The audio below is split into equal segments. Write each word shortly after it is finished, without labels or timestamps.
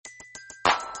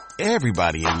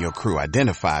Everybody in your crew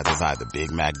identifies as either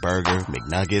Big Mac Burger,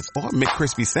 McNuggets, or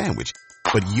McCrispy Sandwich.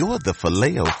 But you're the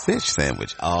Filet-O-Fish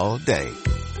Sandwich all day.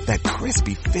 That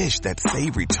crispy fish, that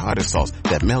savory tartar sauce,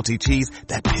 that melty cheese,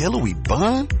 that pillowy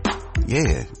bun.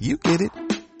 Yeah, you get it.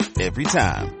 Every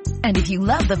time. And if you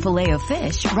love the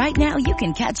Filet-O-Fish, right now you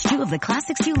can catch 2 of the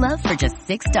classics you love for just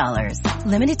 $6.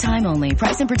 Limited time only.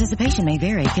 Price and participation may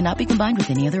vary. Cannot be combined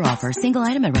with any other offer. Single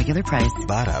item at regular price.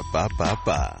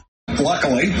 Ba-da-ba-ba-ba.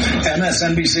 Luckily,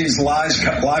 MSNBC's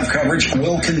live coverage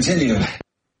will continue.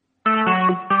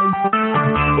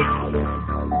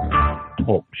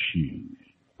 Talk shoes.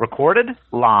 Recorded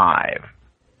live.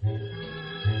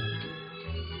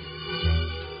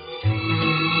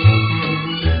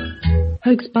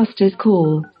 Hoaxbusters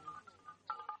call.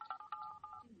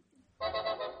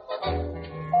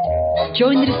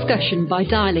 Join the discussion by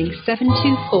dialing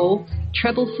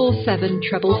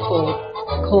 724-447-444.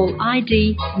 Call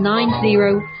ID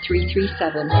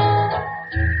 90337.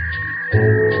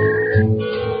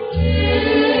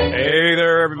 Hey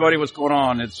there, everybody. What's going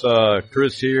on? It's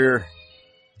Chris here.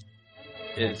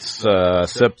 It's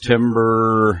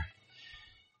September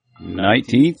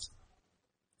 19th,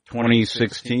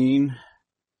 2016.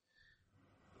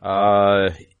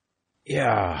 Yeah.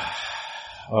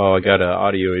 Oh, I got an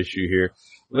audio issue here.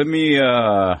 Let me,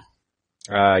 I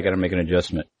gotta make an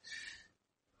adjustment.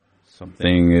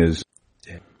 Something is,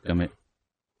 damn it.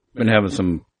 Been having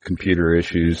some computer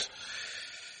issues.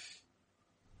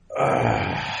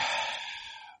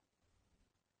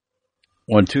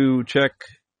 1, 2, check.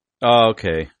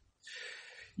 Okay.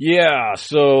 Yeah,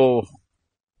 so,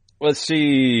 let's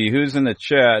see, who's in the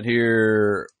chat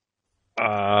here?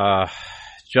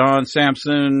 John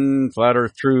Sampson, Flat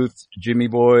Earth Truth, Jimmy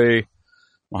Boy,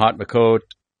 Mahatma Kot,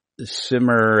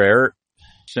 Cimmerian,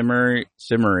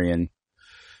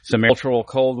 Cultural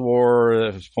Cold War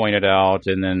that was pointed out,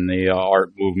 and then the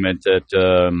art movement that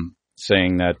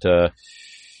saying that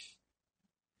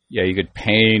you could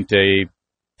paint a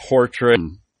portrait.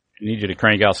 I need you to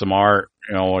crank out some art,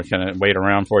 kind of wait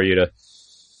around for you to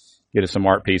get us some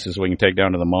art pieces we can take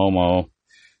down to the Momo.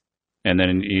 And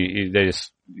then he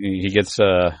gets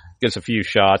a few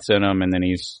shots in him, and then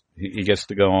he gets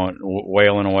to go on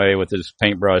wailing away with his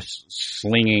paintbrush,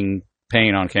 slinging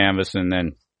paint on canvas, and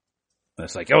then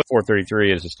it's like,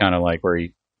 433 is just kind of like where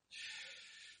he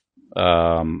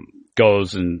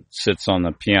goes and sits on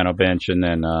the piano bench, and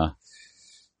then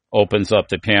opens up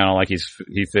the piano like he's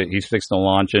fixed to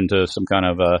launch into some kind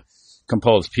of a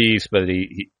composed piece, but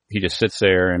he just sits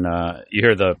there, and you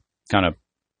hear the kind of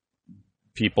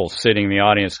people sitting in the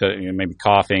audience, maybe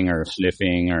coughing or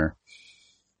sniffing or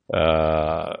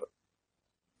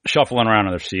shuffling around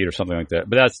in their seat or something like that.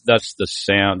 But that's the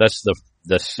sound. That's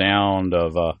the sound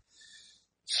of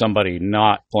somebody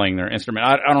not playing their instrument.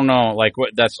 I don't know, like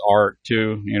what that's art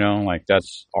too. Like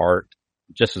that's art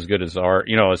just as good as art.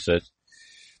 It's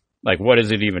like what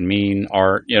does it even mean,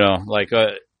 art?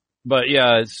 But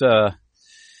yeah, it's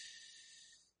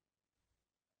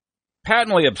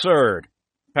patently absurd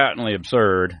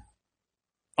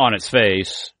on its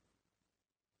face,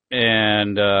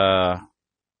 and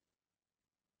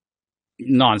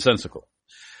nonsensical.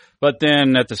 But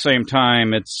then at the same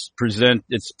time, its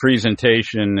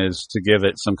presentation is to give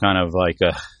it some kind of like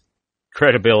a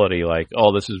credibility, like,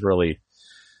 oh, this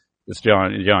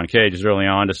John Cage is really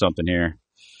on to something here.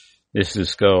 This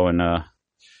is go and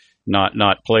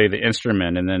not play the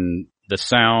instrument, and then the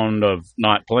sound of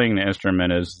not playing the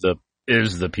instrument is the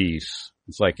piece.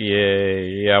 It's like,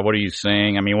 yeah, what are you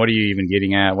saying? I mean, what are you even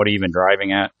getting at? What are you even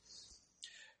driving at?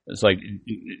 It's like,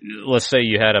 let's say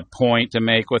you had a point to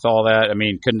make with all that. I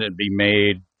mean, couldn't it be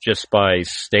made just by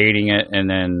stating it, and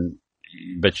then,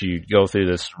 but you go through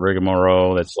this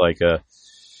rigmarole that's like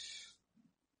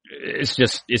it's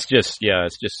just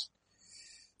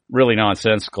really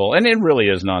nonsensical. And it really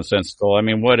is nonsensical. I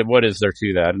mean, what is there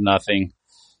to that? Nothing.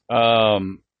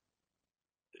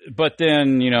 But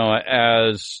then,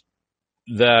 as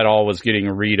that all was getting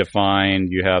redefined,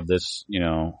 you have this,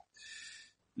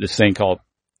 this thing called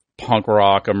punk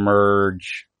rock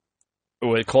emerge,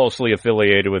 closely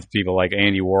affiliated with people like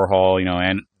Andy Warhol,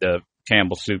 and the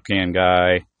Campbell Soup Can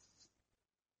guy,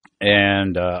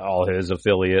 and all his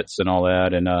affiliates and all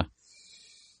that, and the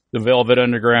Velvet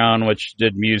Underground, which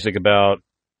did music about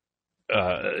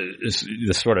this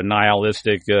sort of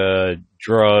nihilistic,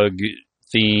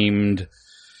 drug-themed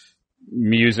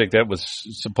music that was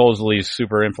supposedly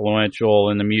super influential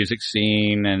in the music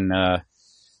scene. And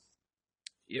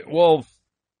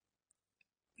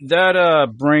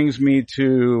that brings me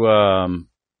to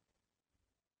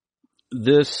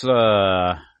this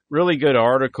really good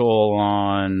article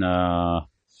on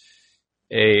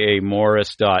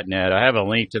aamorris.net. I have a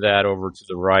link to that over to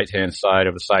the right-hand side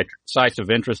of the sites of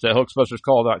interest at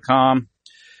hoaxbusterscall.com.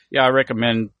 Yeah, I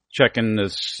recommend checking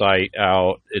this site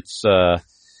out. It's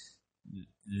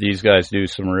these guys do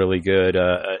some really good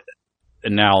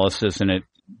analysis, and it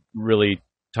really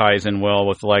ties in well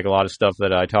with like a lot of stuff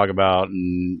that I talk about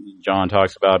and John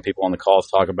talks about, people on the calls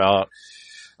talk about,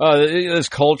 this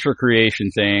culture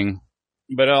creation thing.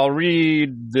 But I'll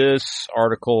read this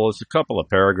article. It's a couple of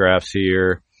paragraphs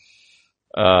here.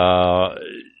 Do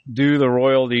the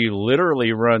royalty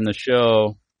literally run the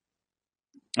show?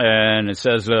 And it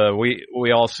says,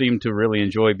 we all seem to really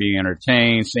enjoy being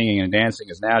entertained. Singing and dancing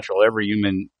is natural. Every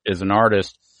human is an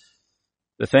artist.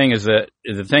 The thing is,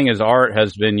 art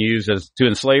has been used to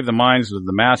enslave the minds of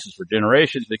the masses for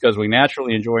generations because we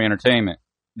naturally enjoy entertainment.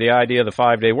 The idea of the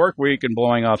 5-day work week and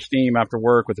blowing off steam after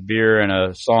work with a beer and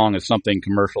a song is something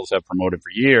commercials have promoted for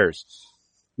years.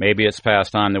 Maybe it's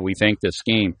past time that we think this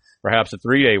scheme. Perhaps a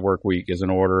 3-day work week is in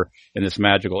order in this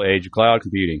magical age of cloud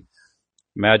computing.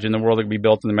 Imagine the world that could be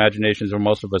built in the imaginations where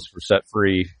most of us were set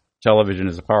free. Television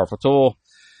is a powerful tool.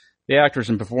 The actors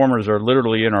and performers are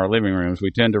literally in our living rooms.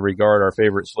 We tend to regard our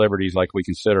favorite celebrities like we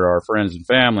consider our friends and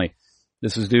family.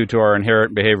 This is due to our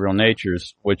inherent behavioral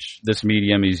natures, which this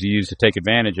medium is used to take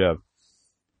advantage of.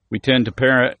 We tend to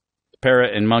parrot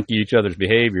and monkey each other's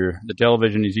behavior. The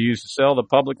television is used to sell the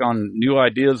public on new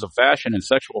ideas of fashion and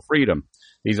sexual freedom.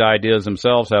 These ideas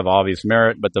themselves have obvious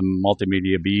merit, but the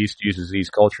multimedia beast uses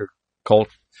these cultural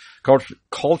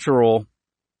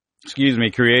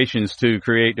creations to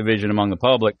create division among the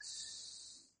public.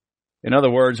 In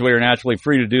other words, we are naturally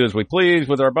free to do as we please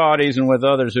with our bodies and with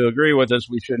others who agree with us.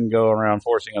 We shouldn't go around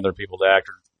forcing other people to act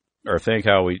or think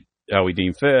how we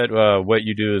deem fit. What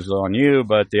you do is on you,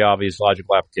 but the obvious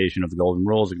logical application of the golden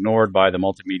rule is ignored by the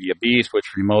multimedia beast, which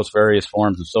promotes various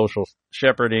forms of social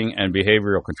shepherding and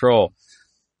behavioral control.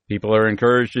 People are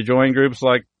encouraged to join groups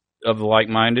of the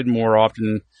like-minded more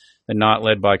often than not,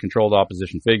 led by controlled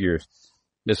opposition figures.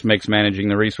 This makes managing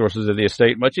the resources of the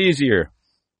estate much easier.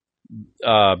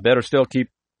 Better still, keep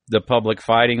the public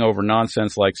fighting over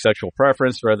nonsense like sexual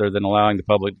preference rather than allowing the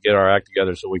public to get our act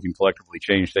together so we can collectively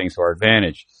change things to our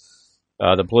advantage.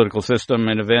 The political system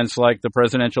and events like the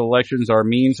presidential elections are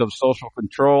means of social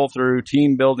control through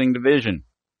team-building division.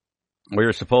 We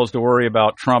are supposed to worry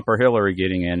about Trump or Hillary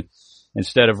getting in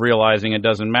instead of realizing it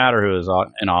doesn't matter who is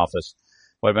in office.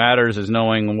 What matters is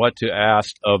knowing what to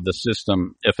ask of the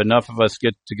system. If enough of us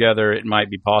get together, it might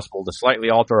be possible to slightly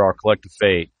alter our collective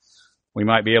fate. We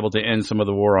might be able to end some of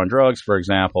the war on drugs, for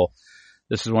example.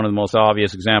 This is one of the most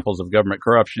obvious examples of government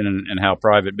corruption and how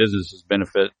private businesses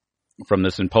benefit from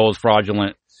this imposed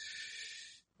fraudulent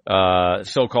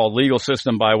so-called legal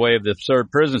system by way of the absurd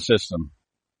prison system.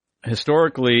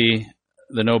 Historically,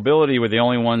 the nobility were the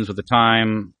only ones with the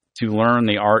time to learn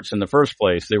the arts in the first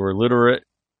place. They were literate,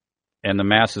 and the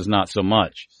masses not so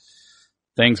much.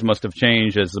 Things must have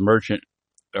changed as the merchant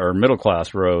or middle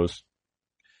class rose.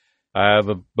 I have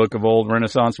a book of old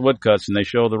Renaissance woodcuts, and they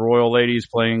show the royal ladies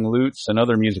playing lutes and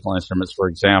other musical instruments, for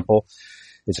example.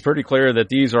 It's pretty clear that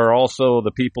these are also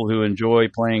the people who enjoy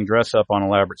playing dress-up on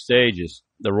elaborate stages.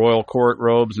 The royal court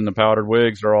robes and the powdered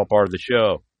wigs are all part of the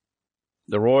show.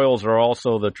 The royals are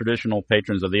also the traditional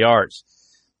patrons of the arts.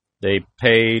 They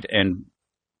paid and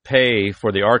pay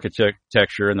for the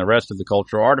architecture and the rest of the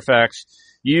cultural artifacts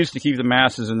used to keep the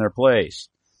masses in their place.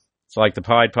 It's like the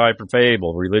Pied Piper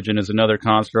fable. Religion is another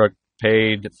construct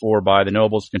paid for by the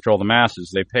nobles to control the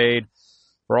masses. They paid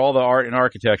for all the art and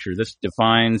architecture. This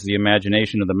defines the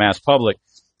imagination of the mass public.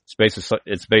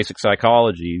 It's basic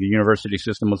psychology. The university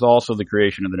system was also the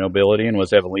creation of the nobility and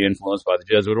was heavily influenced by the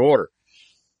Jesuit order.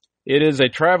 It is a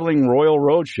traveling royal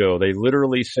roadshow. They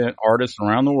literally sent artists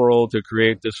around the world to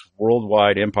create this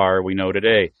worldwide empire we know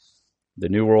today. The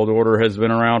New World Order has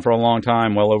been around for a long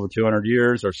time, well over 200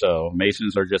 years or so.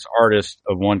 Masons are just artists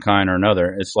of one kind or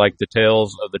another. It's like the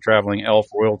tales of the traveling elf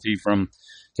royalty from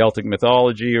Celtic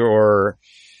mythology or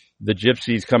the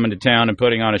gypsies coming to town and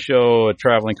putting on a show, a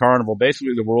traveling carnival.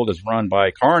 Basically, the world is run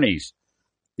by carnies.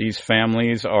 These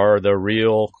families are the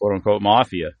real, quote-unquote,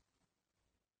 mafia.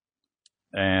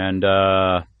 And,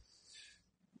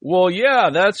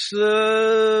 that's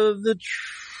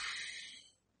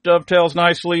dovetails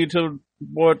nicely to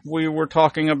what we were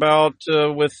talking about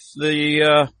with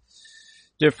the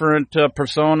different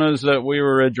personas that we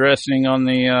were addressing on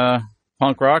the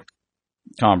punk rock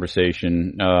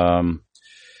conversation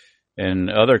and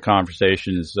other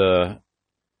conversations. You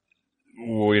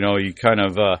kind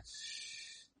of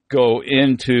go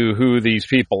into who these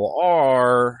people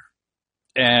are,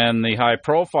 and the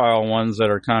high-profile ones that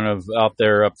are kind of out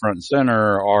there up front and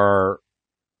center are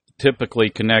typically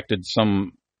connected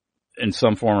in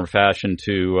some form or fashion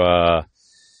to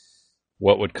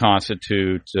what would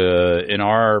constitute in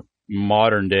our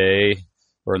modern day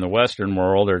or in the Western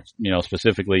world, or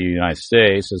specifically the United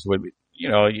States, as would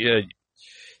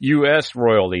U.S.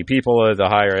 royalty, people at the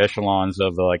higher echelons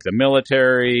of the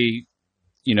military,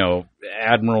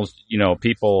 admirals,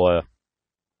 people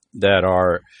that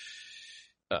are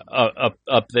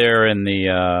up there in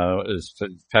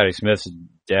Patti Smith's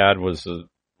dad was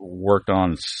worked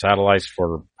on satellites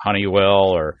for Honeywell,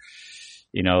 or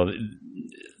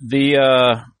the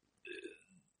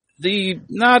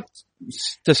not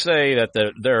to say that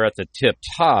they're at the tip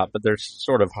top, but they're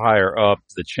sort of higher up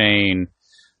the chain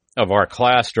of our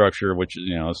class structure, which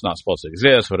it's not supposed to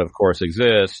exist, but of course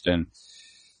exists. And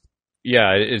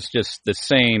yeah, it's just the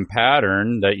same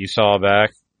pattern that you saw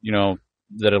back,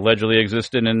 that allegedly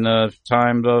existed in the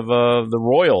time of the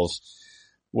royals,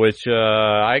 which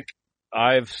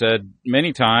I've said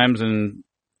many times and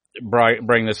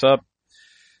bring this up.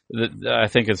 I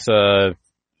think it's a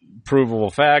provable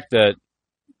fact that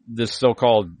this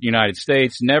so-called United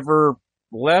States never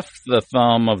left the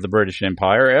thumb of the British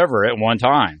Empire ever at one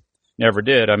time. Never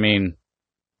did. I mean,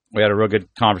 we had a real good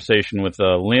conversation with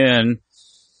Lynn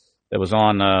that was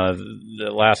on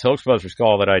the last Hoax Busters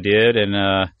call that I did, and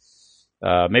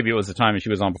maybe it was the time that she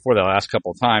was on before the last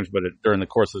couple of times, but during the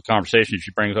course of the conversation,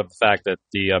 she brings up the fact that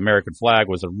the American flag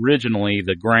was originally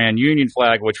the Grand Union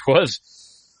flag, which was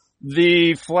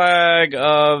the flag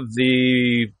of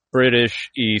the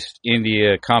British East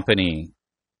India Company.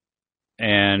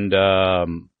 And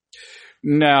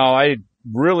now I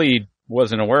really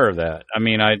wasn't aware of that. I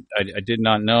mean, I did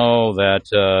not know that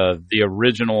the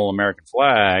original American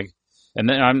flag,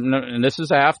 and this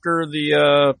is after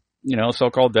the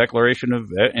so-called Declaration of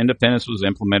Independence was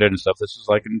implemented and stuff. This is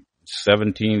like in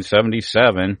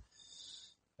 1777.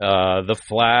 The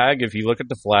flag, if you look at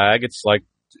the flag, it's like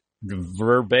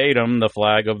verbatim the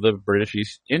flag of the British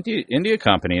East India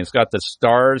Company. It's got the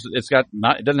stars. It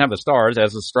doesn't have the stars, it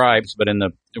has the stripes, but in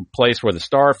the place where the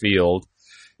star field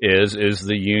is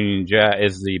the Union Jack,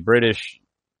 is the British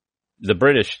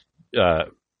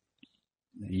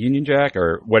Union Jack,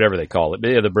 or whatever they call it.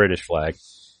 Yeah, the British flag.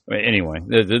 Anyway,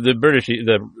 the British,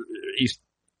 the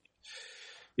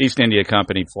East India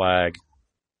Company flag.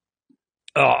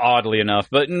 Oddly enough,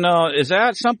 but no, is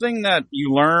that something that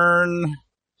you learn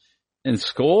in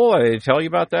school? I tell you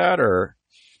about that, or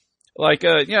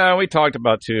we talked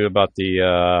about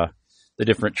the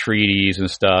different treaties and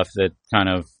stuff that kind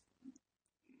of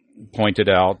pointed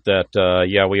out that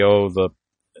we owe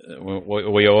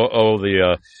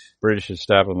the British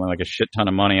establishment like a shit ton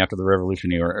of money after the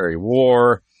Revolutionary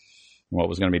War, and what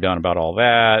was going to be done about all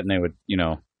that, and they would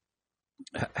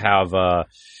have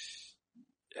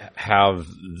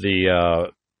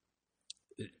the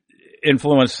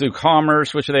influence through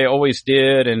commerce, which they always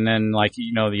did, and then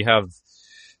you have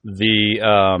the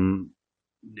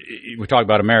we talk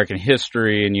about American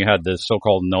history, and you had the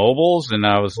so-called nobles, and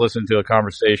I was listening to a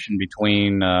conversation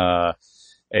between a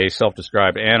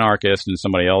self-described anarchist and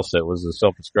somebody else that was a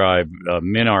self-described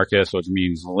minarchist, which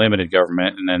means limited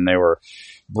government, and then they were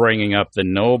bringing up the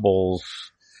nobles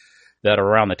that are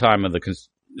around the time of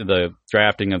the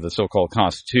drafting of the so-called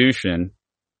Constitution.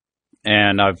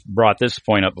 And I've brought this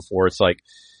point up before. It's like,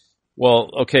 well,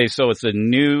 okay, so it's a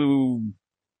new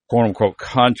quote-unquote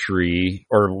country,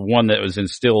 or one that was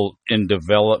still in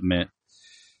development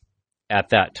at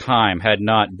that time, had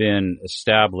not been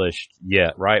established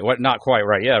yet, right? What? Not quite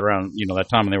right yet, around that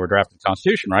time when they were drafting the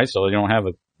Constitution, right? So they don't have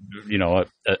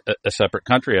a separate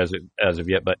country as of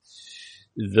yet, but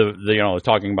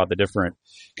talking about the different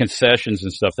concessions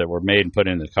and stuff that were made and put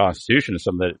in the Constitution,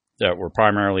 some that were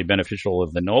primarily beneficial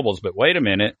of the nobles. But wait a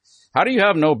minute, how do you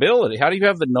have nobility? How do you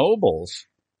have the nobles?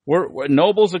 We're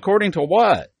nobles according to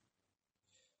what?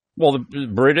 Well,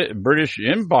 the British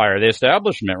Empire, the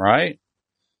establishment, right?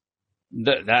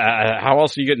 How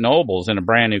else do you get nobles in a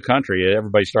brand new country?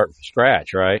 Everybody starts from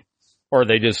scratch, right? Or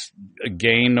they just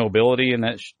gain nobility in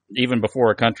that even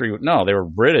before a country. No, they were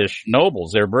British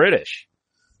nobles. They're British,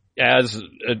 as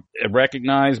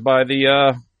recognized by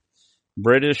the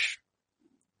British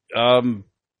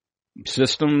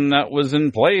system that was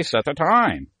in place at the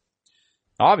time,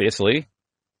 obviously.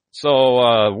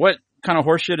 So what kind of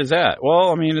horseshit is that? Well,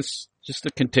 I mean, it's just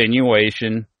a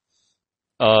continuation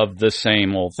of the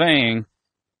same old thing.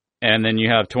 And then you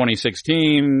have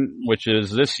 2016, which is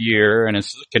this year, and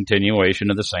it's a continuation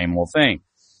of the same old thing.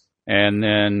 And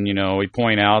then, we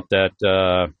point out that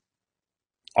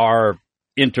our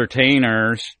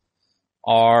entertainers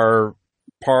are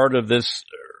part of this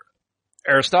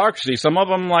aristocracy. Some of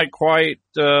them quite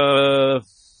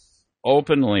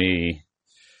openly,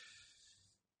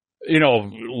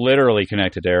 literally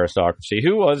connected to aristocracy.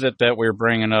 Who was it that we were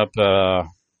bringing up?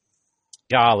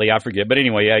 Golly, I forget. But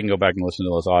anyway, I can go back and listen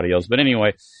to those audios. But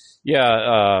anyway,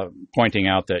 pointing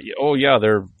out that,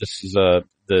 this is a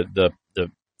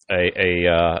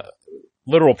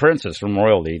literal princess from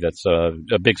royalty that's a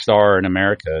big star in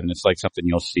America, and it's like something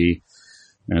you'll see,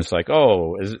 and it's like,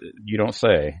 you don't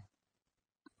say.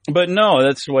 But no,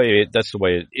 that's the way it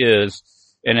is.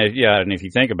 And if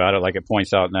you think about it, like it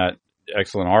points out in that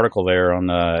excellent article there on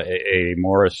the A.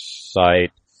 Morris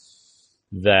site,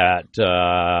 that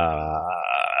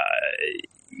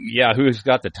who's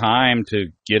got the time to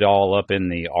get all up in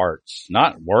the arts?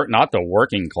 Not the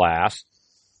working class.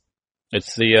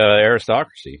 It's the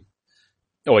aristocracy.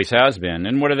 Always has been.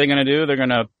 And what are they going to do? They're going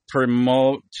to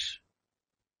promote,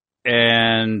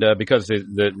 and because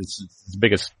the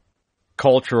biggest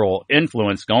cultural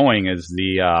influence going is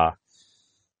the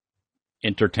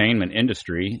entertainment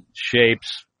industry,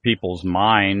 shapes people's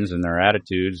minds and their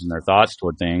attitudes and their thoughts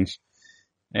toward things.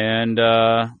 And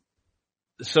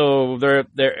so their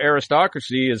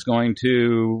aristocracy is going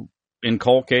to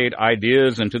inculcate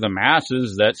ideas into the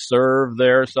masses that serve the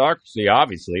aristocracy,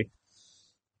 obviously.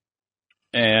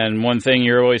 And one thing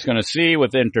you're always going to see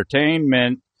with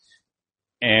entertainment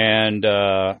and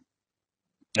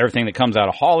everything that comes out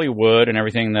of Hollywood and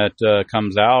everything that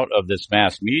comes out of this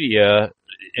mass media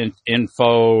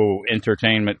info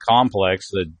entertainment complex,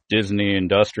 the Disney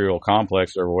industrial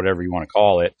complex or whatever you want to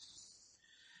call it,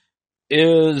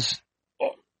 is,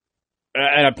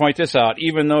 and I point this out,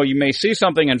 even though you may see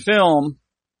something in film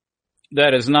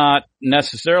that is not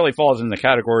necessarily falls in the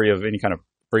category of any kind of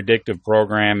predictive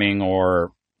programming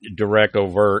or direct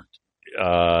overt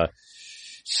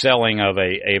selling of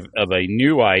a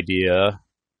new idea,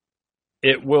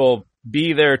 it will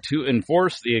be there to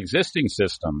enforce the existing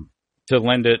system, to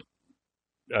lend it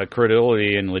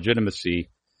credibility and legitimacy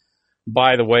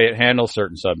by the way it handles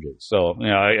certain subjects. So,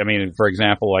 for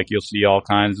example, like you'll see all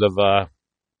kinds of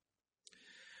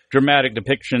dramatic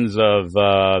depictions of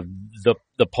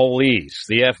the police,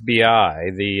 the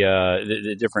FBI,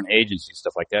 the different agencies,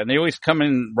 stuff like that. And they always come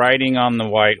in riding on the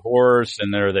white horse,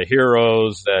 and they're the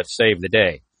heroes that save the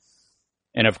day.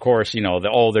 And of course,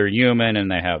 they're human and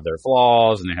they have their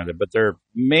flaws, but they're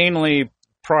mainly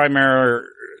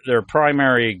their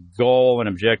primary goal and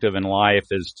objective in life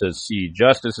is to see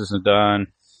justice isn't done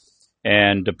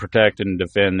and to protect and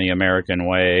defend the American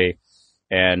way.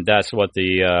 And that's what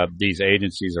these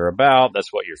agencies are about.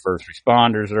 That's what your first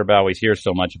responders are about. We hear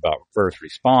so much about first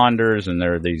responders, and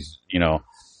they're these,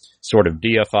 sort of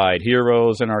deified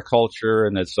heroes in our culture,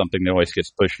 and that's something that always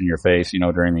gets pushed in your face,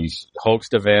 during these hoax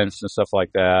events and stuff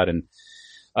like that. And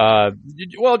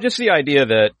just the idea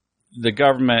that the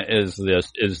government is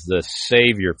the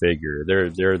savior figure.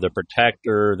 They're the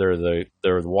protector. They're the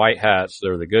white hats.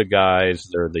 They're the good guys.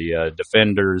 They're the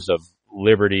defenders of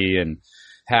liberty and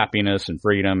happiness and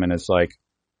freedom. And it's like,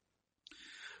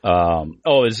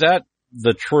 is that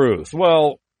the truth?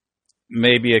 Well,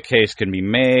 maybe a case can be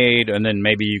made, and then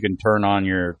maybe you can turn on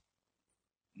your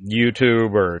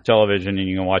YouTube or television and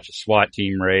you can watch a SWAT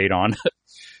team raid on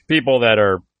people that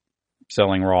are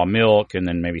selling raw milk, and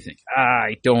then maybe think,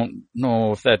 I don't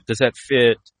know if does that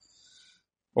fit?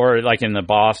 Or like in the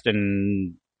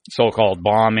Boston so-called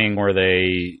bombing where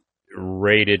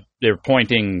they're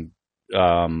pointing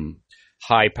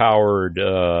high-powered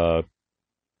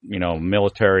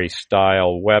military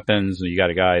style weapons. You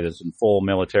got a guy that's in full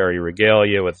military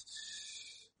regalia with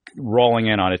rolling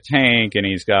in on a tank, and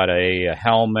he's got a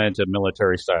helmet, a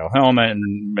military style helmet,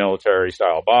 and military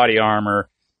style body armor,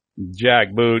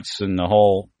 jack boots, and the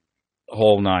whole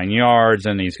 9 yards.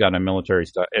 And he's got a military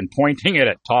style and pointing it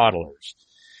at toddlers.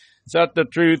 Is that the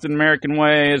truth in American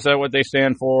way? Is that what they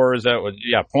stand for? Is that what?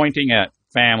 Yeah, pointing at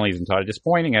families and toddlers, just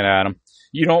pointing it at them.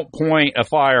 You don't point a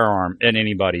firearm at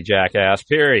anybody, jackass,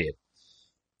 period.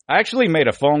 I actually made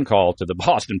a phone call to the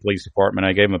Boston Police Department.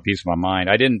 I gave them a piece of my mind.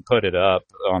 I didn't put it up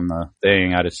on the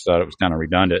thing. I just thought it was kind of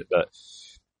redundant. But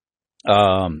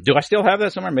do I still have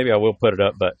that somewhere? Maybe I will put it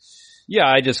up. But, yeah,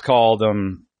 I just called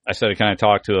them. I said, can I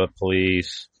talk to a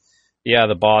police? Yeah,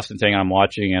 the Boston thing, I'm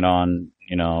watching it on,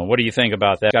 what do you think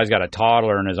about that? Guy's got a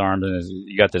toddler in his arms, and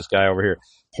you got this guy over here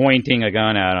pointing a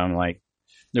gun at him like,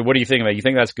 what do you think about it? You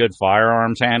think that's good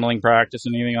firearms handling practice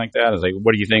and anything like that? I was like,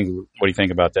 what do you think? What do you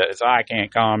think about that? It's, I can't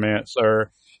comment,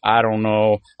 sir. I don't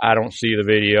know. I don't see the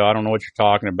video. I don't know what you're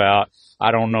talking about.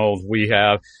 I don't know if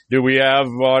do we have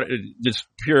just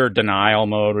pure denial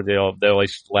mode where they'll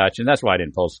always latch in. That's why I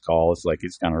didn't post the call. It's like,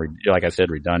 it's kind of, like I said,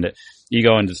 redundant. You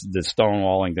go into the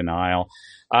stonewalling denial.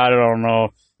 I don't know.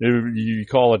 You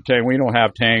call it tank. We don't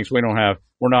have tanks. We don't have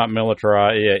we're not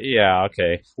militarized. Yeah,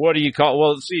 okay. What do you call?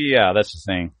 Well, see, yeah, that's the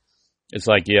thing. It's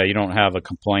like, yeah, you don't have a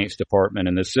complaints department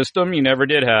in this system. You never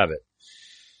did have it.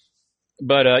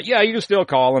 But, yeah, you can still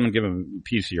call them and give them a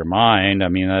piece of your mind. I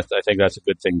mean, I think that's a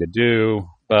good thing to do.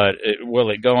 But will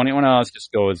it go anyone else?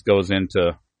 Just goes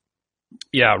into,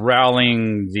 yeah,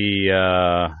 rallying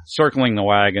the, circling the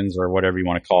wagons or whatever you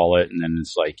want to call it. And then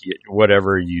it's like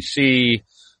whatever you see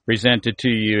presented to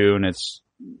you and it's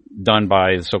done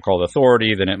by the so-called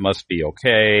authority, then it must be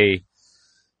okay.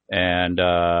 And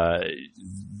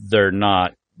they're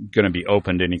not going to be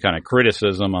open to any kind of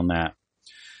criticism on that.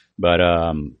 But,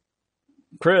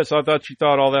 Chris, I thought you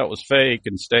thought all that was fake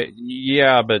and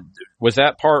yeah, but was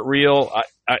that part real?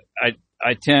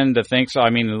 I tend to think so.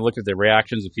 I mean, look at the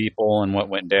reactions of people and what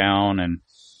went down, and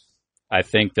I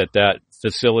think that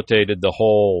facilitated the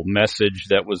whole message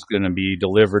that was going to be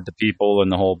delivered to people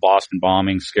and the whole Boston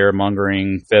bombing,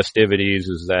 scaremongering festivities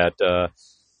is that,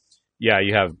 yeah,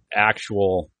 you have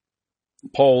actual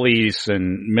police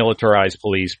and militarized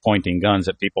police pointing guns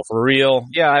at people for real.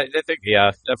 Yeah, I think,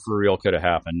 yeah, that for real could have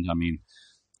happened. I mean,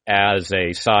 as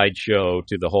a sideshow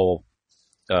to the whole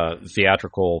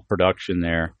theatrical production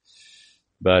there.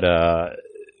 But,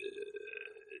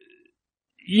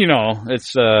 you know,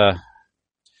 it's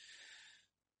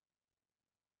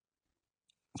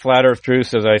Flat Earth Truth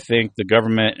says, I think the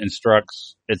government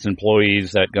instructs its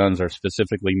employees that guns are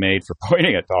specifically made for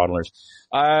pointing at toddlers.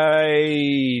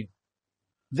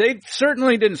 They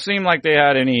certainly didn't seem like they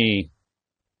had any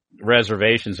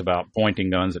reservations about pointing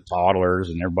guns at toddlers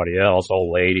and everybody else,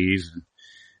 old ladies.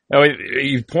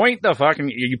 You pointing the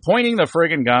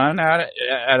friggin' gun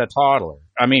at a toddler.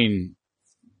 I mean,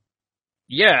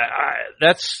 yeah,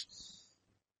 that's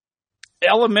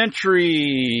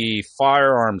elementary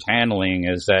firearms handling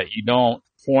is that you don't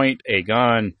point a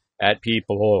gun at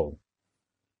people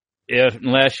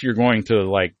unless you're going to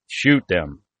like shoot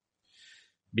them,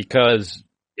 because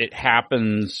it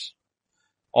happens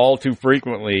all too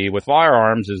frequently with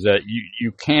firearms is that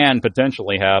you can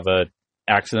potentially have a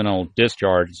accidental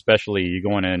discharge, especially you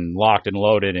going in locked and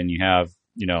loaded and you have,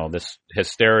 you know, this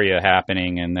hysteria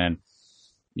happening and then,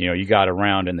 you know, you got a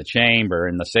round in the chamber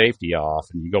and the safety off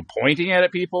and you go pointing at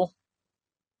people.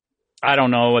 I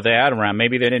don't know what they had around.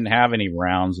 Maybe they didn't have any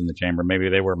rounds in the chamber. Maybe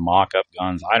they were mock-up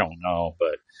guns. I don't know.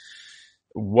 But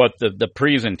what the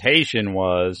presentation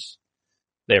was,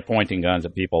 they're pointing guns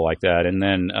at people like that. And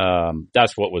then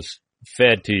that's what was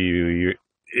fed to you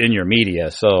in your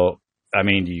media. So, I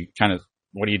mean, do you kind of,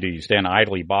 what do? You stand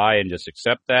idly by and just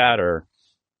accept that? Or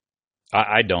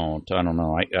I don't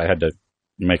know. I had to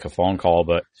make a phone call,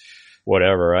 but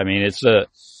whatever. I mean, it's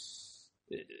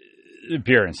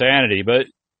pure insanity, but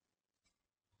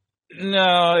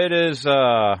no, it is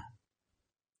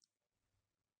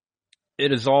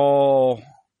all,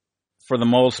 for the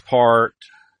most part,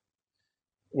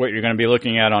 what you're going to be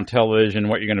looking at on television,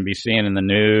 what you're going to be seeing in the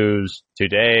news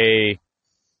today.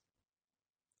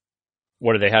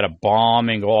 What, they had a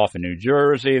bombing go off in New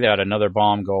Jersey. They had another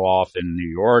bomb go off in New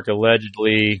York,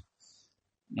 allegedly.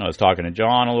 I was talking to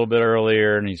John a little bit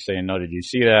earlier, and he's saying, no, did you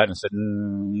see that? And I said,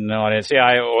 no, I didn't see it.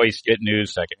 I always get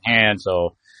news secondhand.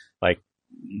 So, like,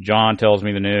 John tells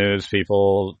me the news.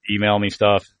 People email me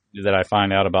stuff that I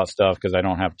find out about stuff because I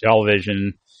don't have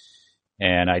television.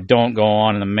 And I don't go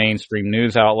on in the mainstream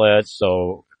news outlets.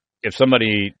 So if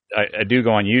somebody, I do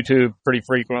go on YouTube pretty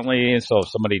frequently. So if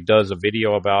somebody does a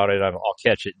video about it, I'll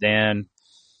catch it then.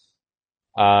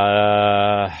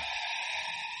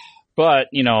 But,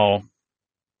 you know,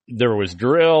 there was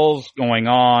drills going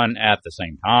on at the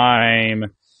same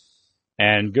time.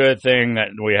 And good thing that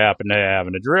we happened to have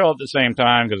a drill at the same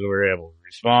time because we were able to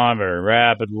respond very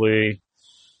rapidly.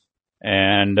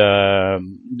 And, of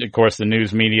course, the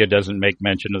news media doesn't make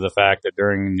mention of the fact that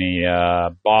during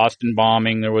the Boston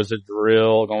bombing, there was a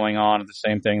drill going on at the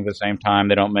same time.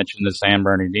 They don't mention the San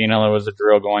Bernardino, there was a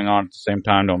drill going on at the same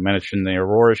time. Don't mention the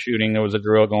Aurora shooting, there was a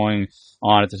drill going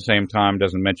on at the same time.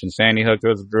 Doesn't mention Sandy Hook, there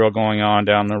was a drill going on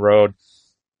down the road,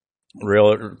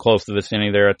 real close to the vicinity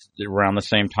there around the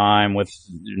same time with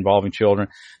involving children.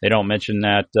 They don't mention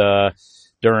that,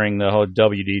 during the whole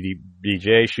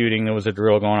WDBJ shooting, there was a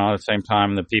drill going on at the same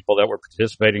time. The people that were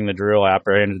participating in the drill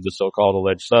apprehended the so-called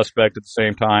alleged suspect at the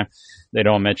same time. They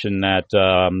don't mention that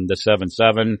the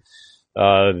 7/7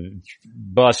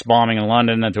 bus bombing in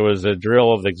London, that there was a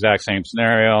drill of the exact same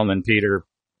scenario. And then Peter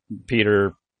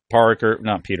Powers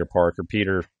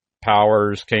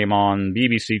came on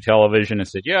BBC television and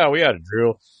said, yeah, we had a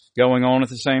drill going on at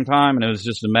the same time. And it was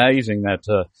just amazing that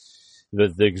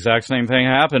the exact same thing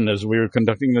happened as we were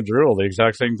conducting the drill. The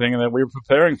exact same thing that we were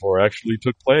preparing for actually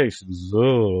took place. It was,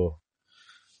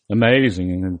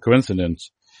 amazing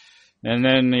coincidence. And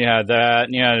then you had that,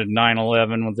 and you had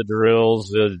 9/11 with the drills,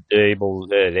 the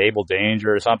Able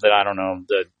Danger or something. I don't know,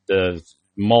 the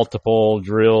multiple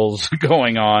drills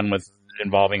going on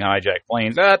involving hijacked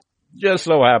planes. That just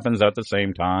so happens at the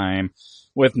same time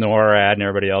with NORAD and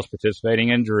everybody else participating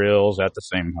in drills at the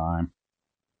same time.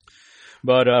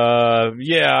 But,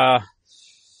 yeah,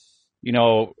 you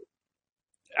know,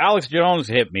 Alex Jones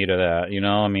hit me to that, you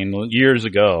know, I mean, years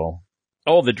ago.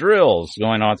 Oh, the drills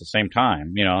going on at the same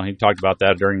time. You know, he talked about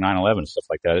that during 9/11 and stuff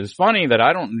like that. It's funny that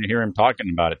I don't hear him talking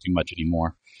about it too much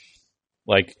anymore.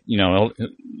 Like, you know,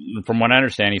 from what I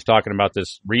understand, he's talking about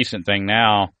this recent thing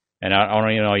now, and I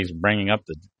don't even know he's bringing up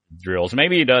the drills.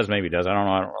 Maybe he does, maybe he does. I don't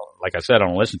know. Like I said, I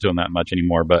don't listen to him that much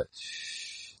anymore. But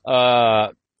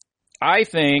I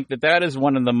think that is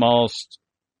one of the most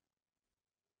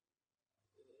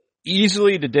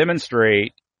easily to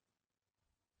demonstrate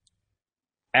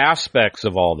aspects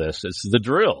of all this. It's the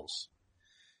drills.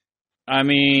 I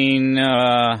mean,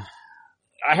 I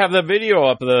have the video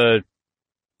up.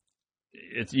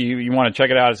 You want to check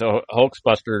it out. It's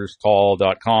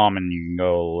hoaxbusterscall.com, and you can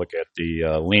go look at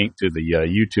the link to the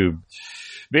YouTube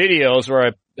videos where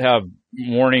I have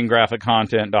warning graphic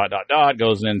content, ...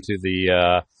 goes into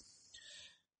the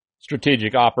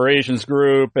strategic operations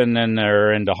group, and then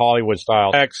they're into Hollywood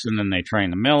style X, and then they train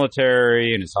the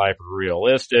military, and it's hyper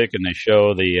realistic, and they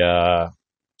show the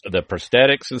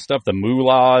prosthetics and stuff, the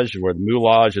moulage, where the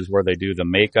moulage is where they do the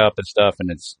makeup and stuff,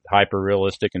 and it's hyper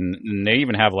realistic, and they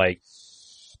even have like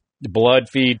blood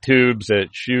feed tubes that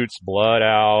shoots blood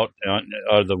out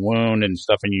of the wound and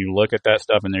stuff, and you look at that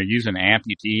stuff, and they're using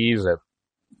amputees that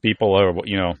people are,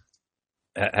 you know,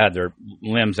 had their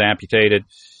limbs amputated.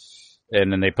 And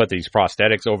then they put these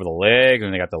prosthetics over the leg,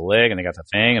 and they got the leg, and they got the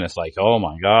thing, and it's like, oh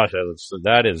my gosh,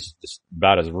 that is just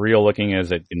about as real looking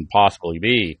as it can possibly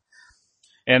be.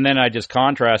 And then I just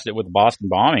contrast it with the Boston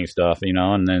bombing stuff, you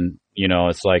know, and then, you know,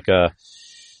 it's like,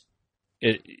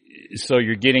 so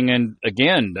you're getting in,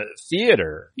 again,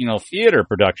 theater, you know, theater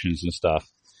productions and stuff.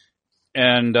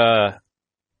 And,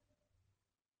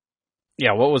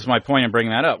 yeah, what was my point in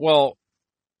bringing that up? Well,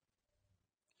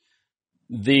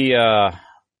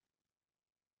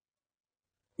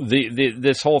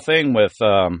 this whole thing with,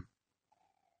 I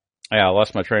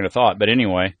lost my train of thought, but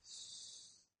anyway,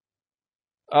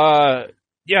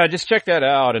 yeah, just check that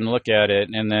out and look at it,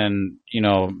 and then, you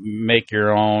know, make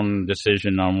your own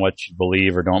decision on what you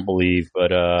believe or don't believe.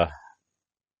 But,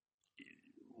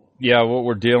 yeah, what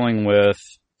we're dealing with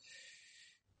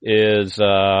is,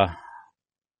 I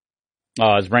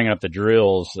was bringing up the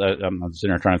drills. I'm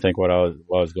sitting there trying to think what I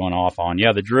was going off on.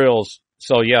 Yeah, the drills.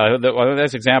 So yeah,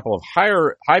 that's an example of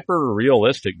hyper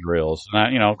realistic drills.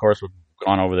 And you know, of course, we've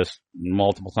gone over this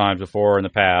multiple times before in the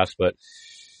past, but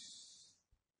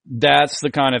that's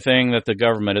the kind of thing that the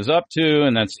government is up to,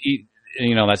 and that's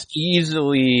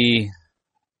easily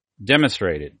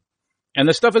demonstrated. And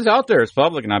the stuff is out there; it's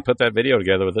public. And I put that video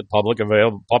together with it,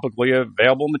 publicly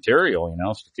available material. You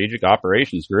know, Strategic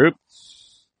Operations Group.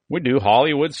 We do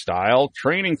Hollywood style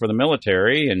training for the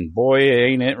military, and boy,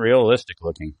 ain't it realistic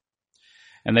looking.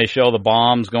 And they show the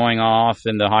bombs going off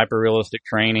in the hyper-realistic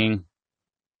training,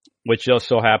 which just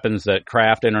so happens that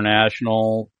Kraft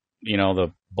International, you know,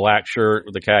 the black shirt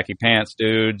with the khaki pants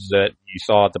dudes that you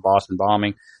saw at the Boston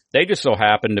bombing, they just so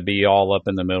happen to be all up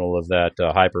in the middle of that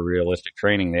hyper-realistic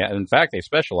training. In fact, they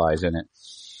specialize in it.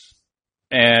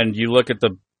 And you look at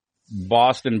the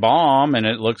Boston bomb, and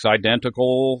it looks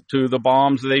identical to the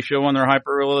bombs they show in their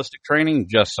hyper-realistic training,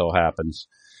 just so happens.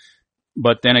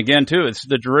 But then again, too, it's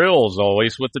the drills,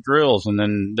 always with the drills. And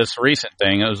then this recent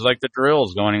thing, it was like the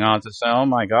drills going on to say, oh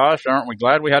my gosh, aren't we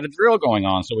glad we had a drill going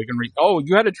on? So we can oh,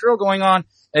 you had a drill going on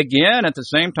again at the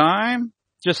same time?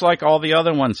 Just like all the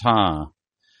other ones, huh?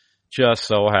 Just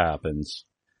so happens.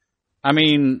 I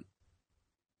mean,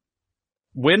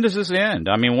 when does this end?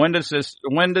 I mean, when do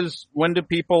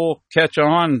people catch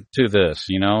on to this?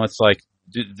 You know, it's like,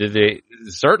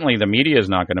 certainly the media is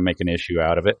not going to make an issue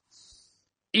out of it,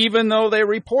 even though they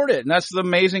report it. And that's the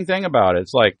amazing thing about it.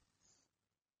 It's like,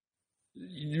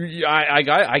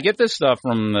 I get this stuff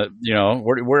from the, you know,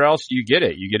 where else do you get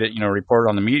it? You get it, you know, reported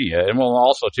on the media. And well,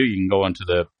 also too, you can go into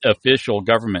the official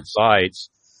government sites,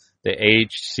 the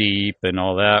HCEP and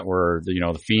all that, where, you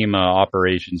know, the FEMA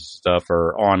operations stuff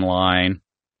are online.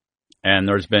 And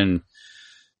there's been,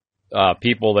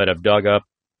 people that have dug up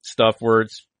stuff where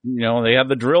it's, you know, they have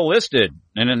the drill listed,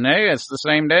 and then, hey, it's the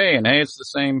same day, and hey, it's the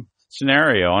same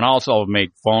scenario. And also made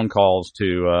phone calls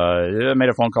to, I made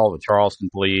a phone call to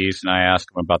Charleston police, and I asked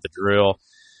them about the drill.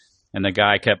 And the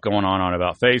guy kept going on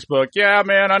about Facebook. Yeah,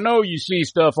 man, I know you see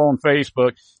stuff on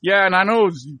Facebook. Yeah, and I know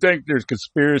you think there's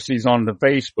conspiracies on the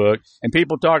Facebook. And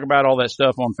people talk about all that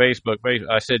stuff on Facebook.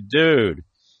 I said, dude,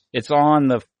 it's on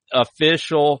the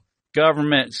official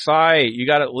government site. You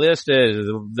got it listed.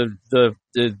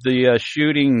 The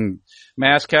shooting,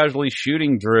 mass casualty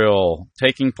shooting drill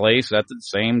taking place at the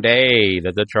same day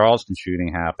that the Charleston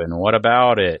shooting happened. What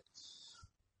about it?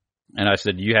 And I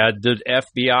said, you had the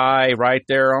FBI right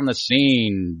there on the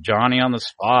scene, Johnny on the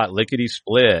spot, lickety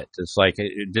split. It's like,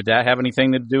 did that have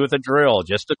anything to do with the drill?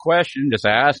 Just a question, just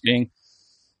asking.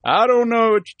 I don't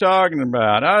know what you're talking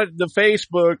about. The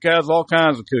Facebook has all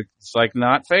kinds of cookies. It's like,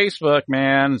 not Facebook,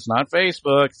 man. It's not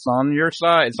Facebook. It's on your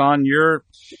site. It's on your,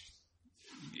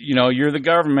 you're the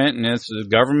government, and it's the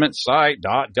government site,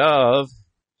 .gov.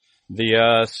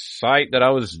 The site that I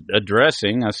was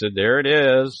addressing, I said, there it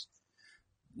is.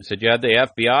 I said, you had the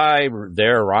FBI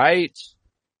there, right?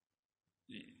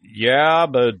 Yeah,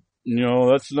 but,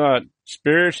 that's not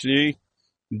conspiracy.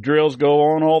 Drills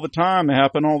go on all the time. They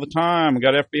happen all the time. We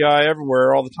got FBI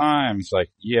everywhere all the time. It's like,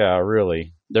 yeah,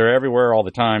 really. They're everywhere all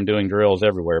the time doing drills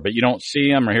everywhere, but you don't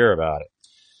see them or hear about it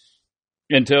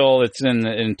until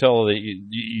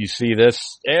you see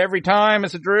this. Every time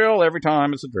it's a drill. Every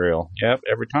time it's a drill. Yep,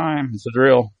 every time it's a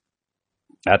drill.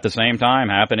 At the same time,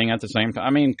 happening at the same time. I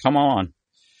mean, come on.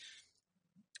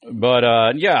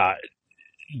 But, yeah,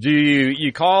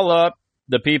 you call up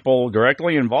the people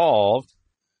directly involved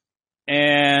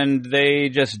and they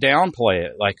just downplay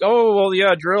it. Like, oh, well,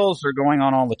 yeah, drills are going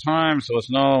on all the time. So it's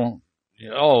of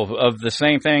the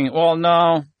same thing. Well,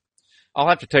 no, I'll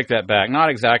have to take that back.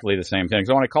 Not exactly the same thing.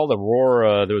 So when I called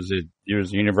Aurora, there was a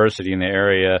university in the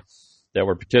area that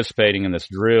were participating in this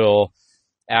drill,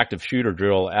 active shooter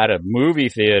drill at a movie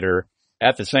theater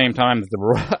at the same time that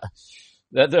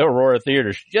the Aurora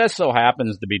Theater just so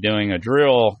happens to be doing a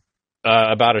drill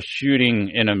about a shooting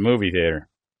in a movie theater.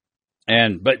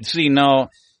 But see, no,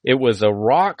 it was a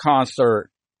rock concert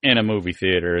in a movie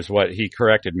theater is what he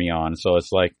corrected me on. So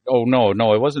it's like, oh, no,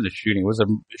 it wasn't a shooting. It was a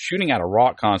shooting at a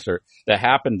rock concert that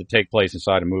happened to take place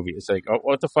inside a movie. It's like, oh,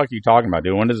 what the fuck are you talking about,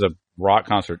 dude? When does a rock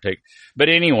concert take? But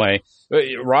anyway,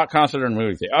 rock concert in a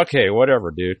movie theater. Okay,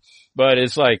 whatever, dude. But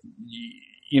it's like,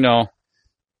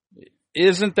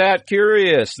 isn't that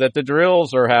curious that the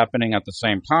drills are happening at the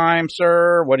same time,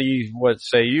 sir? What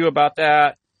say you about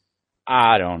that?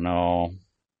 I don't know.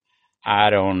 They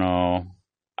don't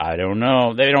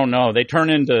know. They turn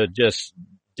into just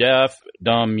deaf,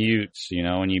 dumb mutes,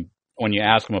 when you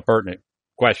ask them a pertinent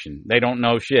question. They don't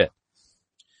know shit.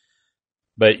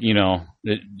 But,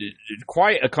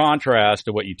 quite a contrast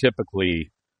to what you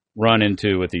typically run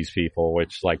into with these people,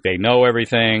 which like they know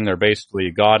everything. They're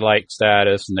basically godlike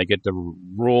status and they get to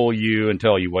rule you and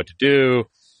tell you what to do.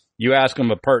 You ask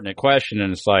them a pertinent question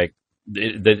and it's like,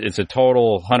 it's a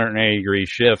total 180-degree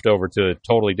shift over to a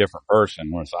totally different person.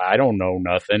 It's like, I don't know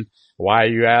nothing. Why are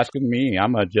you asking me?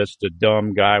 I'm just a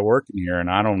dumb guy working here and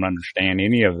I don't understand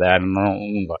any of that. And I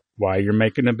don't know why you're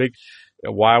making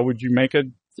why would you make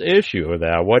an issue of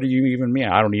that? What do you even mean?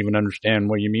 I don't even understand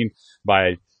what you mean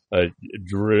by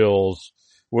drills.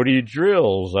 What are you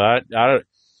drills? I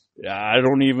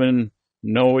don't even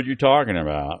know what you're talking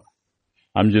about.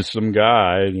 I'm just some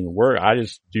guy and I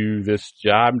just do this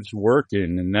job, I'm just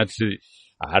working and that's it.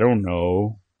 I don't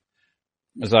know.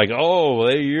 It's like, oh,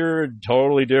 you're a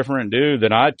totally different dude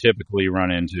than I typically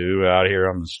run into out here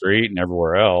on the street and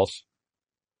everywhere else.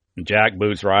 And Jack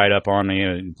boots right up on me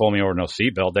and pull me over no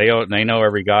seatbelt. They know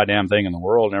every goddamn thing in the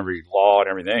world and every law and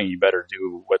everything. You better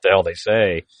do what the hell they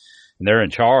say. And they're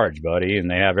in charge, buddy,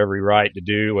 and they have every right to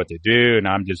do what they do. And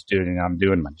I'm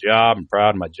doing my job. I'm proud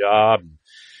of my job. And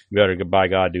you better, by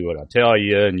God, do what I tell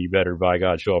you. And you better, by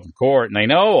God, show up in court. And they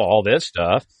know all this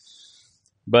stuff.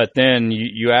 But then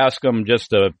you ask them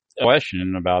just a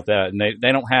question about that, and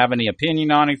they don't have any opinion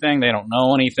on anything. They don't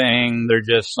know anything. They're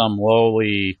just some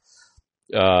lowly,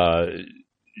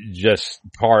 just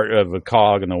part of a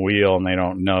cog in the wheel, and they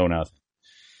don't know nothing.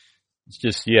 It's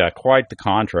just, quite the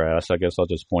contrast. I guess I'll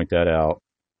just point that out.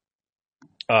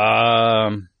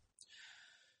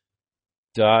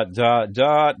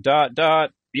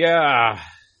 Yeah.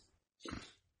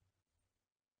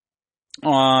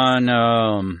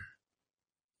 On,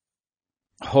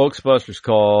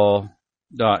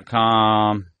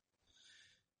 hoaxbusterscall.com.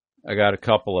 I got a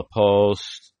couple of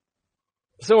posts.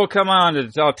 So we'll come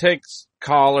on I'll take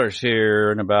callers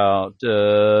here in about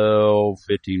 15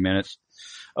 minutes.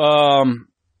 So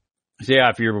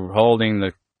if you're holding,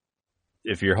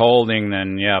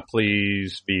 then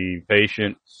please be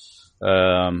patient.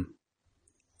 Thought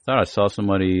I saw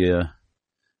somebody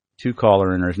 2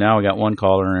 caller inners. Now we got 1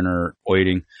 caller inner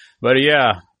waiting. But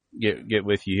yeah, get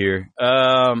with you here.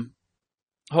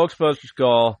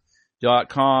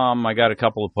 Hoaxbusterskull.com. I got a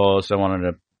couple of posts I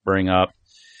wanted to bring up.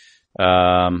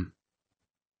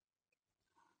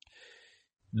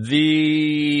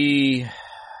 The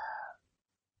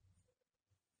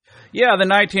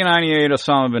 1998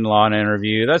 Osama bin Laden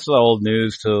interview, that's old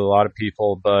news to a lot of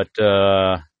people, but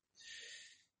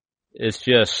it's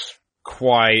just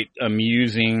quite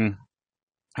amusing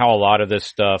how a lot of this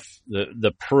stuff,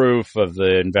 the proof of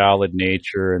the invalid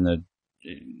nature and the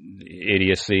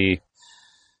idiocy,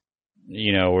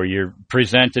 where you're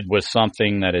presented with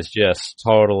something that is just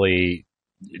totally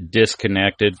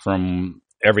disconnected from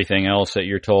everything else that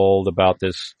you're told about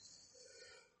this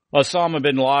Osama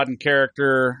bin Laden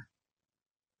character.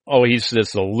 Oh, he's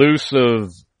this elusive,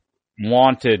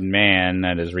 wanted man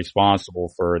that is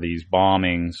responsible for these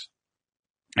bombings.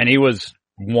 And he was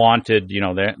wanted,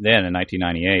 then in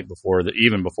 1998,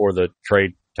 even before the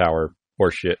trade tower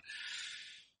horseshit.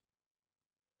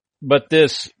 But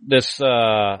this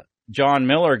John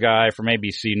Miller guy from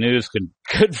ABC News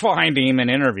could find him and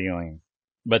interview him,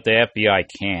 but the FBI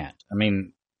can't. I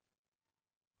mean,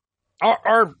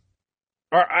 are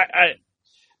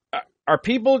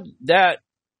people that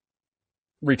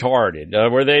retarded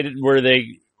where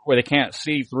they can't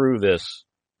see through this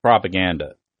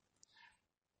propaganda?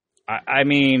 I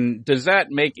mean, does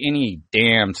that make any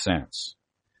damn sense?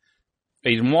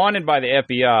 He's wanted by the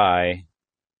FBI,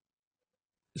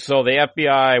 so the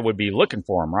FBI would be looking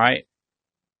for him, right?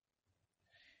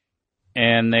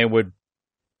 And they would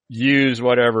use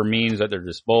whatever means at their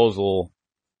disposal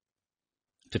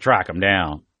to track him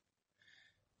down,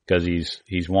 because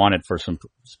he's wanted for some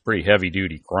pretty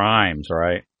heavy-duty crimes,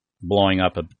 right? Blowing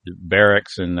up a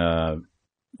barracks in,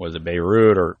 was it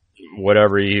Beirut or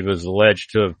whatever he was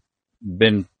alleged to have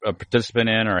been a participant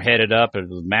in or headed up as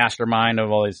the mastermind of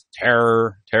all this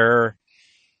terror.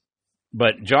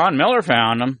 But John Miller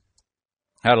found him,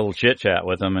 had a little chit-chat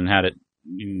with him, and had a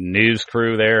news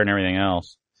crew there and everything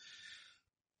else.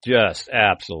 Just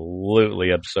absolutely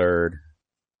absurd.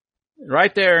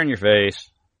 Right there in your face.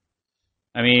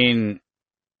 I mean,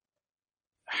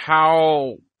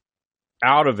 how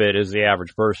out of it is the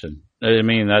average person? I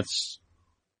mean, that's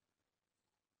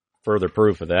further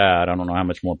proof of that. I don't know how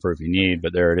much more proof you need,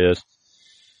 but there it is.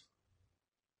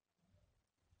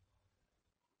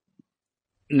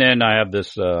 And then I have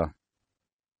this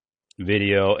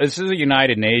video. This is a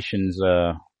United Nations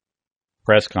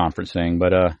press conference thing,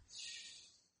 but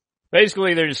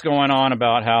basically they're just going on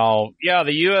about how,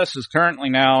 the U.S. is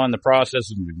currently now in the process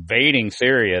of invading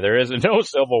Syria. There is no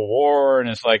civil war,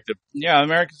 and it's like,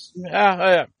 America's,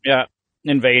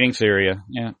 invading Syria.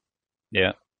 Yeah.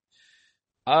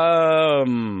 I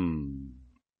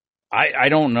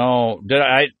don't know. Did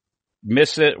I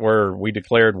miss it where we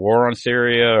declared war on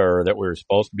Syria, or that we were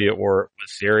supposed to be at war with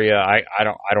Syria? I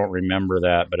don't remember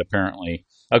that, but apparently,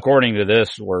 according to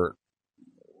this, we're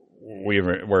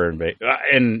invaded.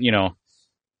 And, is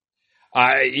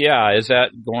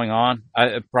that going on?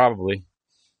 Probably.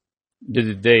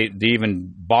 Did they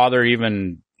even bother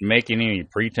making any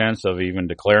pretense of even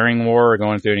declaring war or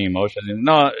going through any emotions?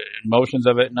 No, emotions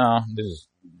of it? No, just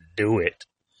do it.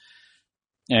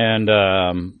 And,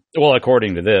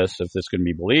 according to this, if this can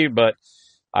be believed, but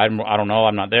I don't know,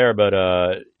 I'm not there, but,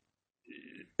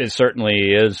 it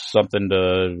certainly is something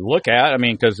to look at. I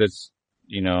mean, cause it's,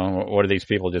 what are these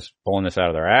people just pulling this out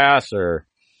of their ass, or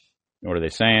what are they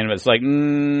saying? But it's like,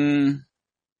 no,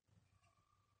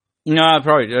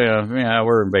 probably,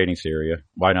 we're invading Syria.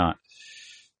 Why not?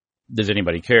 Does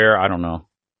anybody care? I don't know.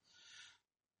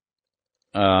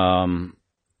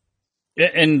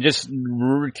 And just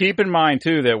keep in mind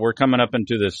too that we're coming up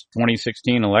into this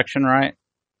 2016 election, right?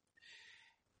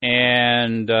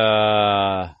 And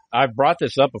I've brought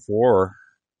this up before,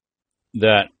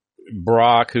 that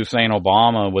Barack Hussein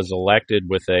Obama was elected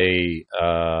with a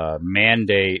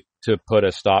mandate to put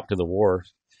a stop to the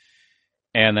wars.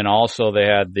 And then also they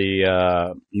had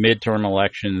the midterm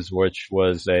elections, which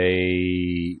was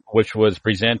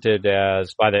presented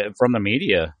as from the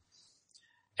media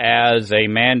as a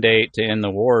mandate to end the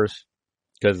wars,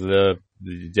 because the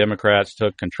Democrats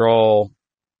took control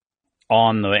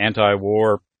on the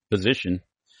anti-war position.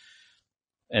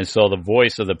 And so the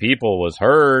voice of the people was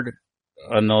heard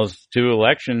on those 2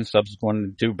 elections,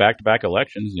 subsequent 2 back-to-back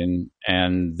elections,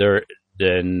 and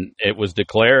then it was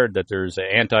declared that there's an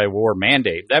anti-war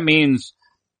mandate. That means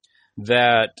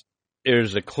that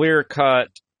there's a clear-cut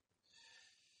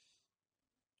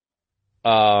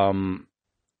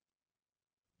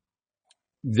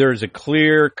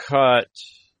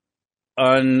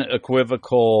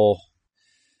unequivocal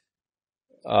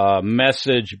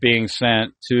message being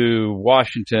sent to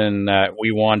Washington that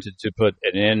we wanted to put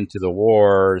an end to the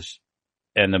wars,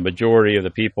 and the majority of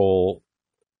the people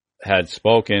had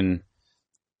spoken,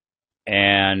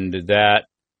 and that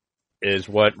is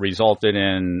what resulted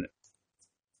in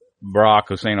Barack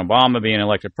Hussein Obama being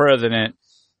elected president,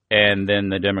 and then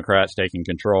the Democrats taking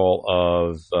control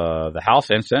of the House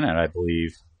and Senate, I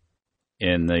believe,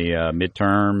 in the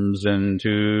midterms in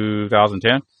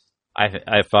 2010.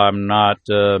 If I'm not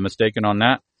mistaken on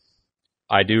that,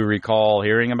 I do recall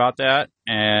hearing about that.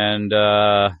 And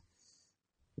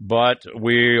but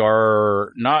we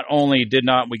are not only did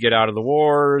not we get out of the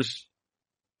wars,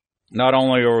 not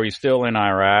only are we still in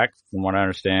Iraq, from what I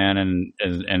understand,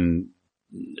 and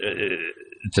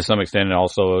to some extent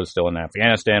also still in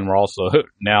Afghanistan. We're also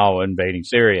now invading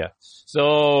Syria.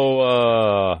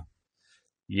 So,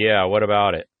 yeah, what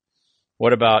about it?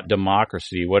 What about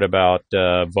democracy? What about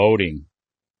voting?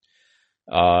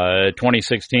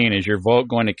 2016, is your vote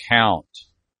going to count?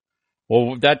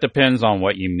 Well, that depends on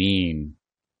what you mean.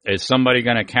 Is somebody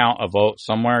going to count a vote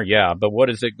somewhere? Yeah, but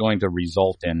what is it going to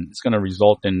result in? It's going to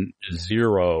result in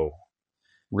 0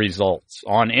 results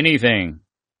on anything,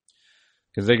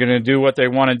 because they're going to do what they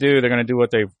want to do. They're going to do what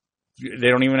they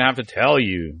don't even have to tell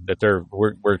you that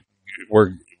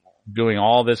we're doing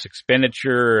all this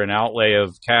expenditure and outlay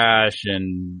of cash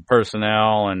and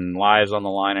personnel and lives on the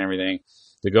line and everything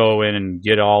to go in and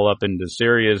get all up into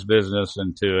Syria's business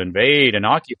and to invade and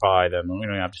occupy them. And we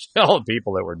don't have to tell the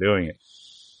people that we're doing it.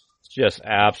 It's just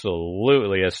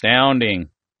absolutely astounding.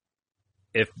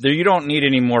 If you don't need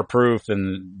any more proof,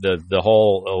 and the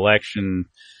whole election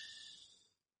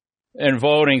and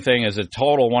voting thing is a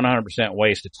total 100%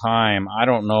 waste of time, I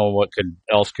don't know what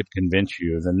else could convince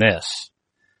you than this.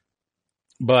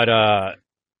 But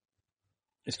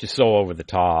it's just so over the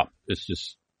top. It's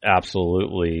just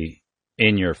absolutely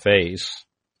in your face.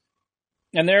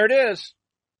 And there it is.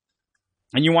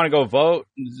 And you want to go vote?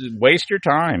 Waste your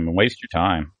time. Waste your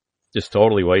time. Just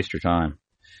totally waste your time.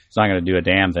 It's not going to do a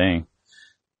damn thing.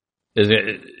 Is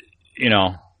it,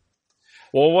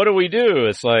 well, what do we do?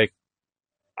 It's like,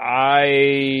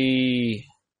 I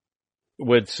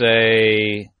would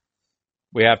say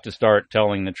we have to start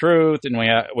telling the truth, and we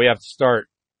have to start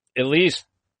at least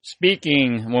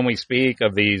speaking. When we speak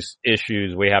of these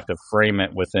issues, we have to frame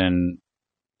it within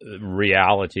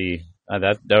reality.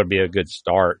 That would be a good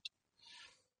start.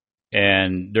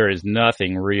 And there is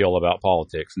nothing real about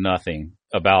politics, nothing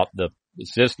about the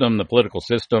system, the political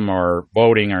system, or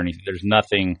voting or anything. There's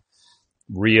nothing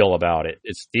real about it.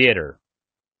 It's theater.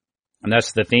 And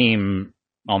that's the theme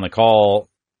on the call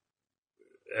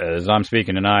as I'm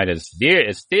speaking tonight. It's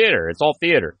theater. It's all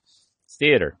theater. It's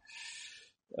theater.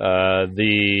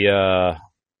 The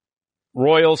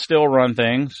royals still run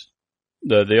things.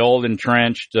 The old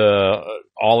entrenched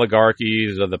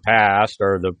oligarchies of the past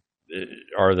are the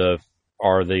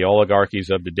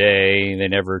oligarchies of today. They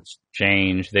never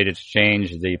change. They just change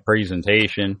the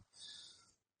presentation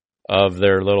of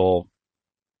their little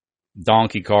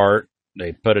donkey cart.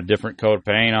 They put a different coat of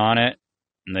paint on it,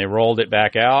 and they rolled it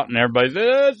back out, and everybody said,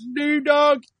 "That's a new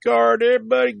donkey cart."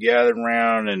 Everybody gathered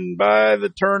around and buy the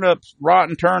turnips,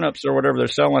 rotten turnips or whatever they're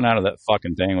selling out of that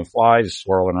fucking thing with flies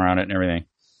swirling around it and everything.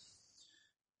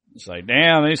 It's like,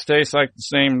 damn, these taste like the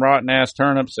same rotten-ass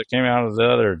turnips that came out of the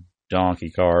other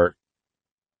donkey cart.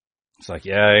 It's like,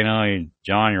 yeah,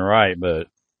 John, you're right, but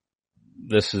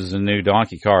this is a new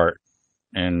donkey cart,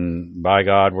 and by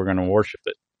God, we're going to worship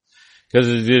it. Because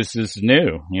it's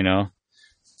new,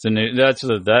 It's a new. That's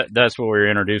what we were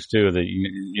introduced to,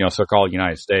 the so-called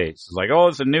United States. It's like, oh,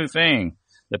 it's a new thing.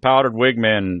 The powdered wig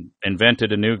men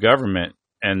invented a new government,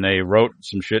 and they wrote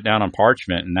some shit down on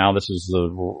parchment, and now this is the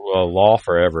law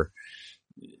forever.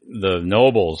 The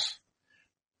nobles,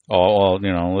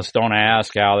 let's don't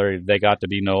ask how they got to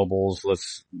be nobles.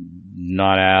 Let's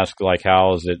not ask like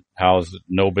how's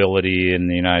nobility in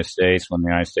the United States when the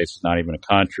United States is not even a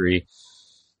country.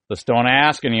 Let's don't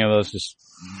ask any of those.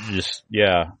 Just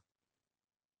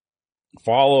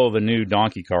follow the new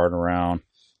donkey cart around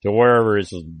to wherever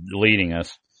it's leading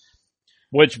us.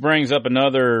 Which brings up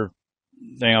another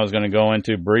thing I was going to go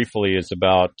into briefly. It's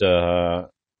about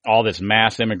all this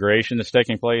mass immigration that's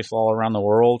taking place all around the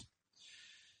world.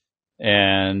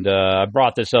 And I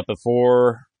brought this up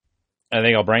before. I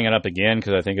think I'll bring it up again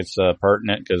because I think it's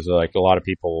pertinent, because like a lot of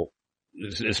people,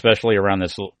 especially around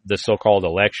this so-called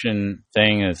election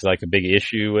thing, is like a big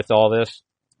issue with all this,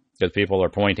 because people are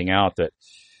pointing out that,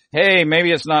 hey,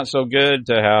 maybe it's not so good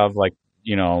to have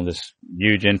this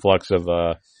huge influx of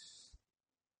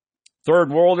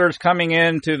third worlders coming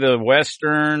into the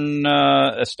Western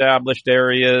established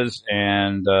areas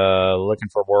and looking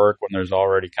for work when there's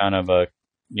already kind of a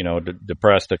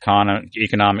depressed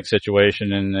economic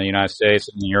situation in the United States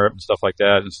and Europe and stuff like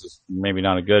that. It's just maybe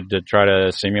not a good to try to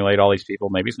assimilate all these people.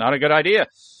 Maybe it's not a good idea.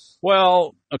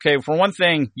 Well, okay, for one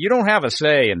thing, you don't have a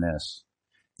say in this.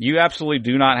 You absolutely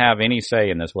do not have any say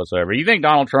in this whatsoever. You think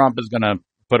Donald Trump is going to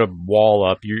put a wall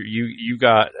up? You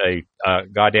got a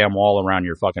goddamn wall around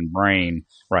your fucking brain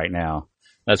right now.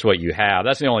 That's what you have.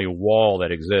 That's the only wall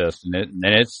that exists, and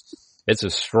it's a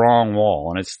strong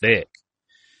wall and it's thick.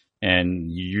 And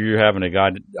you're having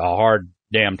a hard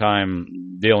damn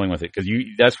time dealing with it because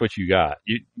that's what you got.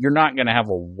 You're not going to have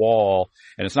a wall,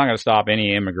 and it's not going to stop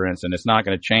any immigrants, and it's not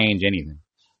going to change anything.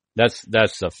 That's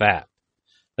a fact.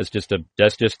 That's just a.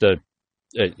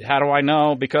 How do I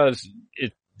know? Because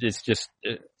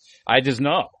I just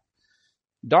know.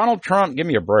 Donald Trump, give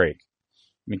me a break.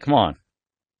 I mean, come on.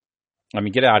 I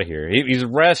mean, get out of here. He's a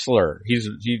wrestler. He's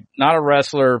not a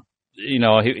wrestler.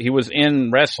 He was in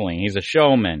wrestling. He's a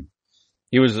showman.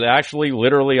 He was actually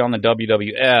literally on the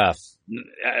WWF,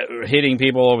 hitting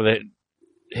people over the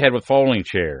head with folding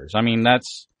chairs. I mean,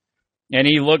 and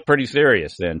he looked pretty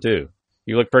serious then too.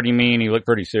 He looked pretty mean. He looked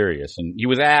pretty serious, and he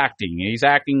was acting. He's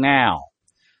acting now.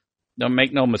 Don't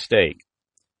make no mistake.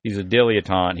 He's a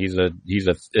dilettante. He's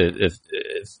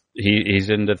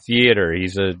in the theater.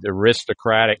 He's an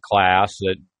aristocratic class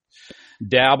that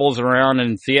dabbles around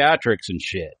in theatrics and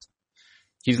shit.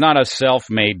 He's not a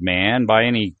self-made man by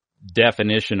any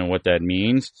definition of what that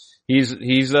means. He's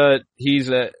a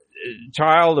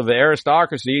child of the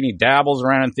aristocracy, and he dabbles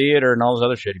around in theater and all this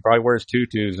other shit. He probably wears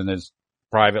tutus in his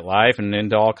private life and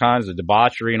into all kinds of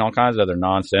debauchery and all kinds of other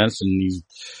nonsense. And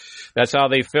that's how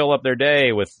they fill up their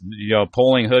day, with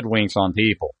pulling hoodwinks on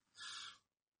people.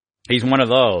 He's one of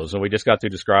those, and we just got through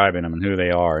describing them and who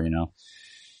they are.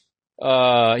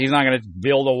 He's not going to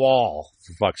build a wall,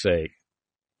 for fuck's sake.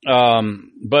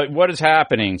 But what is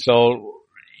happening? So,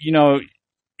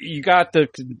 you got the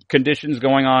conditions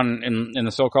going on in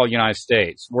the so-called United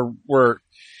States.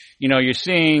 You're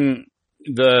seeing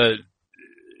the,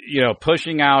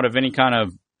 pushing out of any kind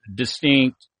of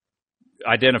distinct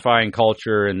identifying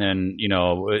culture. And then,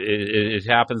 it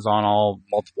happens on all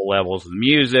multiple levels of the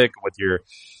music with your,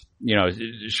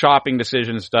 shopping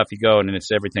decisions, stuff. You go and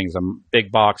everything's a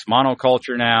big box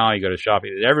monoculture now. You go to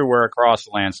shopping everywhere across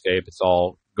the landscape. It's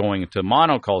all going to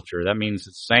monoculture. That means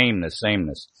it's sameness.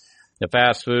 The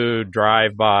fast food,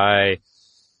 drive-by,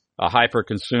 a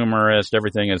hyper-consumerist,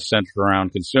 everything is centered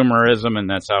around consumerism, and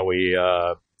that's how we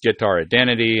get to our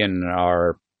identity and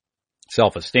our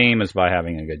self-esteem is by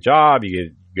having a good job.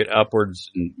 You get upwards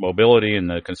in mobility in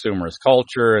the consumerist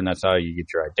culture, and that's how you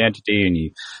get your identity, and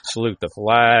you salute the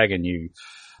flag, and you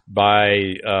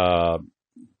buy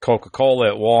Coca-Cola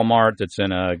at Walmart that's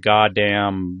in a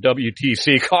goddamn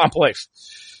WTC complex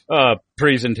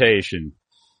presentation.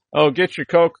 Oh, get your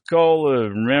Coca-Cola.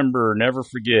 Remember to never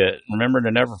forget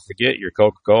your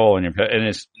Coca-Cola, and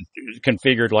it's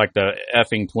configured like the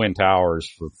effing Twin Towers,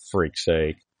 for freak's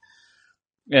sake.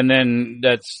 And then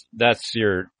that's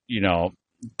your,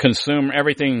 consumer,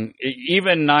 everything.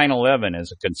 Even 9/11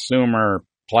 is a consumer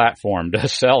platform to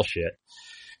sell shit.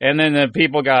 And then the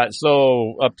people got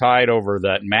so uptight over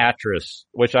that mattress,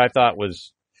 which I thought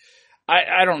was,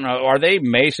 I don't know. Are they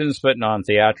Masons putting on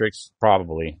theatrics?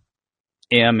 Probably.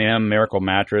 Miracle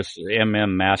Mattress,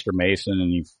 Master Mason,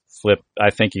 and I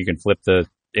think you can flip the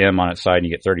M on its side and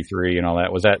you get 33 and all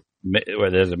that. Was that,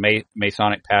 there's a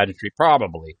Masonic pageantry?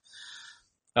 Probably.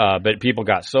 But people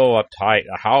got so uptight.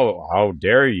 How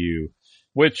dare you?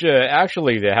 Which,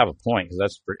 actually they have a point,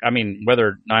 because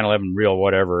whether 9/11 real,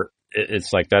 whatever,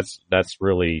 it's like, that's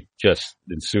really just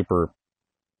in super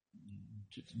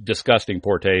disgusting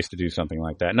poor taste to do something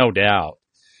like that. No doubt.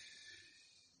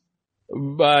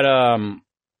 But,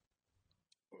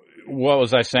 what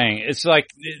was I saying? It's like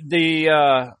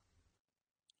the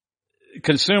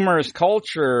consumerist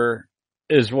culture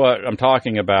is what I'm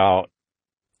talking about.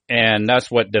 And that's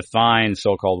what defines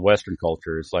so-called Western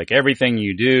culture. It's like everything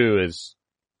you do is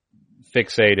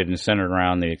fixated and centered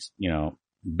around the,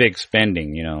 big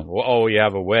spending, Oh, you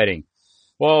have a wedding.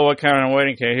 Well, what kind of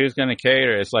wedding? Who's going to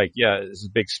cater? It's like, yeah, it's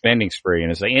a big spending spree.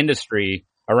 And it's an industry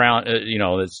around,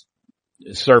 that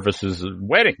services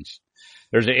weddings.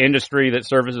 There's an industry that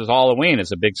services Halloween.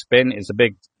 It's a big spend.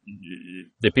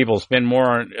 The people spend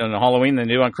more on Halloween than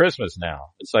they do on Christmas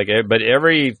now. It's like, but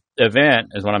every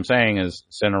event is what I'm saying is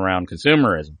centered around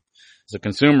consumerism. It's a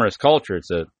consumerist culture.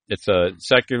 It's a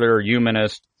secular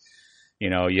humanist.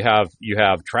 You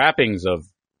have trappings of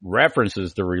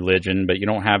references to religion, but you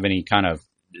don't have any kind of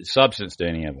substance to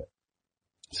any of it.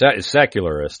 It's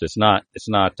secularist. It's not,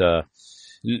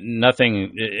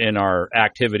 nothing in our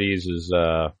activities is,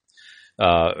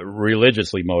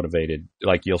 religiously motivated,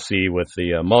 like you'll see with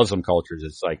the Muslim cultures.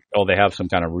 It's like, oh, they have some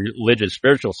kind of religious,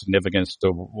 spiritual significance to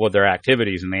what their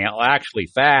activities, and they actually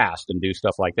fast and do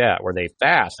stuff like that, where they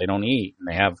fast, they don't eat, and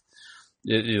they have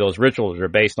those rituals are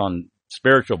based on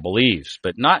spiritual beliefs,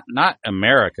 but not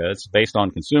America. It's based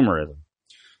on consumerism.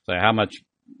 So how much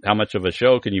of a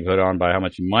show can you put on by how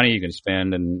much money you can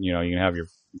spend, and you can have your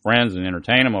friends and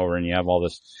entertain them over, and you have all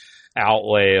this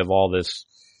outlay of all this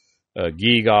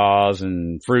gewgaws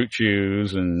and fruit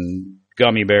chews and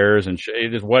gummy bears and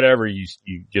just whatever. You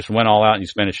just went all out and you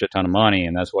spent a shit ton of money,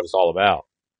 and that's what it's all about.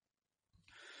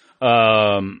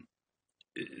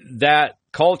 That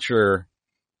culture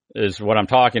is what I'm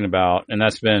talking about, and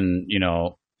that's been,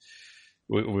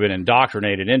 we've been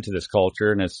indoctrinated into this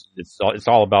culture, and it's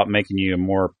all about making you a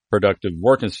more productive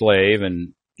working slave,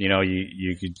 and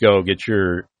you could go get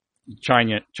your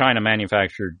China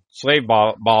manufactured slave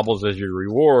baubles as your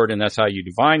reward, and that's how you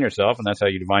define yourself, and that's how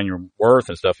you define your worth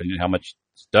and stuff, and how much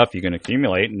stuff you can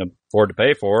accumulate and afford to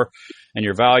pay for, and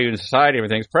your value in society.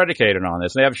 Everything's predicated on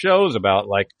this. They have shows about,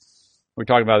 like we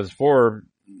talked about this before.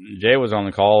 Jay was on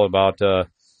the call about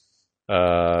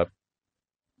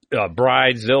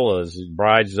bridezillas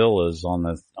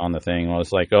on the thing. Well,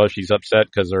 it's like, oh, she's upset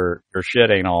because her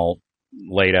shit ain't all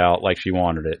laid out like she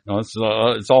wanted it. No,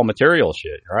 it's all material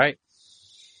shit, right?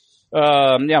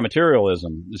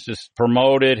 Materialism. It's just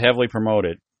heavily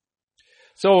promoted.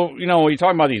 So, when you're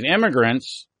talking about these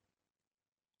immigrants,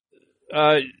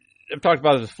 I've talked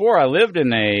about this before. I lived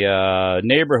in a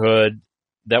neighborhood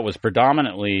that was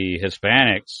predominantly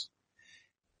Hispanics,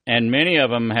 and many of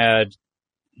them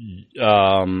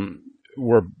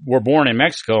were born in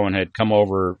Mexico and had come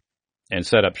over and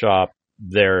set up shop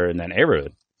there in that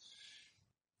neighborhood.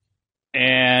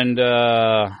 And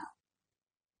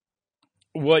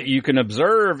what you can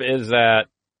observe is that,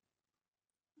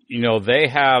 they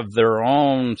have their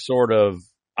own sort of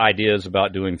ideas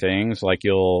about doing things. They're,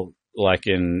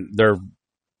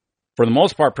 for the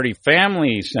most part, pretty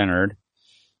family centered.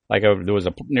 Like there was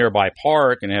a nearby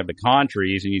park and they had pecan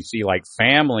trees, and you'd see like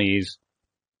families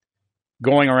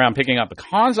going around picking up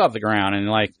pecans off the ground, and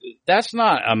like, that's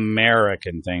not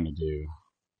American thing to do.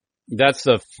 That's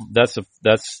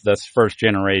first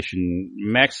generation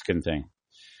Mexican thing.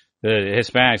 The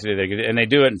Hispanics, they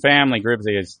do it in family groups.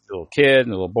 They get the little kid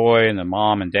and the little boy and the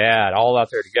mom and dad all out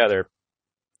there together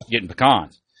getting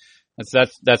pecans. That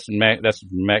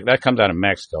comes out of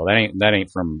Mexico. That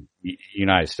ain't from the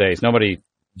United States. Nobody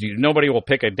will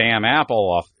pick a damn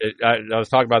apple off. I was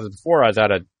talking about this before. I was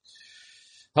at a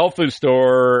health food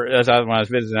store when I was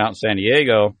visiting out in San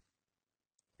Diego,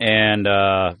 and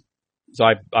so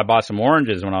I bought some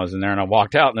oranges when I was in there, and I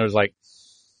walked out, and there was like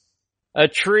a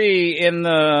tree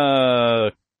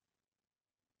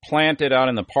planted out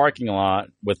in the parking lot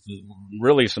with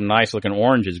really some nice looking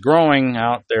oranges growing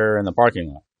out there in the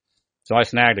parking lot. So I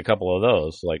snagged a couple of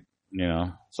those. Like,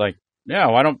 it's like, yeah,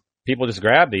 why don't people just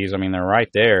grab these? I mean, they're right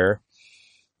there.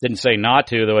 Didn't say not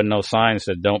to. There was no sign that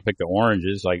said don't pick the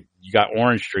oranges. Like, you got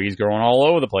orange trees growing all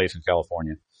over the place in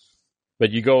California.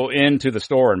 But you go into the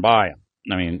store and buy them.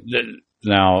 I mean,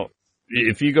 now,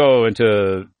 if you go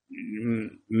into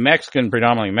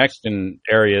predominantly Mexican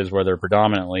areas where they're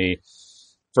predominantly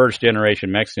first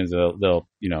generation Mexicans, they'll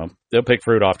pick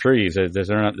fruit off trees.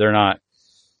 They're not,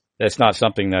 that's not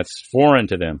something that's foreign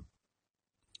to them.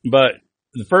 But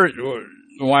the first,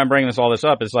 why I'm bringing all this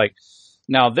up is like,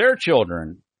 now their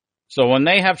children, so when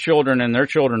they have children and their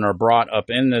children are brought up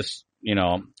in this,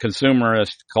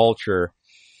 consumerist culture,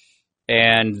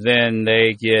 and then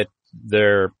they get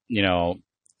their,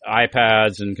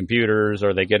 iPads and computers,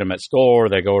 or they get them at school, or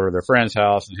they go to their friend's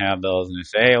house and have those, and they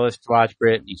say, hey, let's watch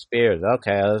Britney Spears.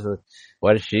 Okay,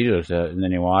 what does she do? And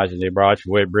then they watch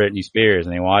Britney Spears,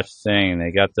 and they watch the thing, and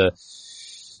they got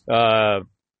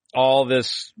all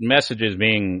this messages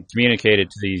being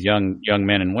communicated to these young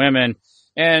men and women.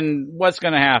 And what's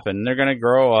going to happen? They're going to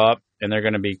grow up, and they're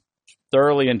going to be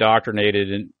thoroughly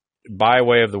indoctrinated by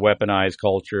way of the weaponized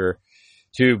culture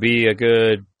to be a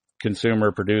good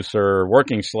consumer, producer,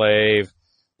 working slave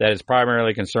that is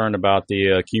primarily concerned about the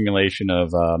accumulation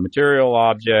of material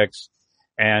objects,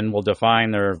 and will define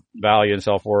their value and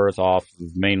self-worth off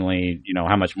of mainly,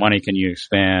 how much money can you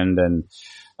expend, and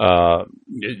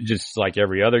just like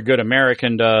every other good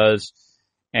American does.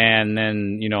 And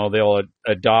then, they'll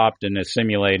adopt and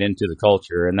assimilate into the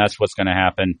culture. And that's what's going to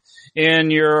happen in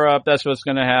Europe. That's what's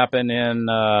going to happen in,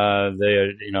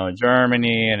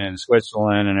 Germany and in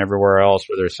Switzerland and everywhere else,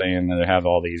 where they're saying that they have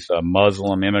all these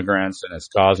Muslim immigrants and it's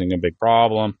causing a big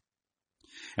problem.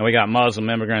 And we got Muslim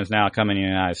immigrants now coming to the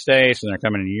United States, and they're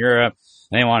coming to Europe,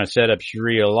 and they want to set up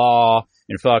Sharia law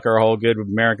and fuck our whole good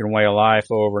American way of life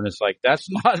over. And it's like, that's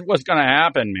not what's going to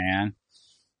happen, man.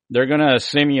 They're going to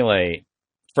assimilate.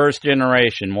 First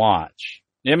generation, watch.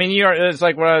 I mean, it's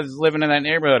like when I was living in that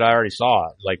neighborhood, I already saw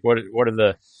it. Like, what are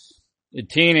the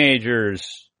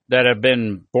teenagers that have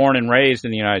been born and raised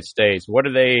in the United States? What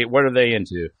are they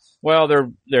into? Well,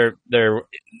 their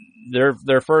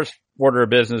first order of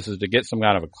business is to get some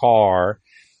kind of a car,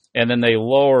 and then they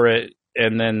lower it,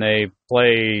 and then they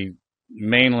play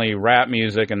mainly rap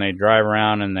music, and they drive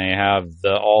around, and they have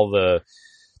all the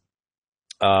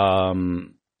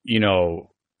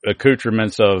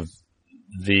accoutrements of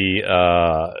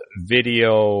the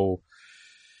video,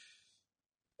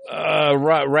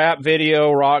 rap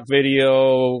video, rock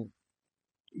video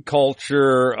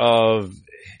culture of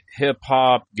hip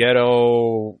hop,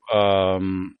 ghetto,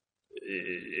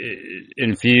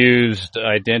 infused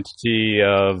identity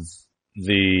of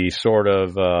the sort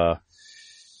of, that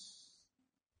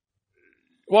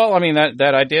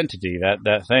identity,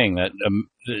 that thing,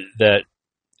 that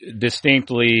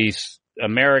distinctly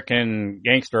American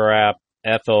gangster rap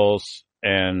ethos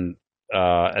and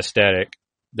aesthetic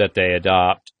that they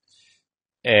adopt.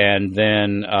 And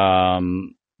then,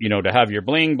 to have your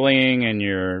bling bling and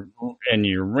your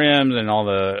rims and all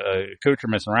the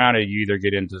accoutrements around it, you either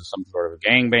get into some sort of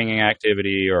gangbanging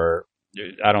activity, or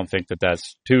I don't think that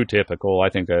that's too typical. I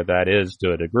think that is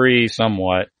to a degree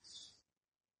somewhat.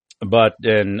 But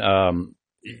then, a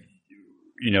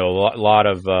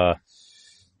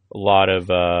lot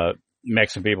of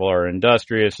Mexican people are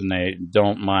industrious, and they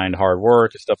don't mind hard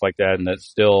work and stuff like that, and that's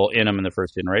still in them in the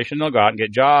first generation. They'll go out and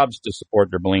get jobs to support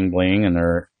their bling bling and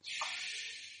their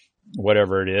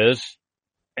whatever it is,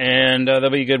 and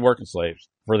they'll be good working slaves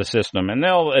for the system, and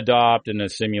they'll adopt and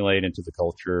assimilate into the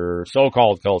culture,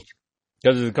 so-called culture,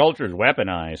 because the culture is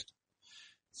weaponized.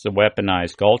 It's a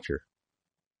weaponized culture.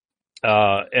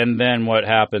 And then what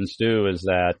happens too is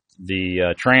that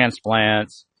the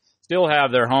transplants still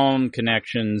have their home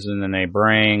connections, and then they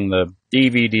bring the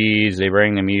DVDs, they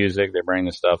bring the music, they bring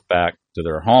the stuff back to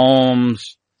their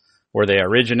homes where they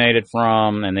originated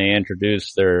from, and they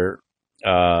introduce their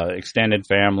extended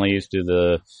families to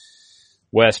the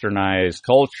Westernized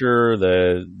culture,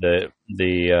 the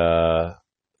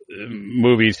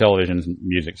movies, television,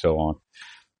 music, so on.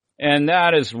 And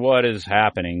that is what is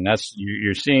happening.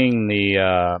 You're seeing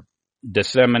the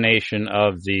dissemination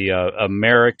of the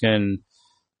American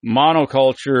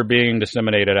monoculture being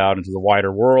disseminated out into the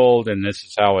wider world, and this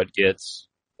is how it gets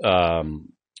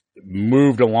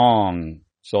moved along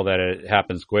so that it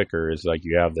happens quicker. Is like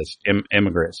you have this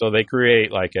immigrant, so they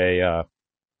create like a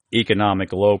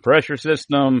economic low pressure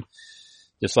system,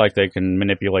 just like they can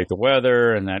manipulate the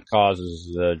weather, and that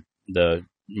causes the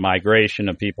migration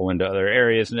of people into other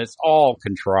areas, and it's all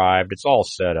contrived, it's all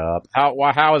set up.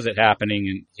 How is it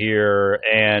happening here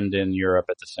and in Europe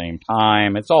at the same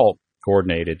time? It's all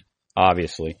coordinated,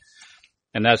 obviously,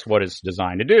 and that's what it's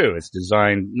designed to do. It's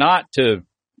designed not to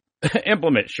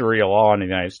implement Sharia law in the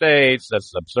United States.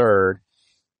 That's absurd.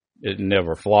 It'd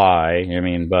never fly. I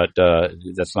mean, but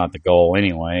that's not the goal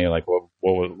anyway. Like, what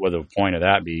would the point of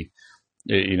that be?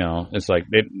 It's like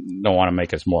they don't want to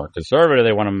make us more conservative.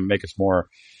 They want to make us more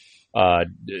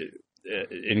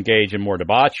engage in more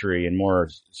debauchery and more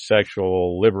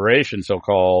sexual liberation,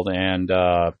 so-called, and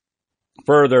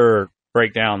further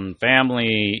break down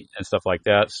family and stuff like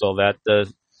that, so that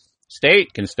the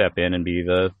state can step in and be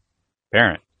the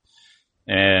parent.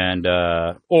 And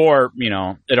or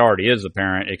it already is the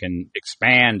parent. It can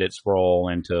expand its role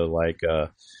into like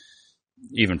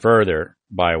even further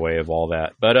by way of all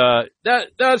that. But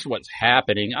that's what's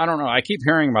happening. I don't know. I keep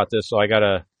hearing about this, so I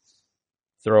gotta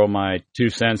throw my 2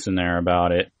 cents in there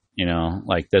about it.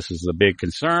 Like, this is the big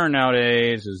concern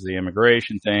nowadays, is the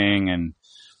immigration thing, and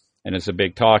it's a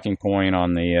big talking point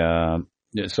on the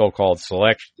so-called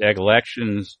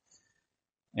elections.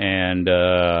 And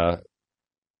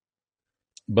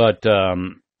but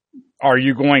are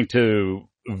you going to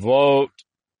vote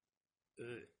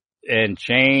and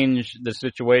change the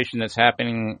situation that's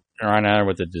happening right now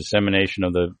with the dissemination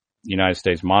of the United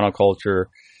States monoculture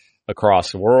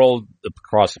across the world,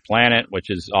 across the planet, which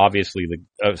is obviously,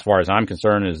 as far as I'm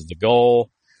concerned, is the goal.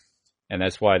 And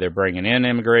that's why they're bringing in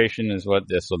immigration, so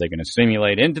they can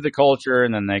assimilate into the culture,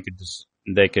 and then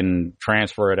they can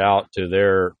transfer it out to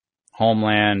their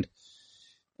homeland,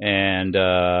 and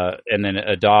then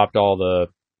adopt all the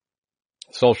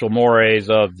social mores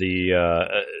of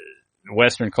the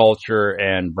Western culture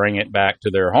and bring it back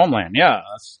to their homeland. Yeah,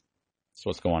 that's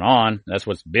what's going on. That's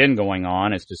what's been going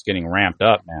on. It's just getting ramped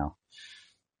up now.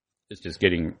 It's just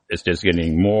getting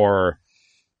more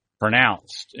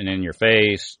pronounced and in your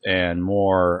face and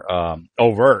more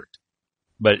overt.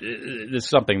 But it's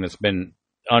something that's been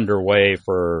underway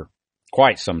for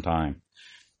quite some time.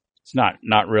 It's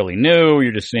not really new.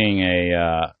 You're just seeing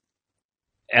a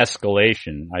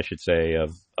escalation, I should say,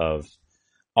 of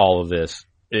all of this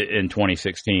in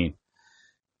 2016.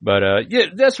 But yeah,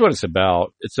 that's what it's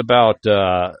about. It's about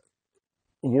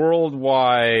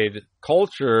worldwide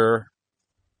culture,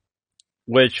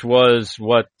 which was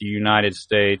what the United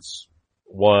States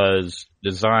was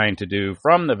designed to do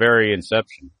from the very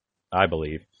inception, I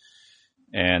believe.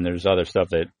 And there's other stuff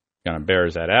that kind of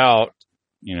bears that out,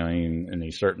 you know, in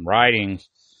these certain writings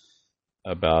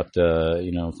about,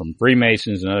 you know, from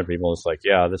Freemasons and other people. It's like,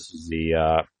 yeah, this is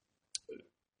the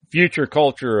future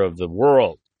culture of the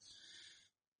world.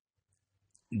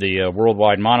 The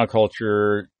worldwide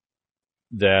monoculture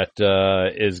that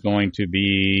is going to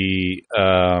be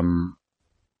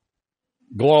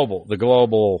global, the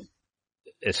global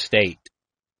estate.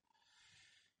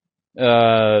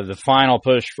 The final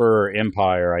push for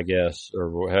empire, I guess,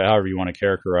 or however you want to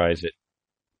characterize it.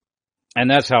 And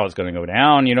that's how it's going to go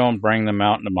down. You don't bring the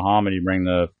mountain to Muhammad, you bring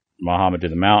the Muhammad to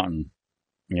the mountain.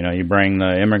 You know, you bring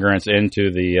the immigrants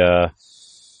into the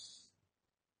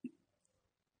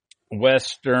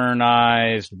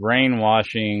Westernized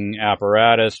brainwashing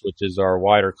apparatus, which is our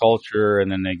wider culture, and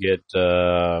then they get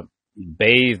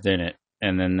bathed in it,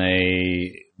 and then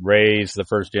they raise the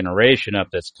first generation up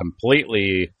that's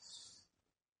completely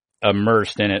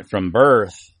immersed in it from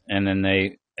birth, and then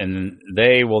they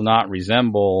will not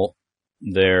resemble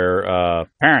their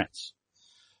parents,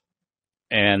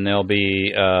 and they'll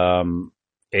be a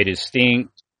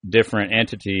distinct, different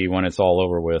entity when it's all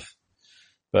over with.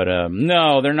 But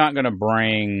no, they're not going to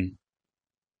bring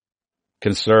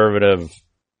conservative,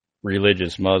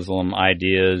 religious Muslim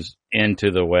ideas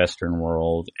into the Western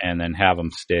world and then have them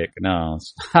stick. No,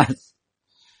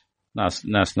 that's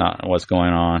not what's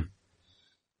going on.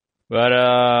 But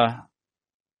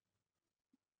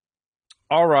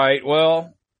all right,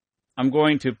 well, I'm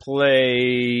going to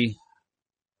play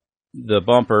the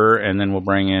bumper, and then we'll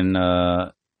bring in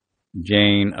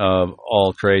Jane of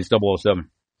All Trades 007.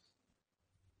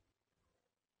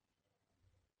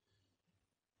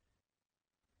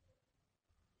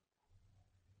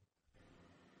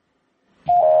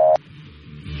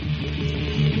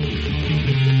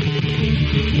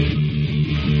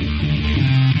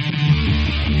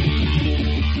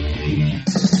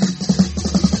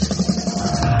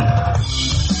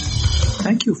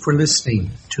 Thank you for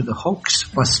listening to the Hoax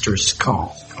Busters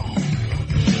Call.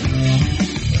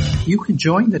 You can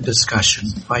join the discussion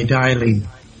by dialing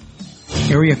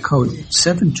area code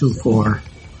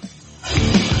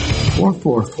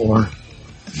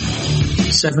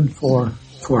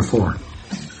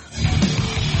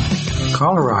 724-444-7444.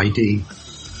 Caller ID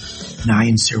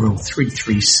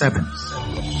 90337.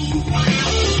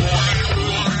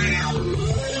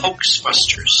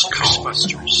 Hoaxbusters,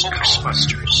 Ghostbusters,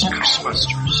 Ghostbusters,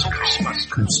 Ghostbusters,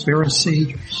 Ghostbusters,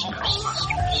 conspiracy,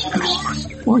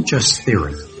 or just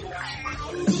theory.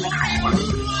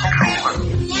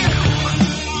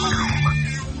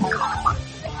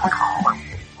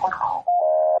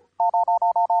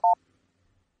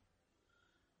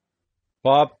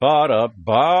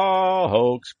 Ba-ba-da-ba,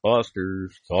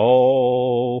 Hoaxbusters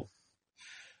call.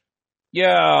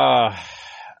 Yeah,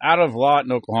 out of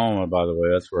Lawton, Oklahoma, by the way.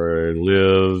 That's where I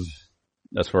live.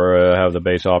 That's where I have the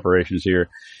base operations here.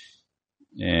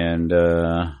 And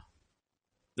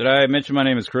did I mention my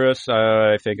name is Chris?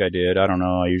 I think I did. I don't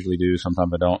know. I usually do.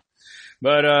 Sometimes I don't.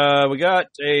 But we got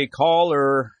a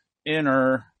caller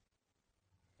inner.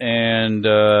 And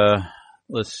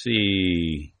let's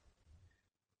see.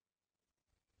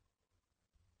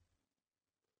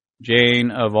 Jane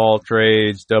of All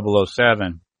Trades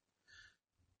 007.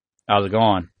 How's it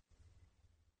going?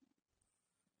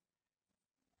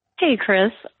 Hey,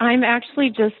 Chris. I'm actually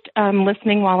just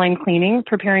listening while I'm cleaning,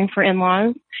 preparing for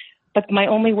in-laws. But my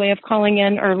only way of calling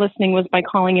in or listening was by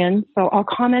calling in. So I'll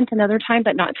comment another time,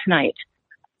 but not tonight.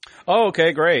 Oh,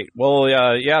 okay, great. Well,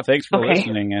 yeah, thanks for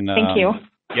listening. And thank you.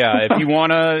 Yeah, if you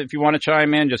wanna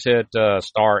chime in, just hit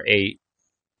 *8,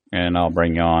 and I'll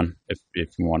bring you on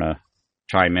if you wanna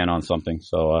chime in on something.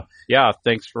 So yeah,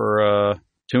 thanks for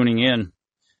tuning in,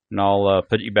 and I'll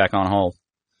put you back on hold.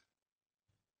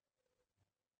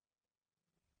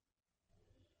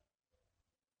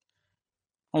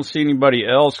 I don't see anybody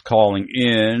else calling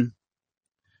in.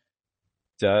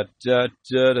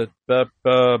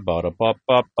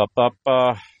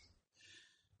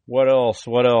 What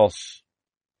else?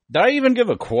 Did I even give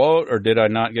a quote, or did I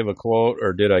not give a quote,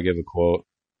 or did I give a quote?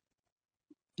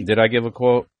 Did I give a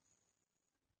quote?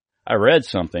 I read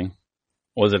something.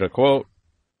 Was it a quote?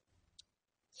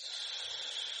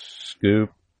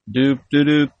 Scoop, doop,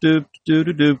 doop, doop, doop,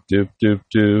 doop, doop, doop,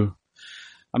 doop.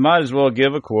 I might as well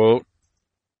give a quote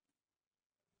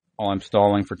while I'm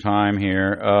stalling for time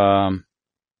here.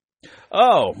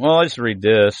 I'll just read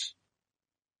this.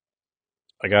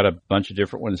 I got a bunch of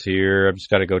different ones here. I've just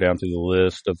got to go down through the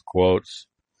list of quotes.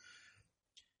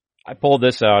 I pulled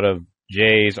this out of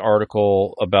Jay's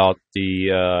article about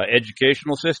the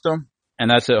educational system, and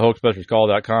that's at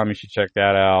hoaxbusterscall.com. You should check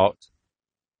that out.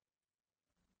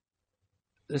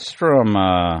 This is from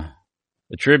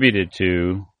attributed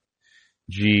to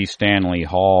G. Stanley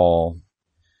Hall.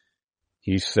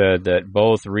 He said that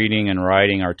both reading and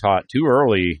writing are taught too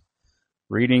early.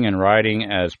 Reading and writing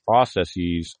as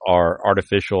processes are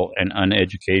artificial and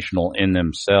uneducational in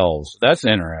themselves. That's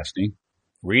interesting.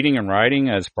 Reading and writing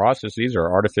as processes are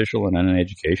artificial and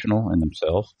uneducational in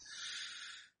themselves.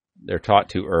 They're taught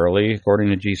too early, according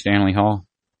to G. Stanley Hall.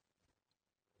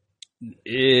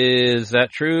 Is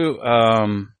that true?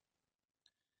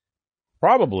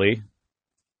 Probably.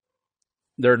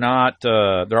 They're not,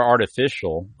 they're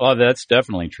artificial. Oh, that's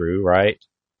definitely true, right?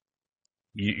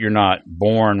 You're not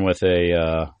born with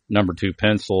a number 2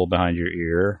 pencil behind your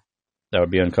ear. That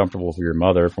would be uncomfortable for your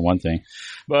mother, for one thing.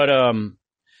 But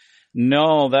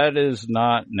no, that is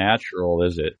not natural,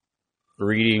 is it?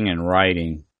 Reading and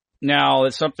writing. Now,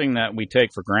 it's something that we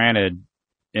take for granted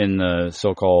in the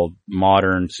so-called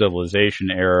modern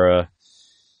civilization era.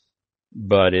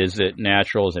 But is it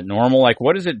natural? Is it normal? Like,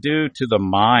 what does it do to the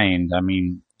mind? I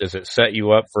mean, does it set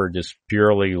you up for just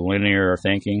purely linear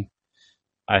thinking?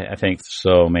 I think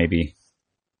so, maybe.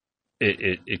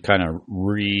 It kind of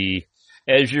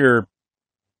as your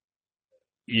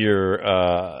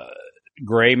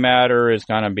gray matter is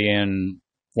kind of being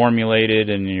formulated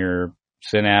and your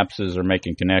synapses are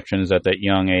making connections at that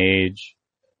young age,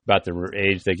 about the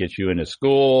age they get you into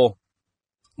school.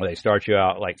 They start you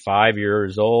out like 5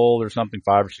 years old or something,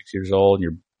 5 or 6 years old, and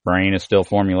your brain is still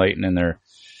formulating, and they're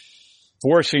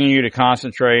forcing you to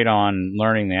concentrate on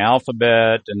learning the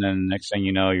alphabet. And then the next thing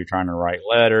you know, you're trying to write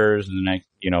letters, and then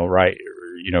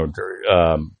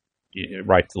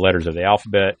write the letters of the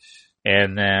alphabet,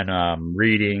 and then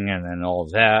reading, and then all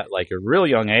of that. Like a real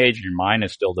young age, your mind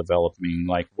is still developing.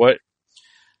 Like, what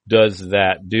does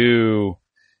that do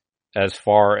as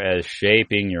far as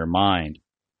shaping your mind?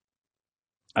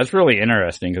 That's really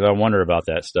interesting, because I wonder about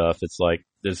that stuff. It's like,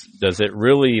 does it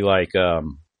really like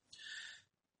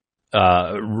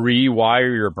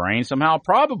rewire your brain somehow?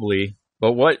 Probably.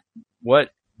 But what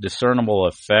discernible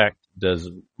effect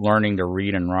does learning to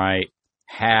read and write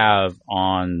have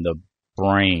on the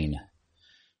brain?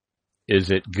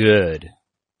 Is it good?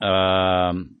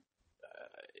 I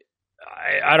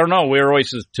don't know. We're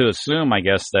always to assume, I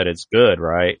guess, that it's good,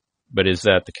 right? But is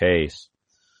that the case?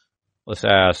 Let's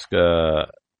ask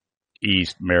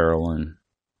East Maryland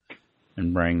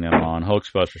and bring them on.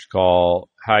 Hoaxbusters call.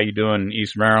 How you doing,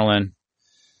 East Maryland?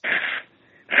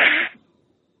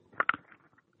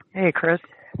 Hey, Chris.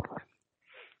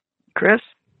 Chris?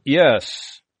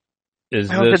 Yes.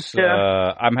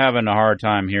 I'm having a hard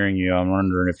time hearing you. I'm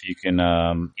wondering if you can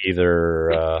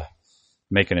either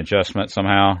make an adjustment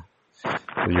somehow.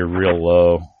 You're real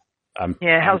low. How's I'm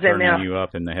that now? turning you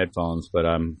up in the headphones, but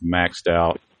I'm maxed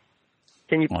out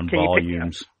on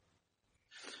volumes.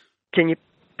 Can you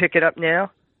pick it up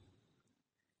now?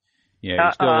 Yeah,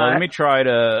 you're still low. Let me try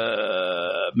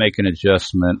to make an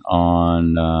adjustment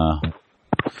on.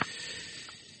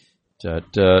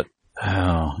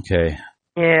 Okay.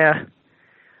 Yeah,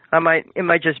 it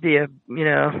might just be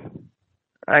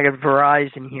I got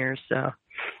Verizon here, so.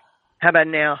 How about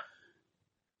now?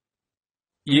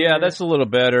 Yeah, that's a little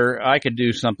better. I could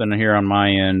do something here on my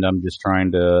end. I'm just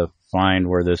trying to find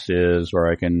where this is,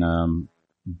 where I can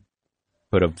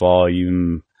put a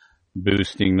volume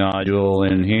boosting nodule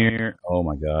in here. Oh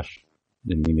my gosh,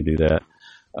 didn't mean to do that.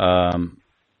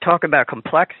 Talk about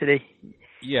complexity.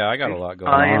 Yeah, I got a lot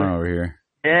going on over here.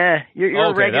 Yeah,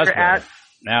 you're a regular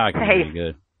now I can hear you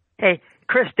good. Hey,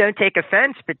 Chris, don't take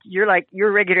offense, but you're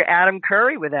a regular Adam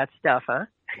Curry with that stuff, huh?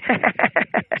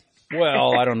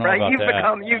 Well, I don't know about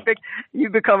that.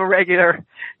 You've become a regular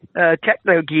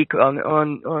techno geek on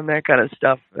that kind of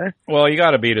stuff. Huh? Well, you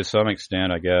got to be to some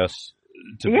extent, I guess.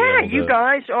 You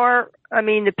guys are. I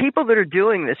mean, the people that are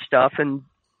doing this stuff and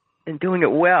doing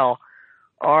it well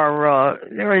are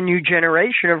they're a new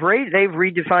generation of radio. They've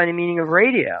redefined the meaning of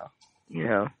radio.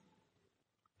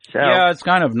 So yeah, it's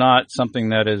kind of not something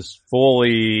that is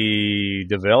fully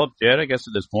developed yet, I guess,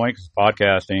 at this point, because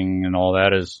podcasting and all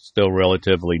that is still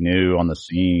relatively new on the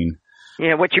scene.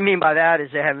 Yeah, what you mean by that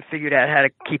is they haven't figured out how to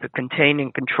keep it contained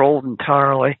and controlled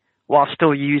entirely while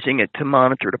still using it to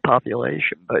monitor the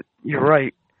population. But you're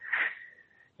right.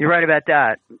 You're right about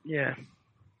that. Yeah.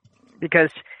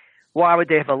 Because why would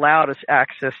they have allowed us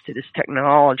access to this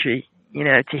technology,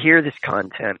 to hear this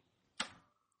content?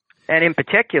 And in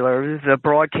particular, the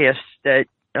broadcast that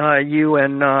you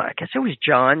and I guess it was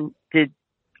John did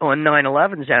on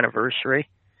 9/11's anniversary,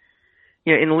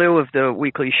 in lieu of the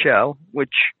weekly show,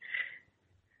 which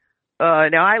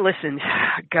now I listened.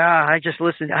 God, I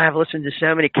have listened to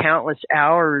so many countless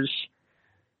hours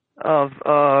of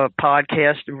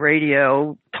podcast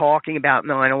radio talking about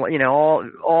 9/11. All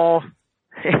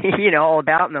all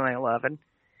about 9/11.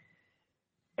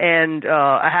 And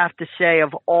I have to say,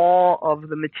 of all of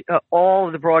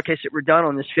the broadcasts that were done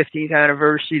on this 15th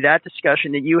anniversary, that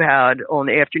discussion that you had on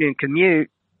the afternoon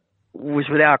commute was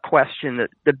without question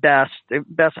the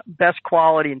best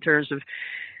quality in terms of.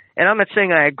 And I'm not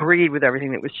saying I agreed with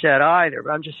everything that was said either,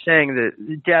 but I'm just saying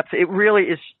the depth. It really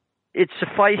is. It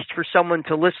sufficed for someone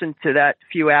to listen to that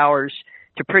few hours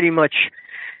to pretty much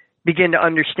begin to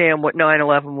understand what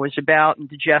 9/11 was about and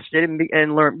digest it and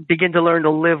begin to learn to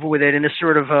live with it in a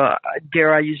sort of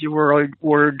dare I use the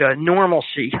word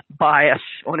normalcy bias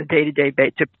on a day-to-day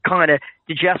basis to kind of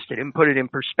digest it and put it in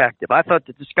perspective. I thought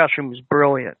the discussion was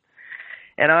brilliant.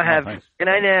 And I have, and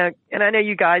I know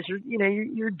you guys are,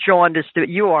 you're jaundiced.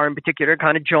 You are in particular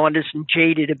kind of jaundiced and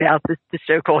jaded about the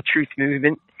so-called truth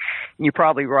movement. And you're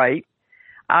probably right.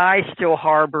 I still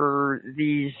harbor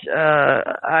these.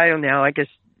 I don't know.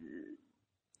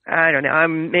 I don't know.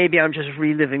 I'm just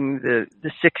reliving the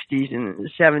 60s and the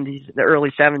 70s, the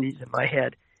early 70s in my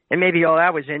head, and maybe all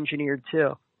that was engineered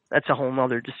too. That's a whole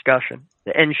other discussion.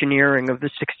 The engineering of the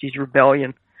 60s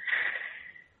rebellion.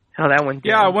 How that went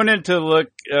down. Yeah, I went into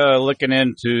looking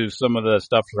into some of the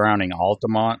stuff surrounding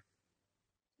Altamont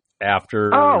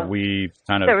after we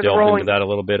kind of delved into that a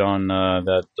little bit on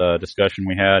that discussion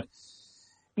we had.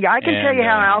 Yeah, I can tell you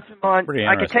how Altamont.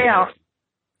 I can tell you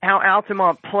how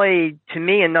Altamont played to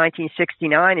me in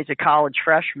 1969 as a college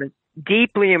freshman,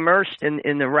 deeply immersed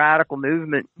in the radical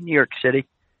movement in New York City.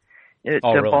 At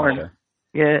really? Barton. Okay.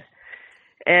 Yeah,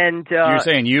 and you're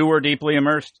saying you were deeply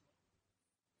immersed?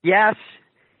 Yes.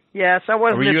 Yes, I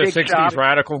wasn't. Were you a big 60s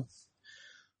radical?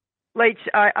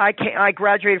 I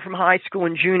graduated from high school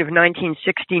in June of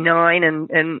 1969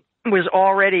 and was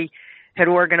already had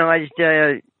organized.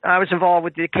 I was involved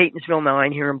with the Catonsville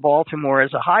Nine here in Baltimore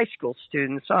as a high school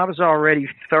student, so I was already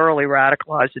thoroughly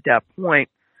radicalized at that point.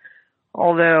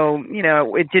 Although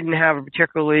it didn't have a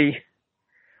particularly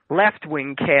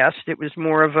left-wing cast. It was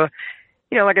more of a,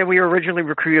 like we were originally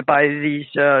recruited by these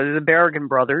the Barger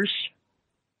brothers.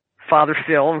 Father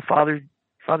Phil and Father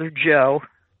Joe,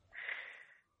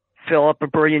 Philip, a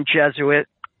brilliant Jesuit,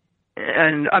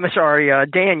 and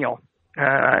Daniel.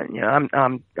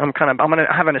 I'm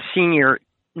having a senior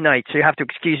night, so you have to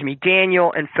excuse me.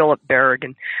 Daniel and Philip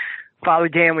Berrigan. Father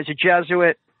Dan was a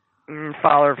Jesuit, and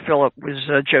Father Philip was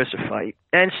a Josephite,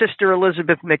 and Sister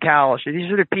Elizabeth McAllister.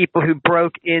 These are the people who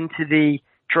broke into the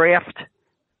draft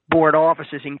board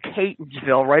offices in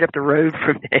Catonsville, right up the road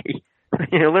from me.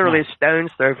 Literally a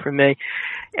stone's throw from me,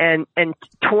 and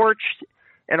torched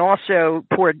and also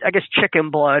poured, I guess,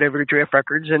 chicken blood over the draft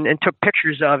records and took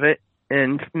pictures of it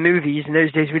and movies. In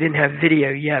those days, we didn't have video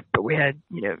yet, but we had,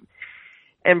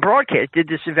 and broadcast did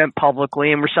this event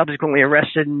publicly and were subsequently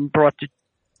arrested and brought to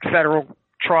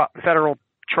federal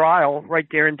trial right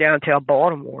there in downtown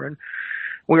Baltimore. And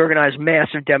we organized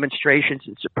massive demonstrations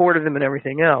in support of them and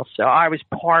everything else. So I was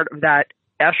part of that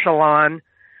echelon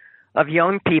of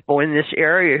young people in this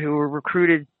area who were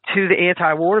recruited to the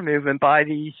anti-war movement by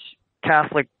these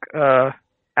Catholic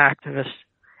activists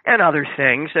and other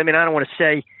things. I mean, I don't want to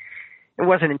say it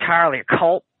wasn't entirely a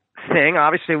cult thing.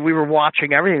 Obviously, we were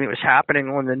watching everything that was happening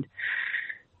on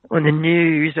the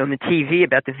news, on the TV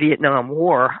about the Vietnam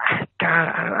War. God,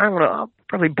 I don't want to. I'll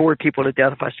probably bore people to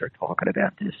death if I start talking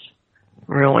about this.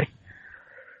 Really.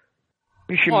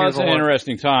 Well, it's an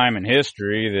interesting time in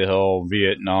history, the whole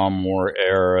Vietnam War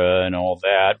era and all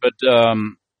that. But,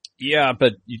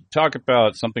 but you talk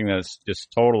about something that's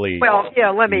just totally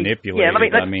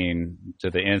manipulated. I mean, to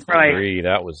the nth degree,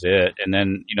 that was it. And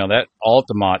then, that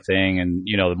Altamont thing, and,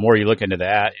 the more you look into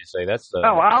that, you say that's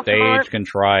the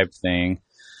stage-contrived thing.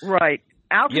 Right.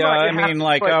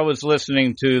 Altamont, I was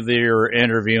listening to their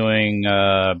interviewing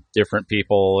different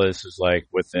people. This is like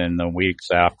within the weeks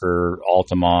after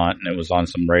Altamont, and it was on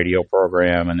some radio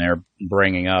program, and they're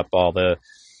bringing up all the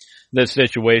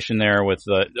situation there with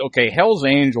Hell's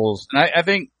Angels. And I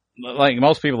think, like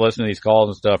most people listen to these calls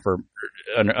and stuff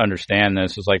understand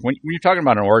this. It's like when you're talking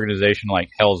about an organization like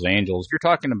Hell's Angels, you're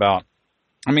talking about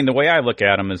I mean, the way I look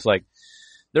at them is like,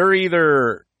 they're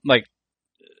either like,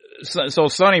 so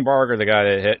Sonny Barger, the guy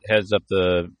that heads up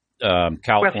the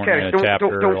California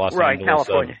chapter, Los Angeles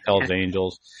Hells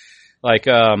Angels, like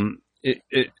I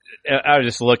was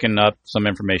just looking up some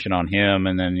information on him,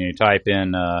 and then you type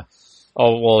in,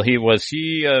 was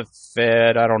he a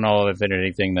Fed? I don't know if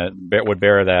anything that would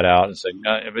bear that out. It's like,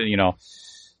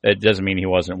 it doesn't mean he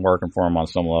wasn't working for him on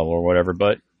some level or whatever,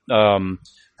 but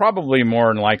probably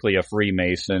more than likely a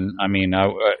Freemason. I mean,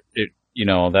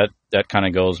 that kind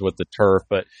of goes with the turf,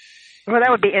 but. Well,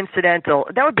 that would be incidental.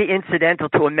 That would be incidental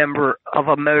to a member of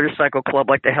a motorcycle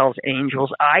club like the Hells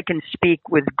Angels. I can speak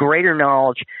with greater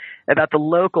knowledge about the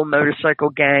local motorcycle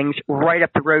gangs right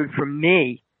up the road from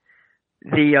me,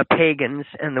 the Pagans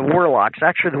and the Warlocks.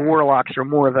 Actually, the Warlocks are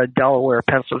more of a Delaware,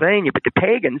 Pennsylvania, but the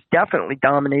Pagans definitely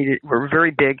dominated, were very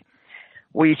big.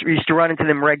 We used to run into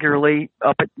them regularly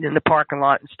up in the parking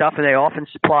lot and stuff, and they often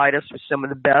supplied us with some of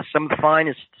the best, some of the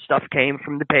finest stuff came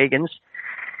from the Pagans.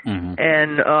 Mm-hmm.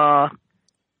 And,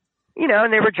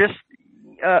 and they were just,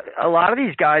 a lot of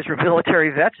these guys were military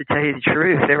vets, to tell you the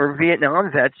truth. They were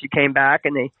Vietnam vets who came back,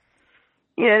 and they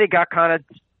got kind of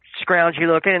scroungy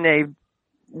looking, and they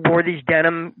wore these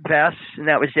denim vests, and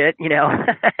that was it,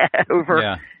 over.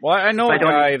 Yeah. Well, I know a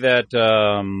guy that,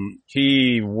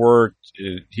 he worked,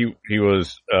 he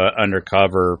was,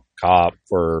 undercover cop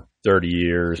for 30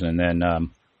 years. And then,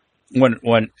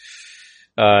 when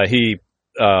he,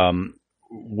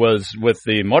 was with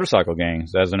the motorcycle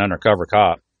gangs as an undercover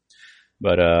cop,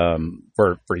 but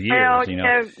for years,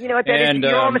 if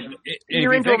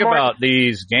you think about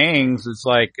these gangs, it's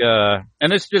like,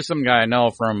 and it's just some guy I know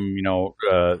from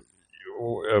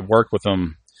worked with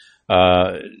them,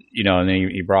 and then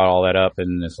he brought all that up,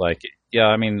 and it's like, yeah,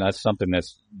 I mean that's something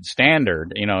that's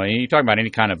standard, and you talk about any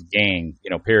kind of gang,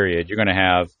 period, you're going to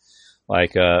have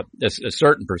like a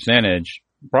certain percentage.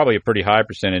 Probably a pretty high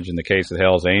percentage in the case of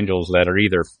Hells Angels that are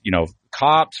either,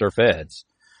 cops or feds.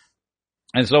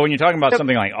 And so when you're talking about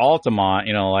something like Altamont,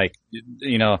 and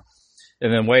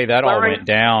the way that all went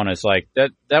down, it's like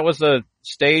that was a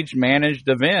stage managed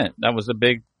event. That was a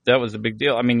big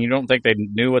deal. I mean, you don't think they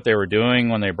knew what they were doing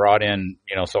when they brought in,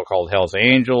 so-called Hells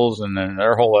Angels, and then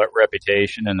their whole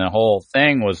reputation and the whole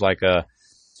thing was like a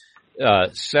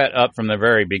set up from the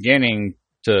very beginning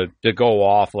to go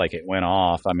off like it went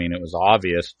off. I mean, it was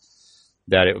obvious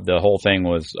that the whole thing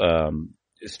was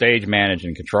stage managed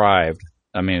and contrived.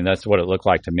 I mean, that's what it looked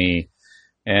like to me.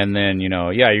 And then,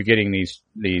 you're getting these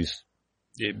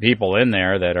people in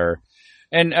there that are,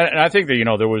 and I think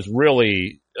that, there was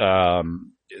really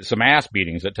some ass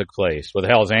beatings that took place with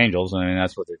Hells Angels. I mean,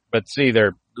 that's what but see,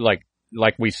 they're like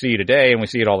we see today, and we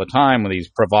see it all the time with these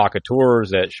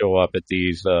provocateurs that show up at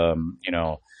these,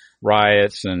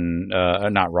 riots and,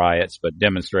 not riots, but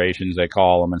demonstrations, they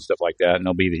call them and stuff like that. And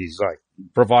there'll be these like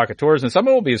provocateurs, and some of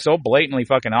them will be so blatantly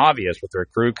fucking obvious with their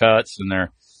crew cuts and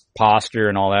their posture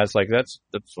and all that. It's like, that's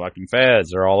fucking feds.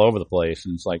 They're all over the place.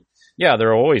 And it's like, yeah,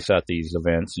 they're always at these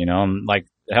events, and like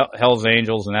Hells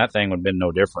Angels and that thing would have been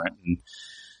no different.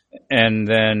 And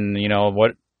then,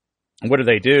 what do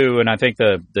they do? And I think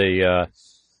the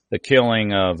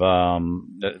killing of,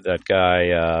 that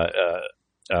guy,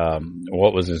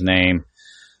 what was his name?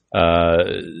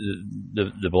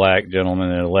 The black gentleman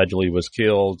that allegedly was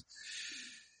killed.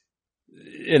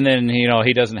 And then,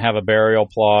 he doesn't have a burial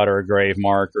plot or a grave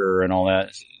marker and all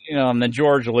that. And then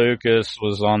George Lucas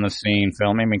was on the scene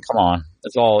filming. I mean, come on.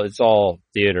 It's all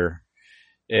theater.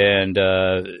 And,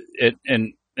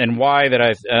 and why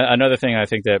that another thing I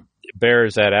think that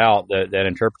bears that out, that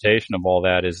interpretation of all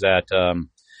that is that,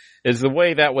 is the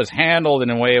way that was handled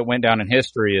and the way it went down in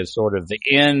history is sort of the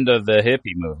end of the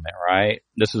hippie movement, right?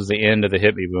 This is the end of the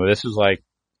hippie movement. This is like,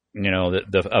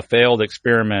 a failed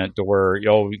experiment to where,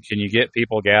 can you get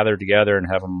people gathered together and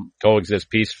have them coexist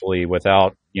peacefully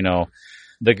without,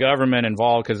 the government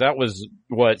involved? Because that was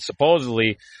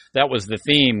that was the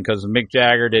theme, because Mick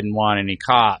Jagger didn't want any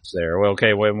cops there. Well,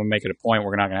 okay, we'll make it a point.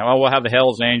 We're not going to, we'll have the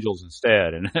Hells Angels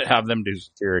instead and have them do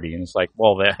security. And it's like,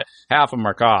 well, half of them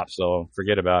are cops, so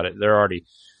forget about it. They're already,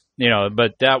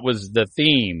 but that was the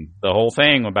theme. The whole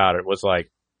thing about it was like,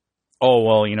 oh,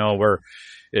 well,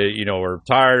 we're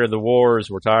tired of the wars.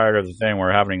 We're tired of the thing.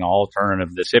 We're having an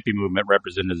alternative. This hippie movement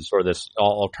represented sort of this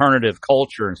alternative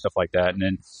culture and stuff like that.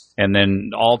 And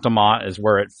then Altamont is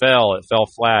where it fell. It fell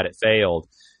flat. It failed.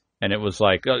 And it was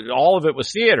like, all of it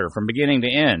was theater from beginning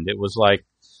to end. It was like,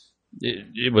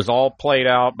 it was all played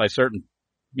out by certain,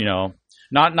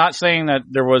 not saying that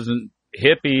there wasn't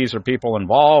hippies or people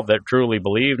involved that truly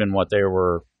believed in what they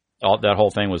were, that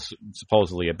whole thing was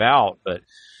supposedly about. But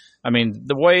I mean,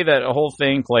 the way that whole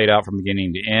thing played out from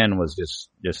beginning to end was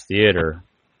just theater.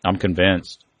 I'm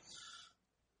convinced.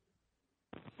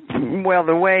 Well,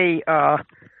 the way,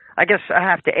 I guess I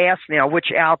have to ask now,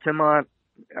 which Altamont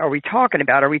are we talking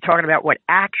about? Are we talking about what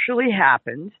actually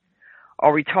happened?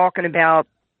 Are we talking about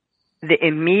the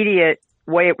immediate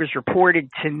way it was reported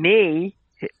to me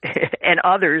and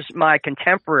others, my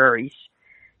contemporaries,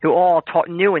 who all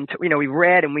knew and, we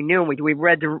read and we knew, and we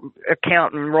read the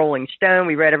account in Rolling Stone.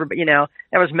 We read everybody, that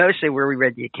was mostly where we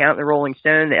read the account in the Rolling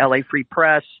Stone, the LA Free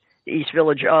Press, the East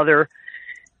Village Other,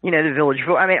 the Village.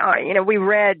 I mean, we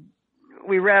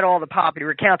read all the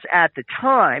popular accounts at the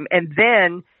time. And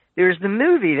then there's the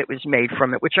movie that was made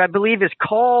from it, which I believe is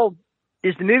the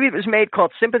movie that was made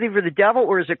called Sympathy for the Devil,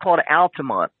 or is it called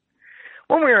Altamont?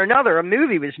 One way or another, a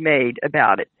movie was made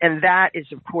about it. And that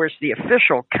is, of course, the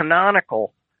official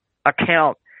canonical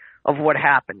account of what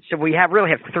happened. So we really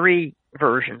have three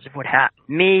versions of what happened.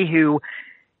 Me, who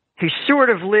sort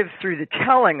of lived through the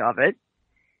telling of it,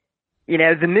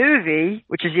 the movie,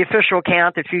 which is the official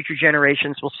account that future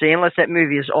generations will see, unless that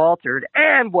movie is altered,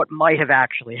 and what might have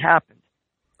actually happened.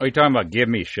 Are you talking about Give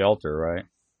Me Shelter, right?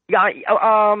 Yeah. Okay.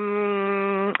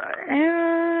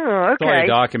 It's only a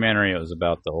documentary. It was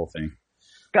about the whole thing.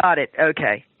 Got it.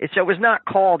 Okay. So it was not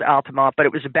called Altamont, but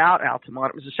it was about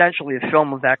Altamont. It was essentially a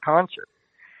film of that concert.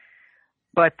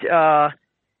 But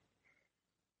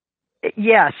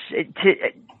yes,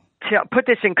 to put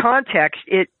this in context,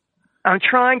 I'm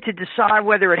trying to decide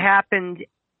whether it happened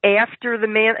after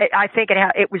I think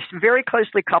it was very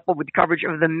closely coupled with the coverage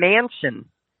of the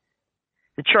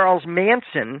Charles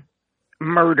Manson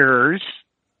murders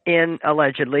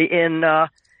allegedly in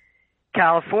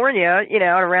California,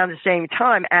 around the same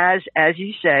time as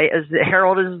you say, as the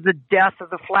heralded the death of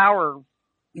the flower.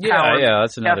 Yeah,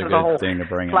 that's another good thing to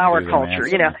bring flower into culture,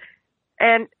 Manson.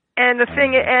 and the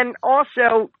thing, and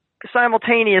also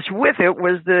simultaneous with it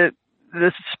was the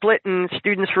split in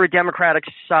Students for a Democratic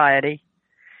Society.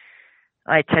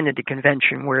 I attended the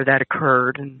convention where that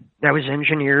occurred, and that was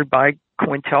engineered by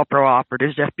COINTELPRO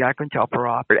operatives, FBI COINTELPRO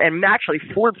operatives, and actually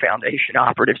Ford Foundation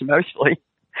operatives mostly.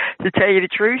 To tell you the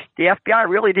truth, the FBI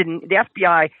really didn't. The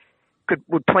FBI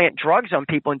would plant drugs on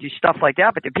people and do stuff like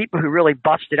that, but the people who really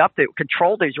busted up, that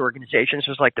controlled those organizations,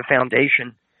 was like the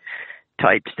foundation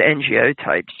types, the NGO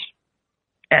types,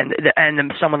 and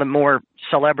some of the more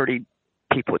celebrity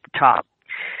people at the top.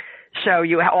 So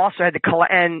you also had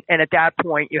and at that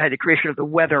point you had the creation of the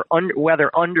Weather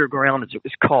Underground, as it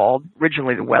was called,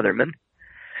 originally the Weathermen,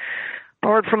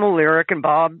 borrowed from a lyric and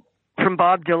from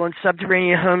Bob Dylan's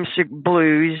Subterranean Homesick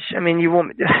Blues. I mean,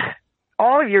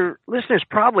 all of your listeners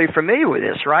probably are familiar with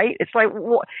this, right? It's like,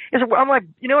 I'm like,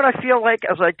 what I feel like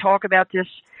as I talk about this?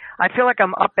 I feel like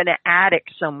I'm up in an attic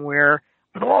somewhere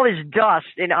with all this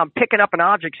dust, and I'm picking up an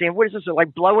object saying, what is this?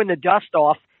 Like blowing the dust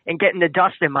off and getting the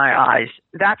dust in my eyes.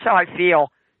 That's how I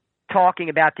feel talking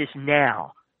about this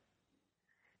now.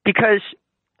 Because,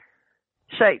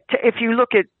 say, if you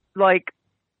look at, like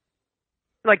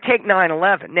take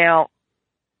 9/11. Now,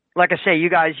 like I say, you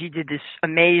did this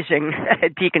amazing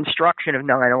deconstruction of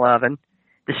 9/11,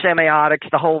 the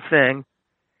semiotics, the whole thing,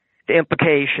 the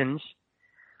implications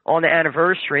on the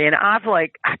anniversary. And I've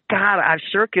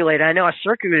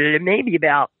circulated it maybe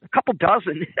about a couple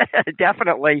dozen,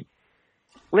 definitely,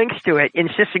 links to it,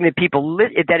 insisting that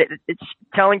it's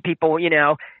telling people,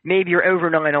 maybe you're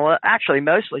over 9/11, actually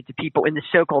mostly to people in the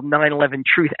so-called 9/11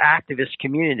 truth activist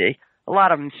community. A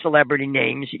lot of them celebrity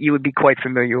names that you would be quite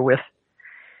familiar with.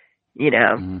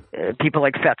 People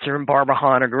like Fetzer and Barbara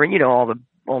Honegger, and all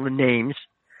the names.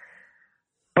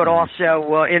 But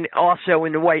also in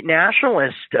the white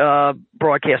nationalist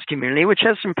broadcast community, which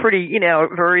has some pretty,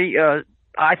 very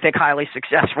I think highly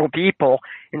successful people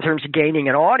in terms of gaining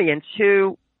an audience,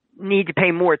 who need to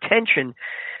pay more attention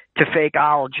to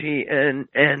fakeology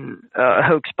and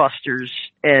hoax busters,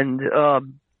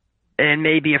 and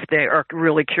maybe if they are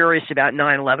really curious about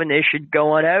 9/11, they should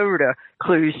go on over to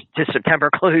September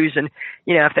Clues, and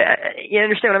if you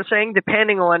understand what I'm saying,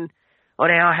 depending on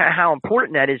how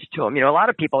important that is to them. A lot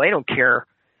of people, they don't care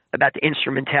about the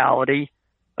instrumentality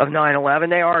of 9/11.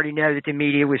 They already know that the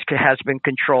media has been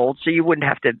controlled, so you wouldn't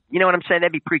have to. You know what I'm saying?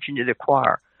 They'd be preaching to the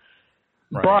choir.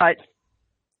 Right.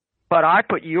 But I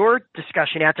put your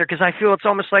discussion out there because I feel it's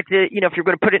almost like if you're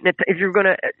going to put it if you're going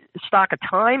to stock a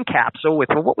time capsule with,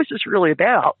 well, what was this really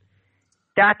about?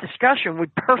 That discussion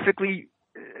would perfectly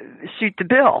suit the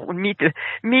bill, would meet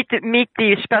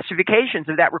the specifications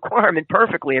of that requirement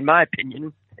perfectly, in my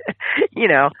opinion.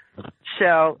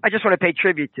 So I just want to pay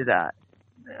tribute to that.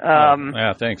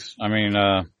 Yeah, thanks. I mean,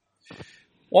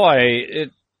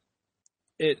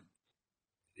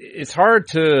 it's hard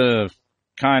to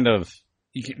kind of,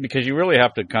 because you really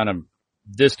have to kind of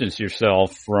distance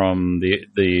yourself from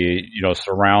the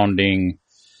surrounding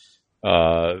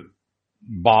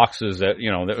boxes that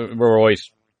that we're always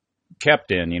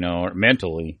kept in,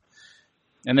 mentally,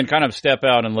 and then kind of step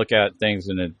out and look at things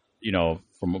in a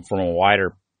from a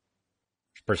wider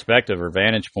perspective or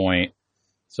vantage point,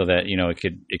 so that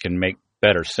it can make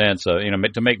better sense of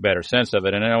to make better sense of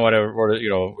it, and then whatever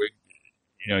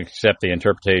accept the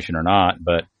interpretation or not.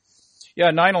 But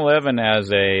yeah, 9/11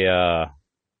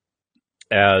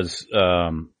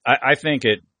 I think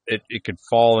it could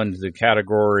fall into the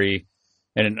category,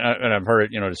 and I've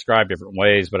heard it described different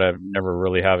ways, but I've never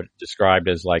really have it described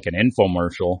as like an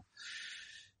infomercial,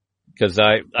 because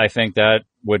I think that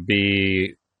would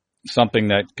be something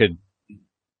that could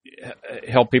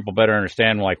help people better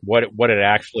understand like what it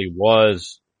actually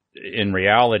was in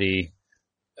reality,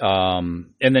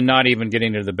 and then not even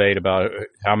getting to the debate about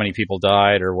how many people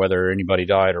died or whether anybody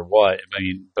died or what. I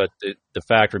mean, but the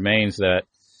fact remains that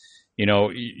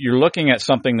you're looking at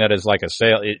something that is like a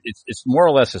sale. It's more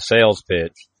or less a sales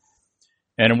pitch.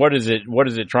 And what is it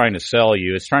trying to sell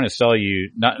you? It's trying to sell you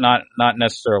not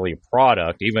necessarily a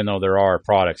product, even though there are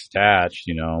products attached,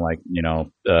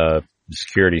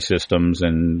 security systems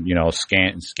and,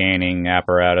 scanning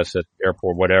apparatus at the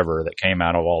airport, whatever, that came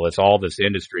out of all this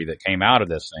industry that came out of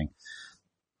this thing.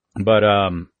 But,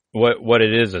 what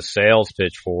it is a sales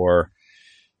pitch for,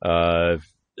 I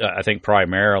think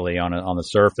primarily on the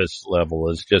surface level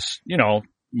is just,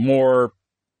 more,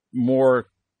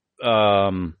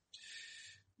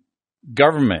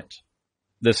 government,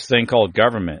 this thing called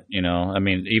government, I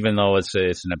mean, even though it's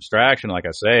an abstraction, like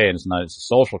I say, and it's a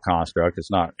social construct,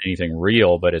 it's not anything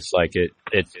real, but it's like it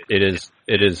is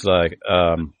like,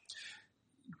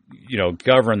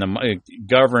 government,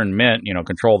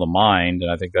 control the mind.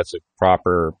 And I think that's a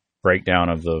proper breakdown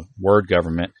of the word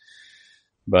government.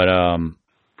 But,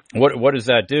 what does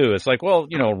that do? It's like, well,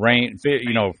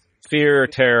 fear,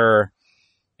 terror,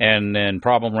 and then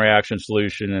problem, reaction,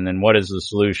 solution. And then what is the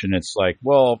solution? It's like,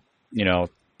 well,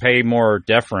 pay more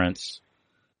deference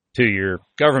to your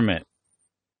government.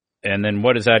 And then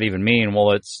what does that even mean?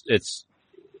 Well, it's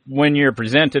when you're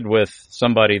presented with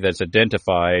somebody that's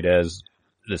identified as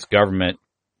this government,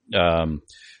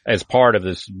 as part of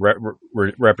this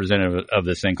representative of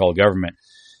this thing called government,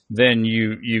 then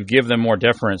you give them more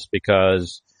deference,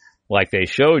 because like they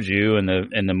showed you in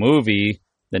the movie,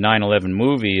 the 9/11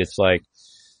 movie, it's like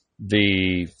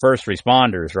the first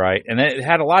responders, right? And it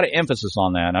had a lot of emphasis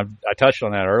on that. And I touched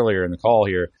on that earlier in the call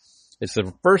here. It's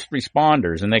the first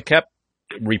responders, and they kept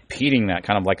repeating that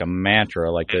kind of like a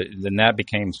mantra, then that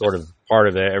became sort of part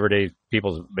of the everyday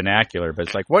people's vernacular. But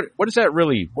it's like, what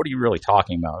are you really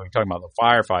talking about? We're talking about the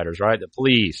firefighters, right? The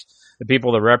police, the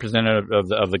people, the representative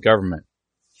of the government,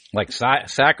 like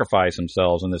sacrifice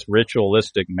themselves in this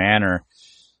ritualistic manner,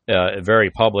 a very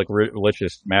public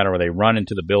religious manner, where they run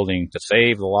into the building to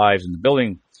save the lives, and the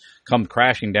building comes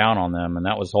crashing down on them. And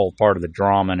that was whole part of the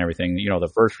drama and everything,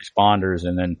 the first responders.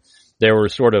 And then they were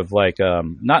sort of like,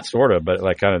 not sort of, but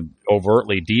like kind of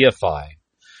overtly deified,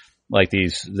 like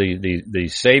these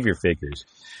savior figures.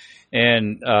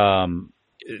 And,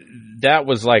 that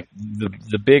was like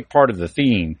the big part of the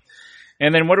theme.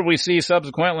 And then what did we see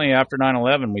subsequently after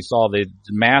 9/11? We saw the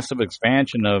massive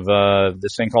expansion of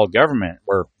this thing called government,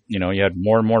 where you had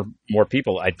more and more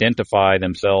people identify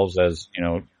themselves as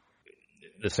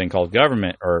this thing called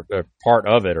government, or part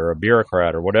of it, or a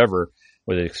bureaucrat, or whatever,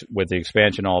 with the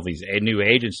expansion of all these new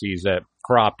agencies that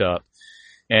cropped up,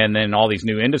 and then all these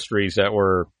new industries that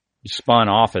were spun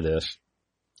off of this,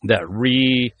 that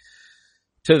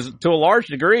to a large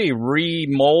degree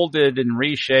remolded and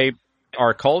reshaped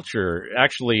our culture.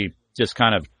 Actually just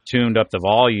kind of tuned up the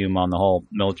volume on the whole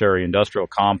military industrial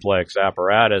complex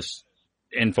apparatus,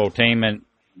 infotainment,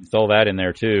 throw that in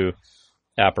there too,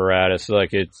 apparatus.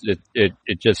 Like it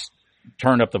just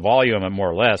turned up the volume, and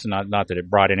more or less, not that it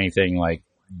brought anything like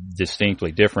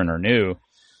distinctly different or new,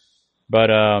 but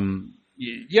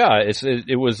yeah,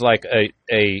 it was like a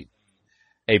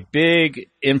big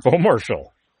infomercial.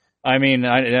 I mean,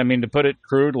 to put it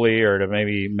crudely, or to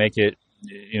maybe make it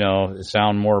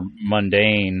sound more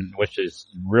mundane, which is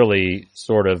really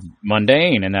sort of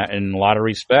mundane in a lot of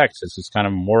respects. It's just kind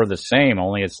of more of the same,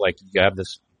 only it's like you have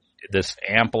this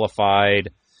amplified,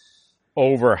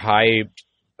 overhyped,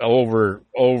 over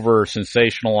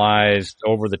sensationalized,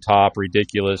 over the top,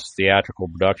 ridiculous theatrical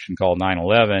production called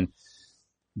 9/11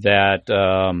 that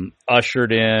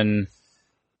ushered in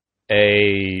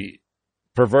a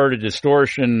perverted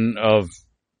distortion of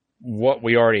what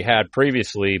we already had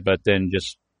previously, but then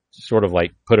just sort of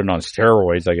like put it on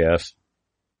steroids, I guess.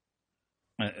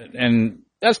 And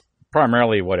that's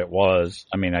primarily what it was.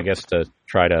 I mean, I guess to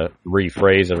try to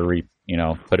rephrase it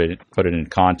or put it in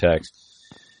context.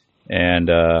 And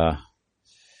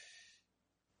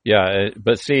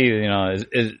but see,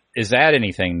 is that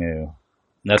anything new?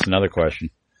 That's another question.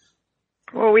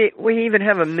 Well, we even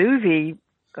have a movie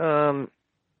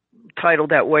titled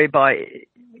that way by,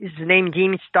 is his name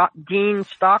Dean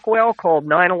Stockwell, called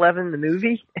 9/11 the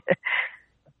movie.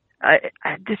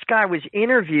 This guy was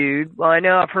interviewed. Well, I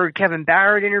know I've heard Kevin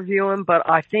Barrett interview him, but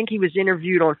I think he was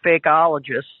interviewed on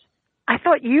Fakeologist. I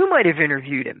thought you might have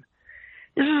interviewed him.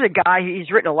 This is a guy, he's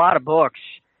written a lot of books,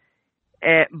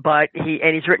 but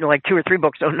he's written like 2 or 3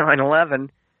 books on 9/11.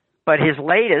 But his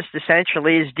latest,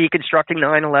 essentially, is deconstructing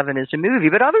 9/11 as a movie.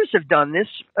 But others have done this.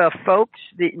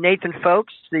 Nathan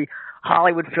Folks, the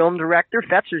Hollywood film director,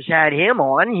 Fetzer's had him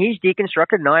on. He's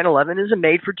deconstructed 9/11 as a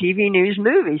made-for-TV news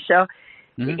movie. So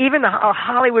even the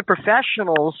Hollywood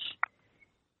professionals,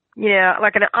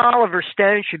 like an Oliver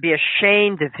Stone, should be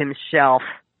ashamed of himself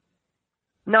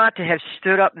not to have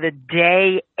stood up the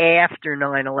day after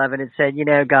 9/11 and said,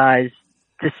 guys,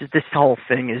 this whole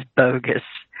thing is bogus.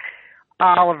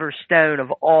 Oliver Stone,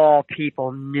 of all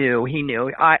people, knew. He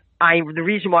knew. The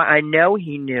reason why I know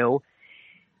he knew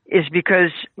is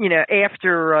because,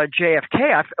 after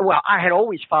JFK, I had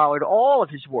always followed all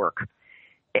of his work,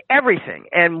 everything.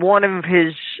 And one of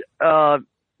his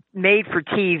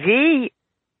made-for-TV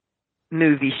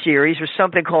movie series was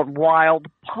something called Wild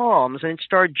Palms, and it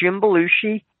starred Jim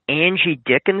Belushi, Angie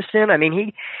Dickinson. I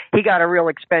mean, he got a real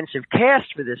expensive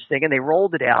cast for this thing, and they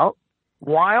rolled it out.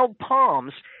 Wild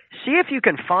Palms. See if you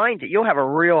can find it. You'll have a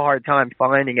real hard time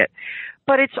finding it.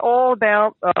 But it's all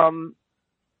about,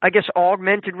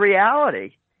 augmented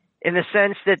reality, in the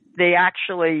sense that they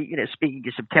actually, speaking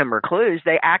of September Clues,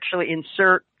 they actually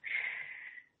insert,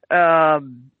 how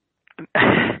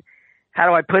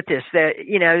do I put this? That,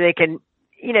 they can,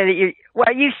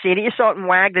 you've seen it. You saw it in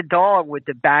Wag the Dog with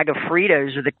the bag of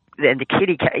Fritos and the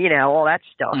kitty cat, all that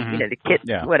stuff, the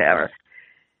kitten, whatever.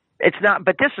 It's not,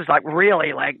 but this is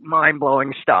really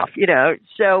mind-blowing stuff,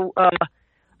 So,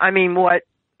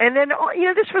 and then,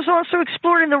 this was also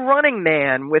explored in The Running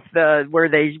Man with where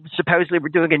they supposedly were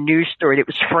doing a news story that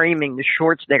was framing the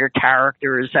Schwarzenegger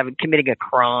character as committing a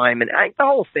crime. And the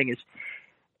whole thing is,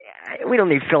 we don't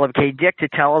need Philip K. Dick to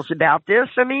tell us about this.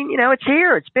 I mean, it's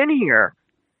here. It's been here.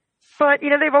 But,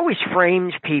 they've always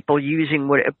framed people using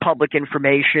public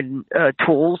information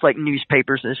tools like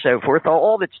newspapers and so forth.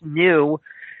 All that's new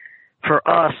for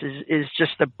us is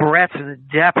just the breadth and the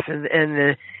depth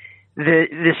and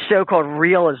the so-called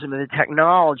realism of the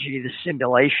technology, the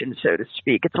simulation, so to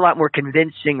speak. It's a lot more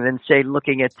convincing than, say,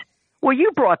 looking at, well,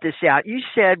 you brought this out. You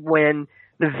said when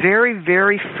the very,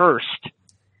 very first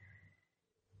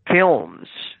films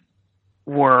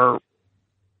were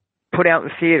put out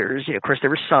in theaters, of course, they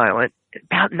were silent,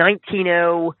 about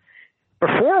 1900,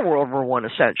 before World War I,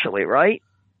 essentially, right?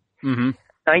 Mm-hmm.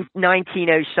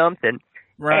 1900 something.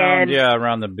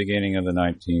 Around the beginning of the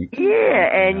 19th.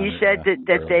 Yeah, and you said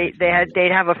that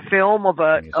they'd have a film of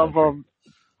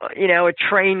a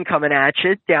train coming at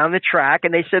you down the track,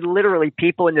 and they said literally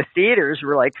people in the theaters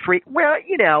were like we're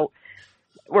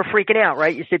freaking out,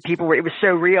 right? You said it was so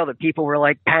real that people were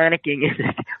like panicking.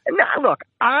 Now, look,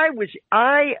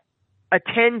 I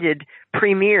attended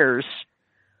premieres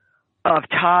of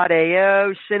Todd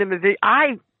A.O., Cinema Video.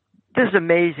 This is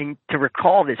amazing to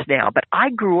recall this now, but I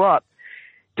grew up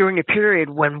during a period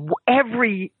when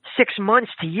every 6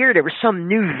 months to a year there was some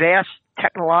new vast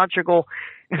technological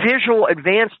visual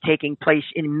advance taking place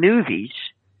in movies.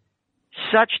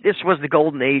 This was the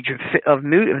golden age of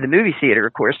the movie theater,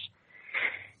 of course,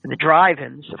 and the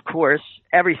drive-ins, of course,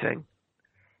 everything.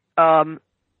 Some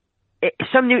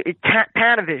new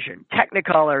Panavision,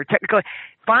 Technicolor.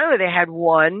 Finally, they had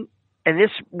one, and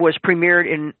this was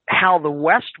premiered in How the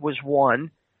West Was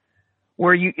Won,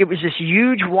 where it was this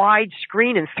huge wide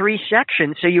screen in 3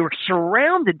 sections, so you were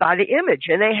surrounded by the image,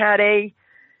 and they had a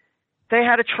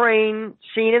train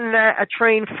scene in that, a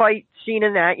train fight scene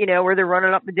in that, where they're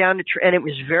running up and down the train, and it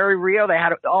was very real. They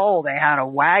had a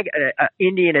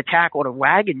Indian attack on a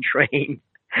wagon train,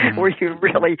 where you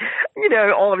really,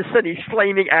 all of a sudden these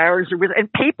flaming arrows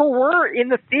and people were in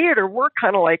the theater were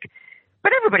kind of like,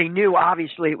 but everybody knew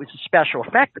obviously it was a special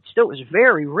effect, but still it was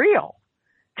very real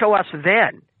to us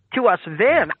then.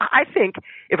 I think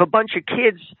if a bunch of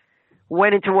kids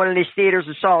went into one of these theaters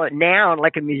and saw it now,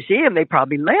 like a museum, they'd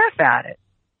probably laugh at it.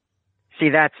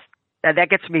 See, that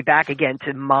gets me back again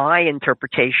to my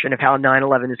interpretation of how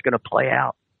 9/11 is going to play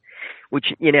out,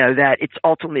 which, that it's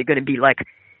ultimately going to be like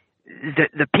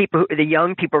the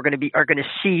young people are going to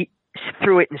see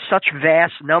through it in such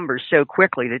vast numbers so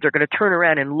quickly that they're going to turn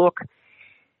around and look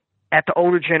at the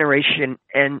older generation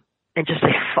and just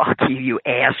say, fuck you, you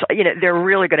ass. You know, they're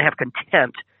really going to have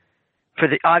contempt for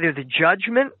either the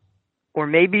judgment or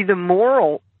maybe the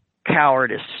moral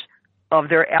cowardice of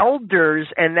their elders,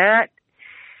 and that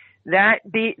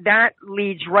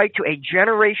leads right to a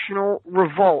generational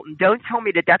revolt. And don't tell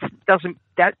me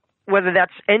that whether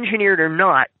that's engineered or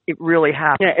not, it really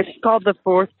happens. Yeah, it's called the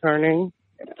fourth turning.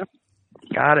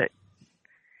 Got it.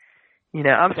 You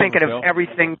know, I'm thinking of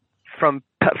everything from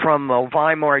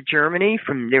Weimar Germany.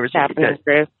 There was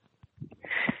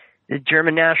the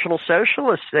German National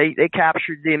Socialists. They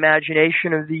captured the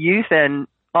imagination of the youth, and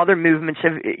other movements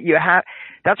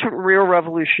that's what real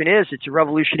revolution is. It's a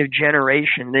revolution of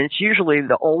generation, and it's usually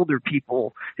the older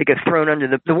people that get thrown under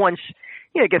the ones,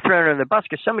 get thrown under the bus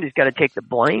because somebody's got to take the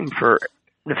blame for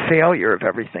the failure of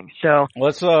everything. So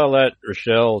let's let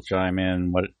Rochelle chime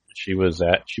in. What she was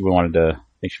at, she wanted to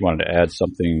add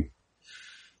something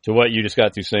to what you just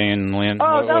got through saying, Lynn.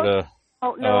 What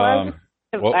was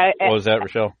that,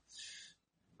 Rochelle?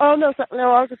 Oh no,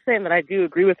 I was just saying that I do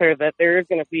agree with her that there is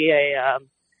going to be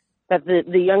that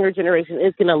the younger generation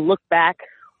is going to look back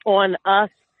on us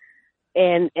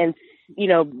and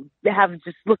have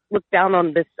just look down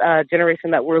on this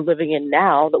generation that we're living in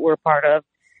now, that we're a part of.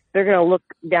 They're going to look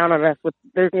down on us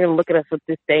they're going to look at us with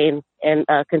disdain and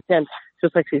contempt,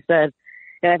 just like she said.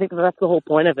 And I think that's the whole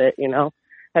point of it,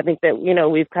 I think that,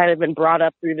 we've kind of been brought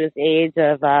up through this age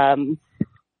of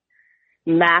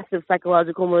massive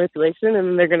psychological manipulation,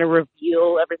 and they're going to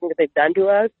reveal everything that they've done to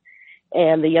us.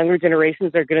 And the younger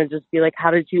generations are going to just be like,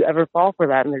 how did you ever fall for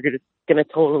that? And they're going to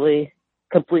totally,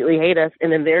 completely hate us.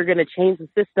 And then they're going to change the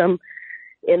system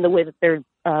in the way that they're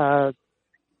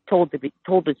told to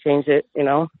change it,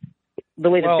 the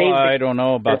way that I don't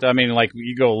know about that. I mean, like,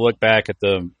 you go look back at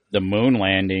the moon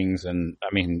landings, and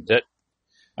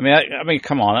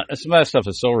come on, some of that stuff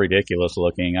is so ridiculous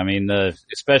looking. I mean,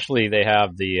 especially they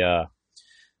have the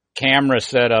camera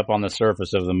set up on the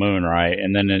surface of the moon, right?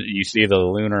 And then you see the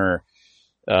lunar,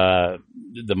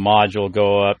 the module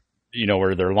go up,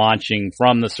 where they're launching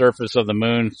from the surface of the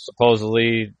moon,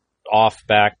 supposedly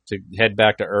head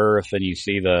back to Earth, and you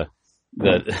see the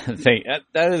thing.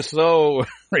 That is so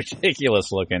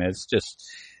ridiculous looking. It's just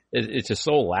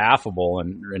so laughable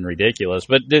and ridiculous.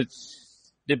 But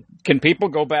can people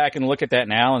go back and look at that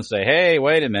now and say, hey,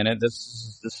 wait a minute,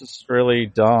 this is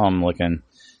really dumb looking.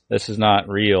 This is not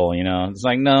real, It's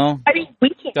like, no,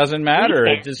 it doesn't matter.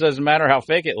 It just doesn't matter how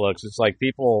fake it looks. It's like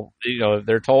people,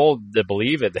 they're told to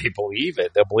believe it. They believe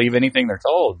it. They'll believe anything they're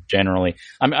told, generally.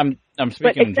 I'm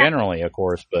speaking generally, of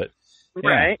course, but. Yeah.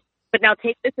 Right. But now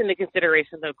take this into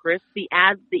consideration, though, Chris, the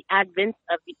advent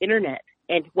of the internet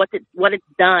and what it's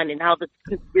done and how this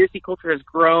conspiracy culture has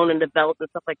grown and developed and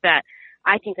stuff like that.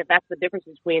 I think that's the difference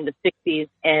between the 60s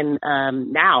and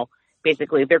now.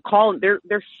 Basically, they're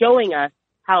showing us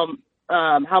how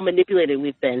manipulated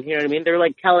we've been. You know what I mean? They're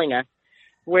like telling us.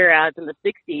 Whereas in the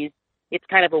 60s, it's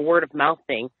kind of a word of mouth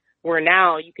thing. Where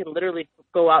now you can literally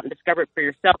go out and discover it for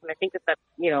yourself. And I think that's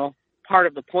part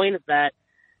of the point of that.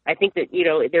 I think that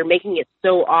they're making it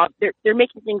so they're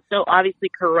making things so obviously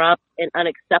corrupt and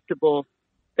unacceptable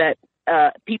that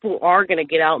people are going to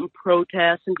get out and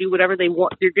protest and do whatever they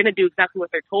want. They're going to do exactly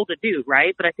what they're told to do,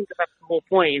 right? But I think that's the whole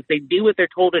point, is they do what they're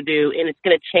told to do, and it's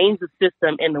going to change the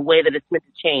system in the way that it's meant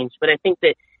to change. But I think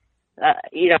that, I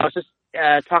was just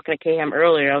talking to Kaham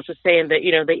earlier. I was just saying that,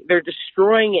 they're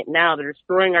destroying it now. They're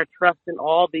destroying our trust in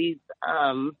all these,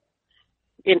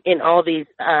 in all these,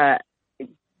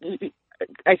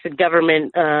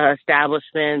 government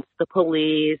establishments, the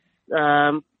police,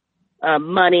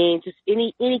 money, just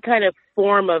any kind of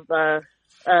form of a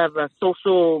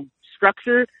social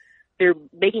structure. They're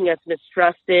making us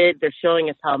mistrusted. They're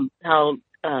showing us how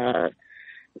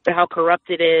corrupt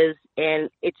it is,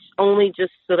 and it's only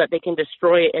just so that they can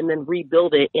destroy it and then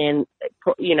rebuild it in,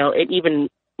 an even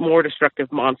more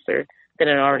destructive monster than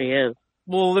it already is.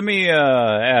 Well, let me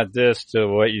add this to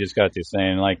what you just got to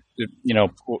saying. Like,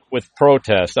 with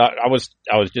protests, I was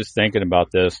just thinking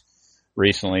about this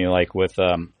recently. Like with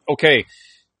we've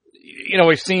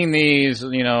seen these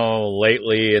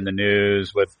lately in the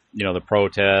news with the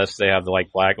protests. They have the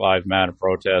Black Lives Matter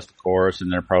protest, of course,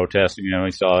 and they're protesting.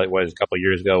 We saw it a couple of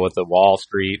years ago with the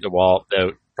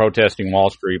protesting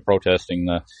Wall Street, protesting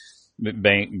the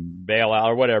bank bailout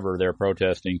or whatever they're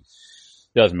protesting.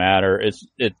 Doesn't matter.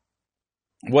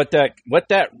 What that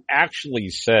actually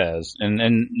says,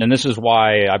 and this is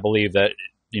why I believe that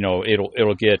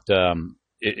it'll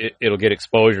get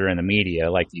exposure in the media,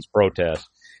 like these protests,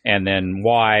 and then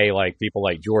why people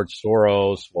like George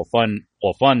Soros will fund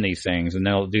these things, and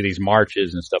they'll do these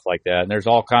marches and stuff like that. And there's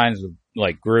all kinds of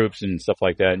like groups and stuff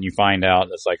like that, and you find out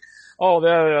it's like, oh,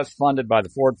 that's funded by the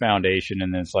Ford Foundation,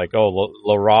 and then it's like, oh,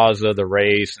 La Raza, the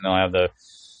race, and they'll have the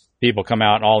people come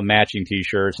out in all matching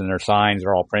T-shirts, and their signs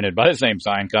are all printed by the same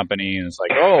sign company, and it's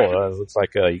like, oh, looks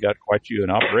like you got quite an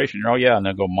operation. Oh yeah, and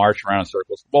they'll go march around in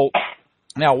circles. Well,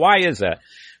 now why is that?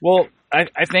 Well,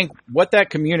 I think what that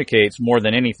communicates more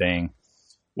than anything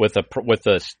with a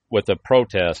protest,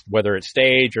 whether it's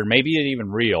staged or maybe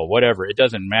even real, whatever, it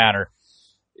doesn't matter.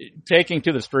 Taking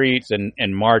to the streets and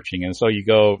marching, and so you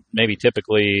go maybe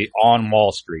typically on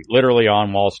Wall Street, literally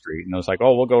on Wall Street, and it's like,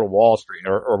 oh, we'll go to Wall Street,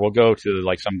 or we'll go to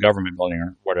like some government building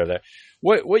or whatever.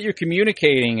 What you're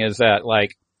communicating is that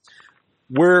like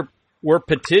we're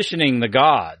petitioning the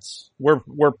gods,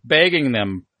 we're begging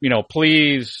them,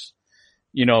 please,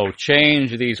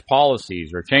 change these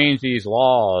policies or change these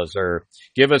laws or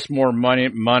give us more money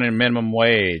minimum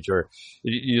wage, or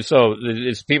so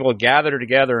it's people gather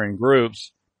together in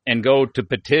groups and go to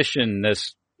petition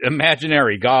this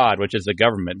imaginary God, which is the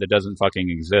government that doesn't fucking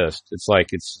exist. It's like,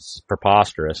 it's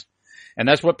preposterous. And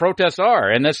that's what protests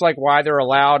are. And that's like why they're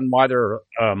allowed and why they're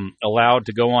allowed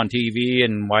to go on TV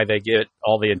and why they get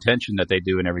all the attention that they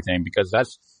do and everything, because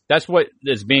that's what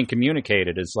is being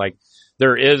communicated. It's like,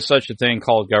 there is such a thing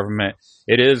called government.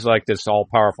 It is like this all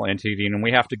powerful entity, and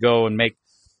we have to go and make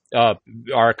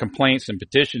our complaints and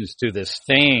petitions to this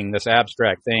thing, this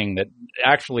abstract thing that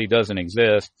actually doesn't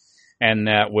exist, and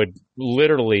that would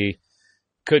literally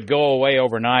could go away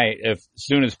overnight as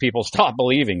soon as people stop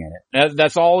believing in it.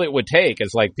 That's all it would take,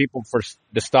 is like people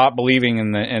to stop believing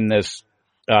in this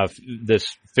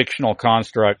fictional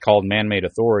construct called man-made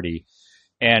authority,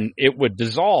 and it would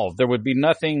dissolve. There would be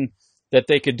nothing that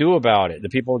they could do about it. The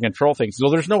people would control things. So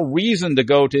there's no reason to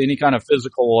go to any kind of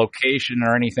physical location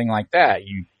or anything like that.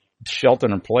 You shelter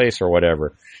in place or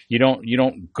whatever. You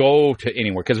don't go to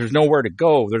anywhere because there's nowhere to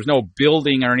go. There's no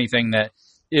building or anything that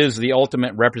is the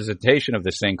ultimate representation of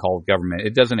this thing called government.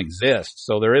 It doesn't exist.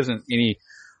 So there isn't any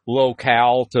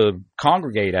locale to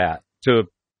congregate at, to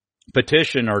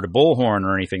petition or to bullhorn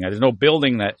or anything. There's no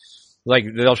building that, like,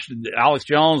 Alex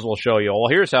Jones will show you, well,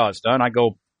 here's how it's done. I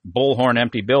go bullhorn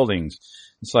empty buildings.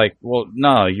 It's like, well,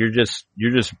 no, you're just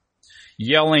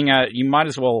yelling at, you might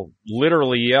as well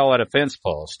literally yell at a fence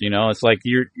post. It's like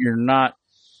you're not,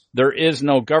 there is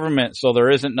no government, so there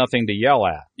isn't nothing to yell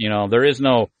at. There is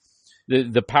no,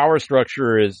 the power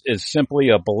structure is simply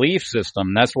a belief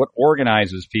system. That's what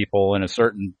organizes people in a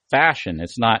certain fashion.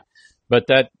 It's not, but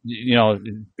that,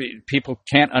 people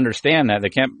can't understand that. They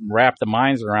can't wrap their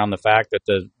minds around the fact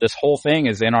that this whole thing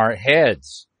is in our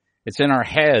heads. It's in our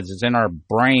heads. It's in our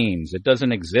brains. It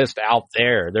doesn't exist out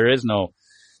there.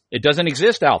 It doesn't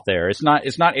exist out there. It's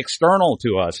not external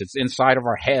to us. It's inside of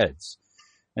our heads.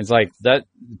 It's like that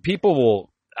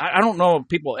I don't know if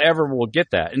people ever will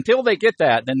get that. Until they get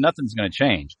that, then nothing's going to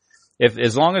change.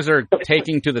 As long as they're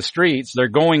taking to the streets, they're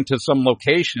going to some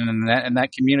location, and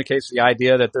that communicates the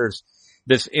idea that there's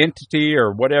this entity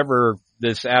or whatever,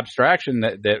 this abstraction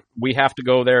that we have to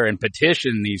go there and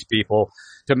petition these people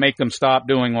to make them stop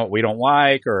doing what we don't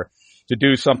like, or to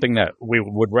do something that we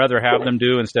would rather have them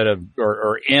do instead of,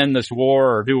 or end this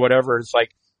war or do whatever. It's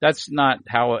like, that's not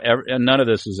how, and none of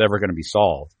this is ever going to be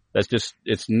solved.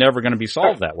 It's never going to be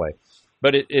solved that way.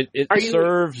 But it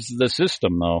serves the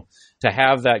system, though, to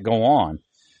have that go on.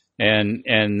 And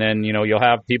then, you'll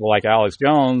have people like Alex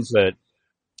Jones that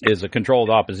is a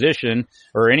controlled opposition,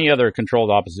 or any other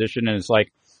controlled opposition, and it's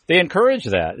like, they encourage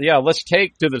that. Yeah, let's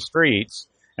take to the streets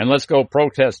and let's go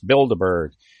protest Bilderberg.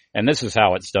 And this is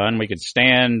how it's done. We could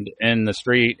stand in the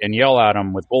street and yell at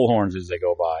them with bullhorns as they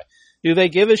go by. Do they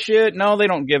give a shit? No, they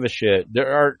don't give a shit.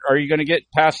 Are you going to get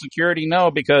past security?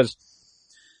 No, because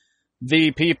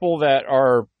the people that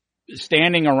are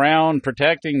standing around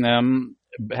protecting them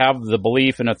have the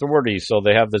belief in authority. So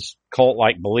they have this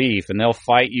cult-like belief, and they'll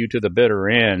fight you to the bitter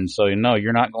end. So,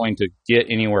 you're not going to get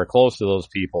anywhere close to those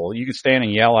people. You can stand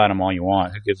and yell at them all you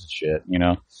want. Who gives a shit,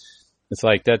 It's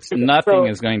like nothing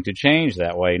is going to change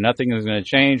that way. Nothing is going to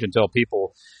change until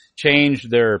people change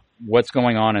what's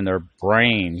going on in their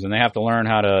brains, and they have to learn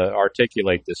how to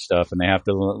articulate this stuff, and they have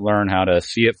to learn how to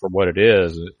see it for what it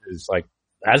is. It's like,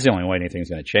 that's the only way anything's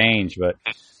going to change. But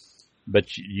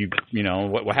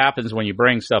what happens when you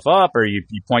bring stuff up or you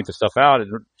point the stuff out,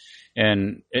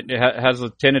 and it has a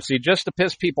tendency just to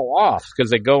piss people off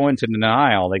because they go into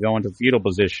denial, they go into fetal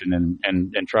position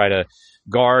and try to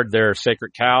guard their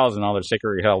sacred cows and all their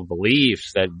sacred held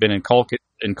beliefs that have been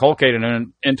inculcated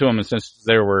into them since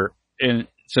they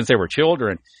were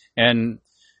children. And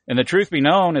the truth be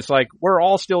known, it's like, we're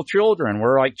all still children.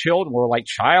 We're like children. We're like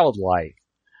childlike.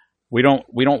 We don't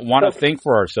want to think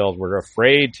for ourselves. We're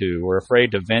afraid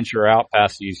to venture out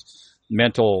past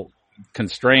mental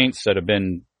constraints that have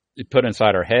been put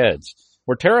inside our heads.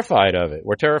 We're terrified of it.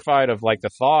 We're terrified of like the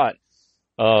thought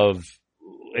of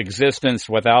existence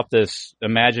without this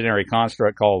imaginary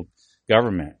construct called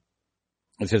government.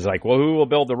 It's just like, well, who will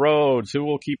build the roads? Who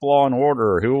will keep law and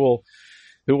order? Who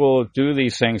will do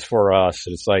these things for us?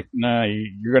 It's like, no,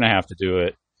 you're going to have to do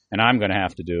it, and I'm going to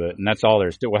have to do it, and that's all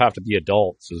there's to it. We'll have to be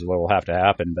adults is what will have to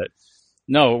happen. But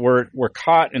no, we're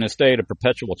caught in a state of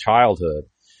perpetual childhood,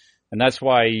 and that's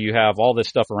why you have all this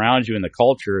stuff around you in the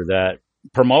culture that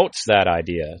promotes that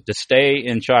idea to stay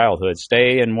in childhood,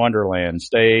 stay in Wonderland,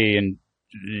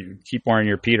 keep wearing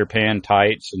your Peter Pan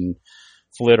tights and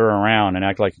flitter around and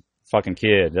act like a fucking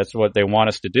kid. That's what they want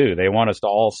us to do. They want us to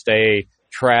all stay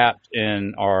trapped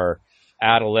in our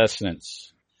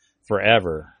adolescence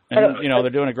forever. And, they're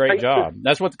doing a great job.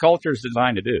 That's what the culture is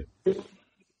designed to do.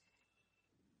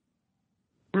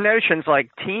 Notions like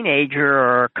teenager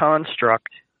are a construct.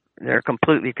 They're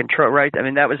completely controlled, right? I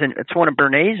mean, it's one of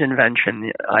Bernays' invention,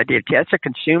 the idea of that's a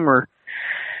consumer.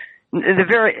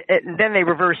 Then they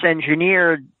reverse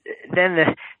engineered. Then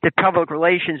the public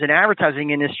relations and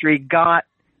advertising industry got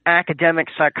academic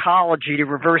psychology to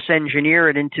reverse engineer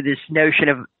it into this notion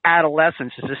of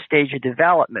adolescence as a stage of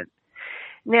development.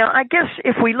 Now, I guess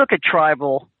if we look at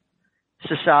tribal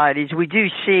societies, we do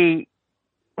see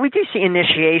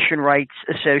initiation rites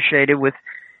associated with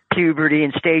puberty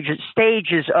and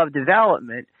stages of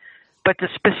development, but the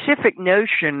specific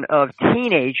notion of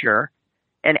teenager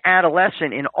and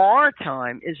adolescent in our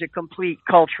time is a complete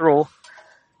cultural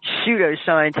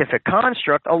pseudoscientific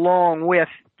construct, along with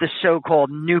the so-called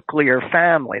nuclear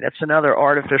family. That's another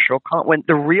artificial when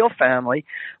the real family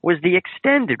was the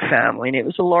extended family, and it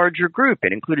was a larger group.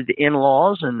 It included the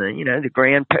in-laws and the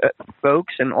grand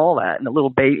folks and all that, and the little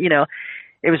baby.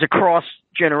 It was a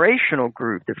cross-generational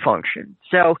group that functioned.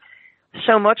 So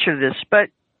much of this, but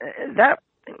that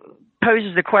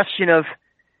poses the question of,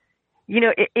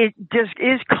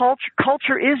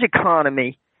 culture is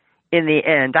economy in the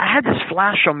end. I had this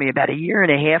flash on me about a year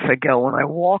and a half ago when I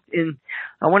went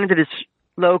into this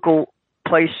local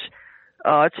place.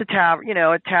 It's a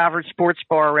tavern sports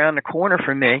bar around the corner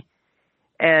from me.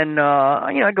 And,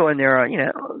 I go in there,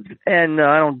 and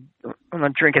I'm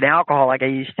not drinking alcohol like I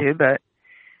used to,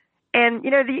 and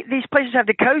these places have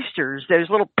the coasters, those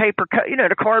little paper,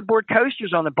 the cardboard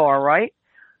coasters on the bar, right?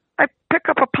 I pick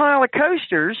up a pile of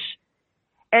coasters,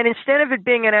 and instead of it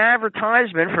being an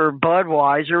advertisement for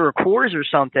Budweiser or Coors or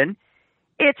something,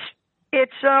 it's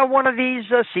one of these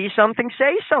see something,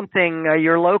 say something,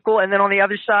 your local, and then on the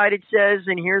other side it says,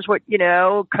 and here's what,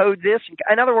 code this.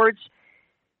 In other words,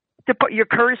 your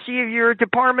courtesy of your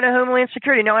Department of Homeland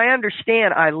Security. Now, I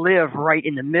understand I live right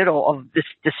in the middle of this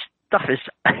stuff is,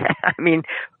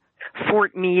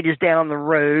 Fort Meade is down the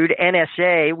road.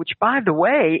 NSA, which, by the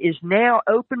way, is now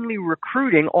openly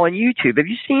recruiting on YouTube. Have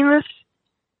you seen this?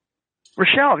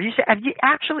 Rochelle, have you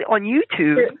actually on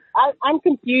YouTube? I'm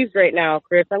confused right now,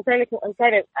 Chris. I'm sorry.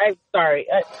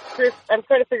 Chris, I'm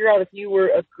trying to figure out if you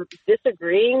were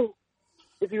disagreeing.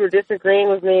 If you were disagreeing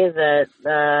with me that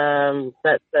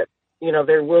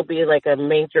there will be like a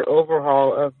major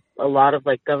overhaul of a lot of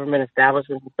like government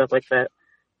establishments and stuff like that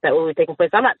will be taking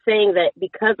place. I'm not saying that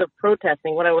because of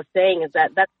protesting. What I was saying is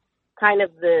that that's kind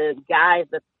of the guise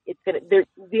that it's gonna.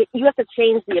 You have to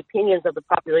change the opinions of the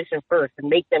population first and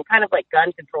make them kind of like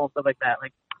gun control and stuff like that.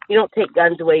 Like you don't take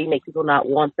guns away, you make people not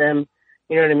want them.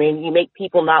 You know what I mean? You make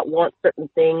people not want certain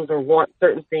things or want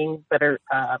certain things that are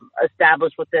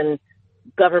established within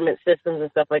government systems and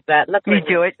stuff like that. And that's you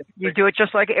do it. You do it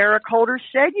just like Eric Holder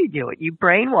said you do it. You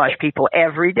brainwash people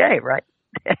every day, right?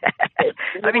 They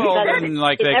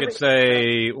could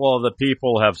say, well, the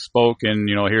people have spoken,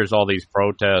 here's all these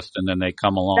protests, and then they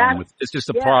come along with, it's just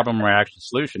a problem reaction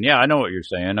solution. Yeah, I know what you're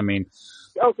saying. I mean,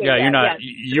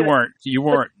 you weren't,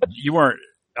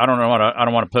 I don't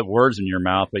want to put words in your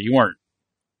mouth, but you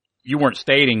weren't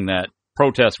stating that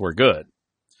protests were good.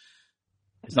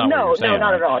 It's not what you're saying,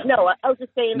 not at all. No, I was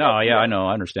just saying. No, I know.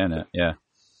 I understand that. Yeah.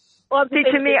 Well,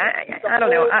 to me, I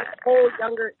don't know.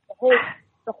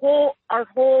 Our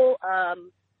whole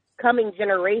coming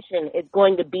generation is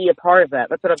going to be a part of that.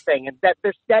 That's what I'm saying. Is that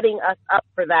they're setting us up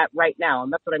for that right now,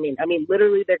 and that's what I mean. I mean,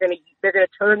 literally, they're going to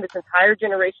turn this entire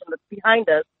generation that's behind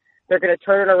us. They're going to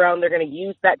turn it around. They're going to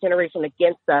use that generation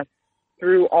against us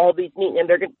through all these meetings, and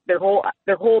their whole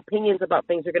opinions about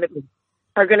things are going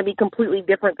to be completely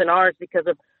different than ours because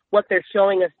of what they're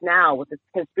showing us now with this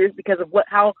conspiracy, because of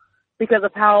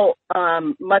how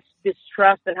much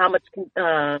distrust and how much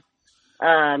contempt.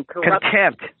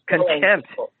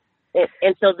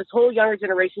 And so this whole younger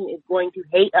generation is going to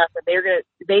hate us, and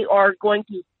they are going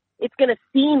to it's going to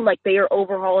seem like they are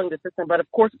overhauling the system, but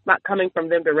of course it's not coming from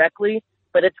them directly,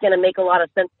 but it's going to make a lot of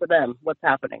sense to them what's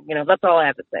happening. That's all I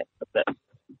have to say. That's it.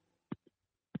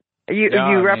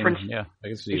 You referenced... I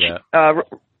can see that.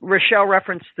 Rochelle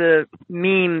referenced the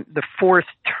meme, the fourth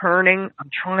turning. I'm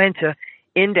trying to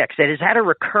index that. Is that a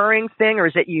recurring thing, or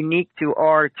is it unique to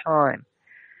our time?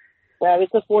 Well,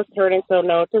 it's a fourth turning, so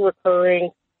no, it's a recurring,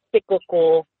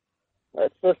 cyclical.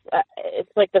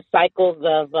 It's like the cycles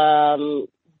of,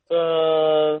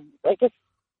 I guess,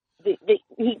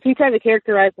 he tried to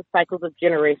characterize the cycles of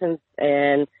generations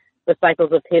and the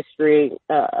cycles of history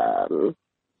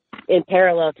in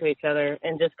parallel to each other,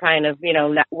 and just kind of,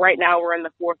 right now we're in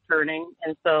the fourth turning,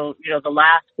 and so, the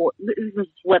last four, this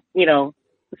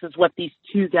is what these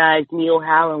two guys, Neil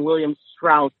Howe and William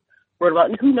Strauss, wrote about,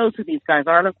 and who knows who these guys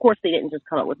are, and of course they didn't just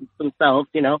come up with it themselves,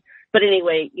 but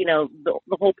anyway, the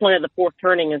whole point of the fourth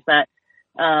turning is that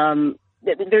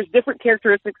there's different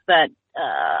characteristics that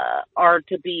are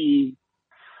to be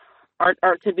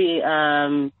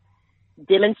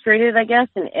demonstrated, I guess,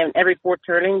 in every fourth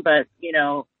turning, but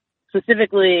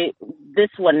specifically this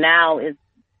one now is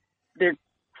they're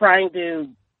trying to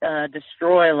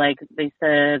destroy, like they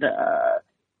said,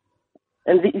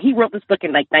 he wrote this book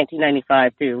in like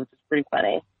 1995 too, which is pretty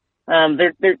funny.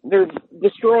 They're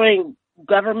destroying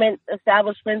government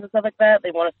establishments and stuff like that.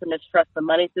 They want us to mistrust the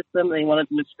money system. They want us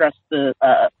to mistrust the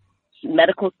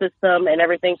medical system and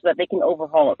everything, so that they can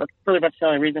overhaul it. That's pretty much the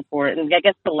only reason for it. And I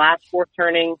guess the last fourth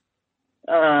turning,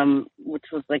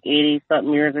 which was like 80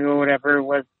 something years ago or whatever,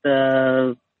 was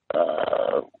the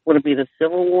would it be the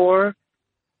Civil War?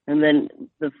 And then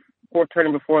the fourth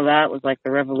turning before that was like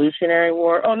the Revolutionary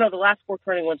War. Oh no, the last fourth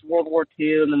turning was World War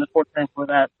II, and then the fourth turning before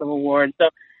that, Civil War. And so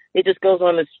it just goes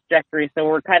on this trajectory. So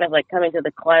we're kind of like coming to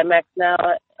the climax now,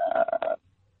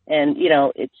 and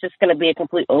it's just going to be a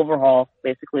complete overhaul.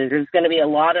 Basically, there's going to be a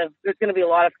lot of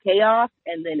chaos,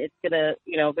 and then it's gonna,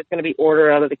 there's going to be order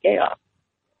out of the chaos.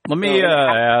 Let me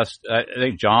ask. I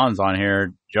think John's on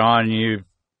here. John, you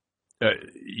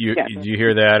did you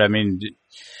hear that? I mean,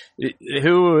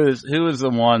 who is the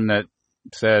one that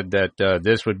said that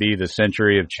this would be the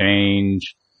century of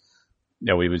change?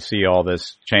 We would see all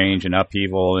this change and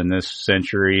upheaval in this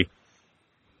century.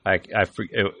 I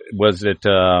was it.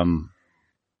 I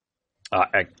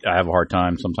have a hard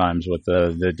time sometimes with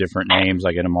the different names.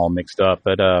 I get them all mixed up.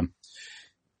 But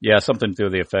something to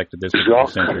the effect that this would be the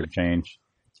century of change.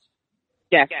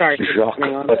 Yeah, sorry. Jacques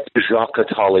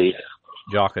Attali.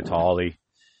 Jacques Attali.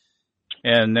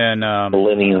 And then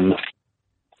Millennium.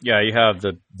 Yeah, you have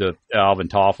the Alvin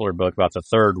Toffler book about the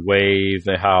third wave,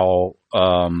 how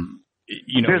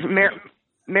there's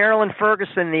Marilyn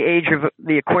Ferguson, the age of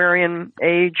the Aquarian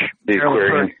age. The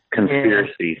Aquarian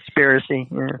conspiracy. Conspiracy.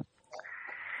 Yeah.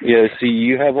 Yeah. See,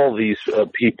 you have all these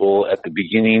people at the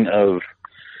beginning of.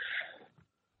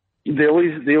 They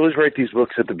always write these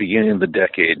books at the beginning of the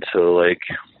decade. So like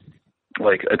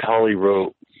Attali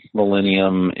wrote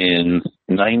Millennium in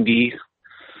 90.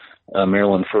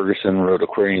 Marilyn Ferguson wrote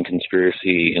Aquarian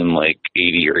Conspiracy in like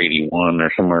 80 or 81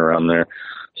 or somewhere around there.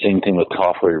 Same thing with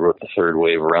Toffler. He wrote The Third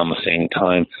Wave around the same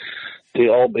time. They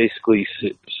all basically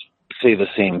say the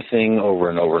same thing over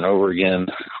and over and over again.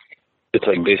 It's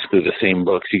like basically the same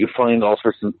books. You can find all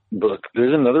sorts of books.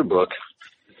 There's another book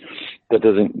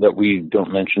that we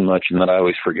don't mention much and that I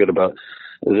always forget about.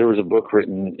 There was a book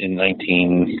written in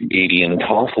 1980, and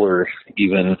Toffler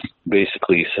even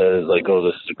basically says, like, oh,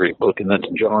 this is a great book, and that's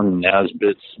John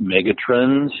Nasbitt's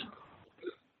Megatrends.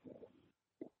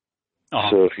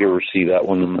 So if you ever see that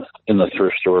one in the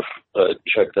thrift store,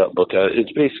 check that book out.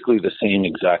 It's basically the same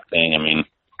exact thing. I mean,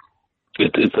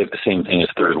 it's like the same thing as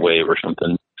Third Wave or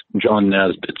something. John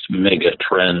Nasbitt's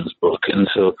Megatrends book, and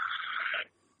so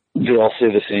they all say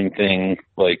the same thing,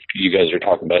 like you guys are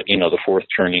talking about, the fourth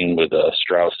turning with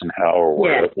Strauss and Howe or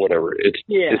whatever. It's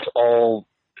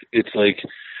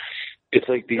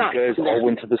like these guys all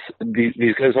went to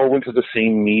these guys all went to the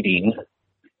same meeting,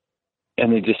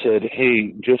 and they just said,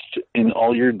 hey, just in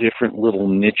all your different little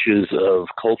niches of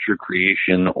culture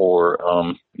creation or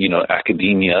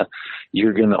academia,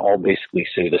 you're going to all basically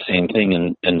say the same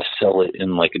thing and sell it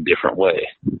in like a different way.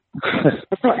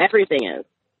 That's how everything is.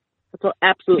 That's what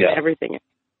absolutely everything is.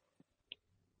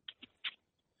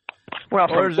 Well,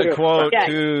 there's a quote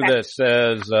too that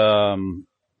says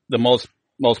the most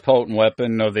potent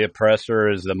weapon of the oppressor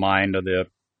is the mind of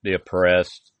the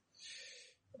oppressed.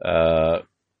 That's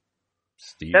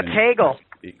Hegel.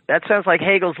 That sounds like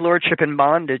Hegel's lordship in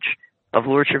bondage, of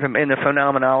lordship in the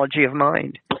phenomenology of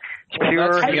mind. It's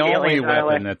pure. That's the only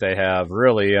weapon that they have,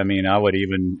 really. I mean, I would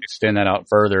even extend that out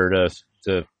further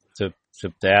to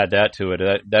to add that to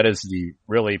it, that is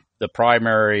really the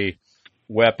primary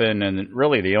weapon, and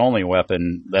really the only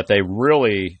weapon that they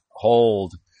really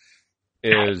hold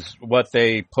is what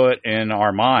they put in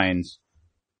our minds.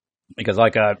 Because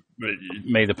like I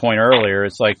made the point earlier,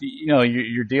 it's like,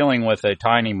 you're dealing with a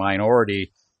tiny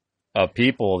minority of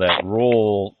people that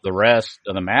rule the rest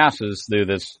of the masses through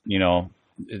this,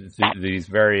 these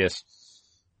various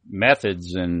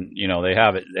methods, and they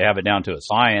have it down to a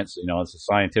science. It's a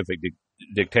scientific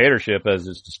dictatorship, as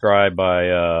it's described by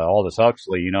Aldous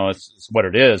Huxley. It's what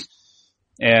it is,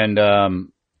 and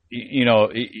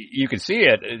you can see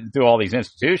it through all these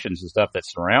institutions and stuff that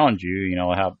surround you.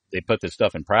 How they put this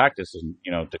stuff in practice, and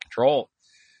to control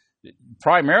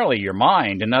primarily your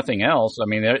mind and nothing else. I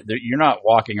mean, you're not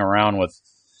walking around with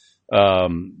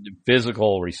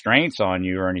physical restraints on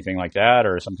you or anything like that,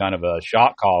 or some kind of a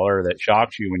shock collar that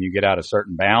shocks you when you get out of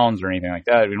certain bounds or anything like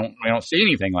that. We don't see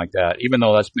anything like that, even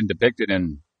though that's been depicted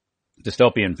in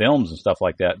dystopian films and stuff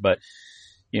like that. But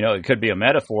it could be a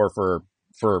metaphor for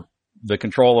the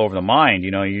control over the mind.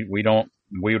 We don't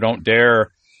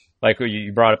dare, like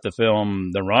you brought up the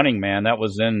film The Running Man. I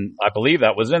believe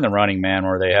that was in The Running Man,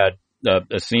 where they had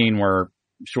a scene where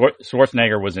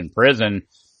Schwarzenegger was in prison,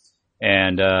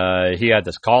 and he had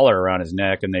this collar around his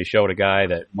neck, and they showed a guy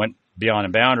that went beyond a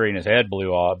boundary, and his head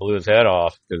blew his head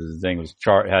off because the thing was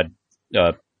had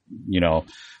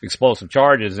explosive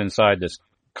charges inside this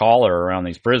collar around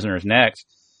these prisoners' necks.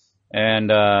 And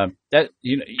that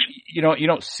you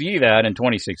don't see that in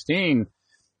 2016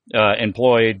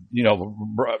 employed,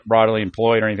 broadly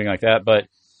employed or anything like that. But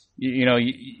you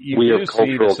do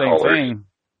see the same thing.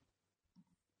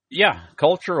 Yeah,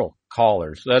 cultural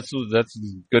collars. That's a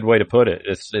good way to put it.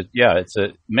 It's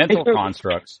a mental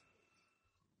constructs.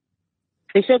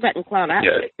 They showed that in Clown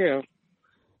Atlas too.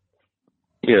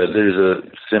 Yeah, there's a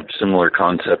similar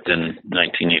concept in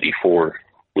 1984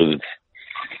 with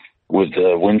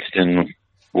Winston,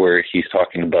 where he's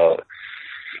talking about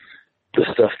the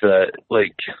stuff that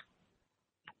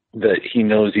he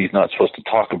knows he's not supposed to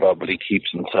talk about, but he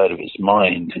keeps inside of his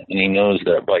mind, and he knows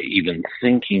that by even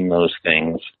thinking those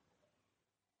things,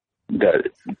 that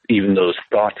even those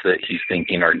thoughts that he's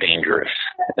thinking are dangerous,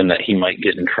 and that he might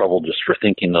get in trouble just for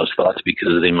thinking those thoughts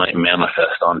because they might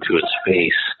manifest onto his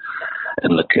face,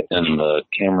 and the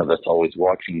camera that's always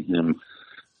watching him,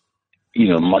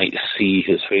 might see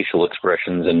his facial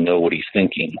expressions and know what he's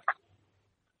thinking.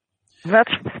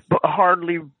 That's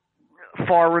hardly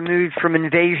far removed from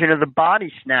Invasion of the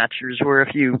Body Snatchers, where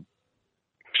if you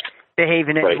behave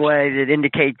in any way that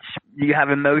indicates you have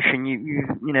emotion, you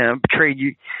betrayed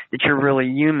you that you're really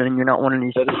human and you're not one of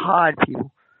these pod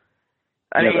people.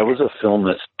 I mean, that was a film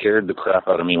that scared the crap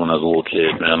out of me when I was a little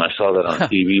kid, man. I saw that on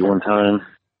TV one time.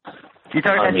 Are you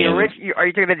talking about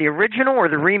the original or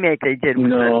the remake they did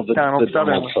with the Donald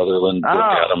Sutherland,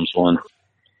 Adams one?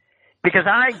 Because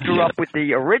I grew up with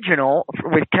the original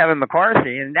with Kevin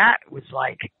McCarthy, and that was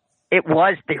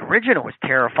the original was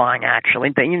terrifying,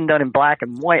 actually, even done in black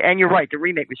and white. And you're right, the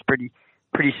remake was pretty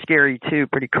scary too,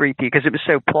 pretty creepy, because it was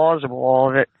so plausible, all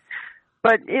of it.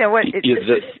 But what?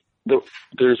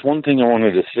 There's one thing I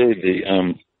wanted to say.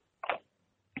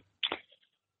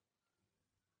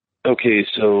 Okay,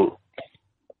 so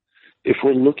if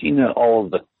we're looking at all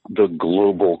of the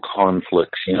global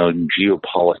conflicts,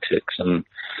 geopolitics and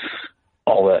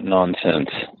all that nonsense,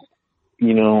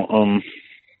 there's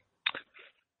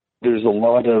a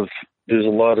lot of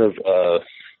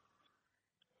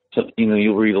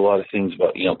you'll read a lot of things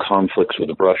about conflicts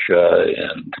with Russia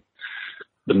and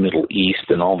the Middle East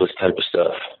and all this type of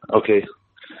stuff. Okay,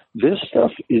 this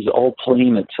stuff is all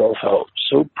playing itself out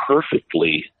so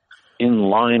perfectly in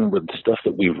line with the stuff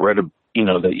that we've read,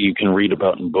 that you can read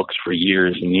about in books for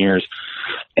years and years.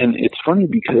 And it's funny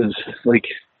because,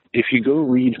 if you go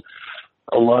read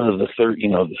a lot of the third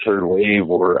wave,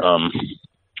 or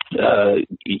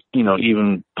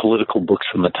even political books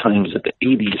from the times of the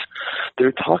 80s,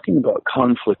 they're talking about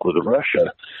conflict with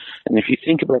Russia. And if you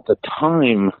think about the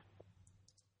time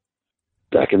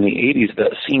back in the 80s,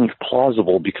 that seemed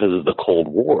plausible because of the Cold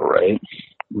War, right?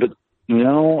 But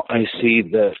now I see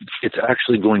that it's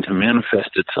actually going to manifest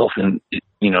itself in,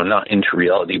 not into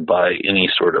reality by any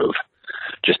sort of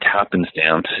just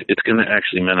happenstance. It's going to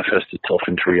actually manifest itself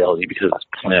into reality because it's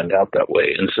planned out that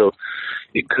way. And so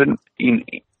it couldn't,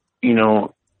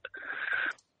 you'll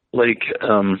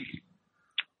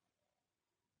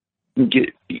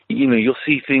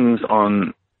see things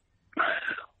on,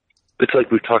 it's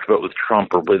like we've talked about with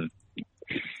Trump or with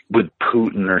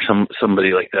Putin or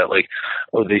somebody like that,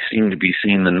 they seem to be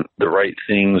seeing the right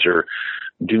things or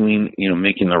doing,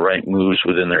 making the right moves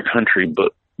within their country.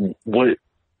 But what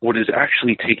what is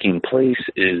actually taking place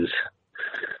is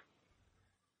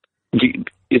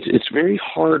it's very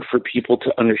hard for people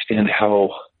to understand how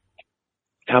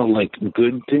like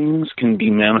good things can be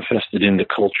manifested into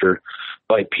culture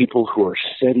by people who are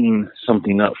setting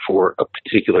something up for a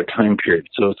particular time period.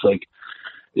 So it's like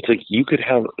you could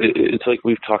have, it's like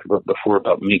we've talked about before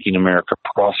about making America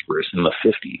prosperous in the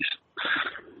 50s.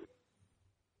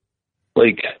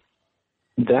 Like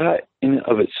that in and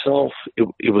of itself,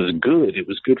 it was good. It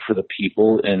was good for the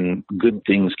people, and good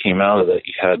things came out of that.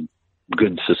 You had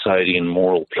good society and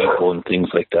moral people and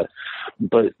things like that.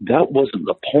 But that wasn't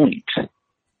the point.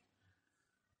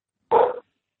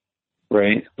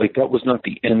 Right? Like that was not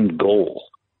the end goal.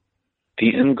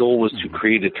 The end goal was to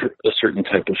create a certain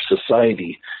type of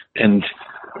society, and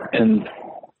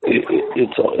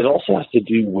it also has to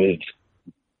do with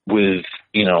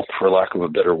for lack of a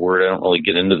better word, I don't really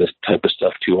get into this type of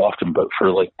stuff too often, but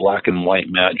for like black and white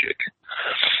magic,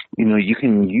 you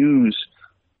can use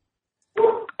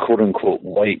quote unquote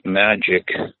white magic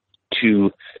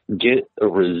to get a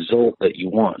result that you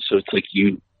want. So it's like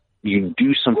you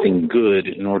do something good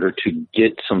in order to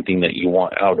get something that you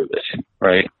want out of it,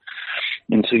 right?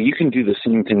 And so you can do the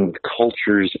same thing with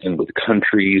cultures and with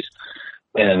countries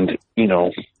and,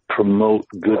 promote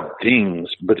good things,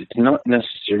 but it's not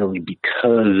necessarily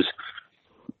because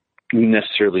you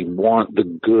necessarily want the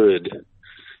good.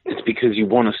 It's because you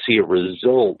want to see a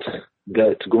result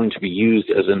that's going to be used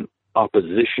as an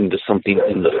opposition to something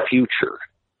in the future.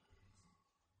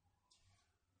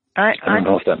 I don't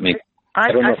know if that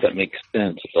makes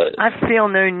sense, but I feel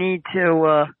no need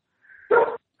to.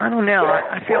 I don't know.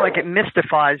 I feel like it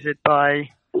mystifies it by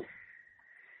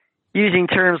using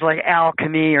terms like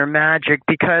alchemy or magic,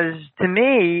 because to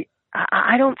me,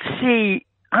 I don't see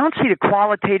the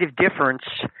qualitative difference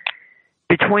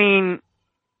between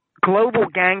global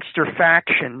gangster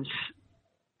factions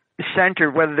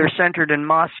whether they're centered in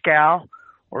Moscow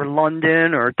or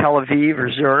London or Tel Aviv or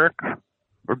Zurich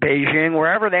or Beijing,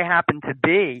 wherever they happen to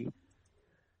be.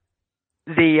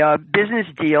 The business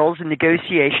deals and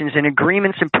negotiations and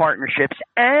agreements and partnerships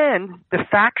and the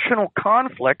factional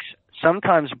conflicts,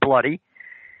 sometimes bloody,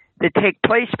 that take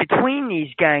place between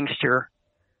these gangster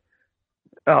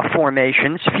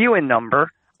formations, few in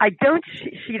number. I don't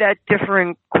see that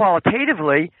differing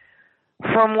qualitatively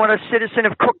from what a citizen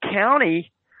of Cook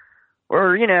County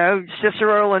or,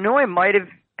 Cicero, Illinois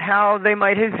how they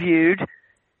might have viewed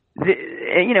in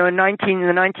the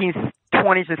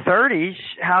 1920s and 30s,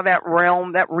 how that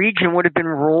region would have been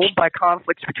ruled by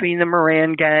conflicts between the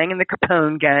Moran gang and the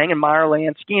Capone gang and Meyer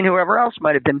Lansky and whoever else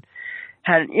might have been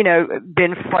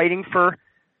fighting for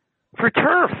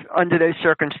turf under those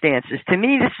circumstances. To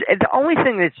me, the only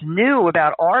thing that's new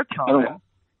about our time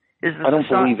is I don't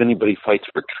believe anybody fights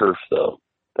for turf, though.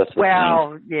 That's the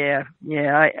thing.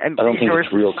 Yeah. I don't think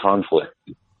it's real conflict.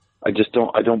 I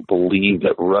don't believe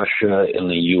that Russia and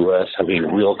the U.S. have a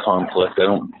real conflict. I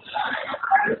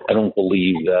don't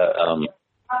believe that.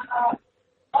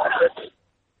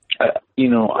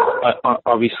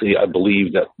 Obviously, I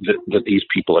believe that these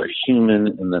people are human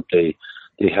and that they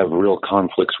have real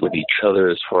conflicts with each other.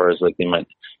 As far as like they might,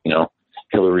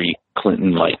 Hillary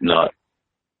Clinton might not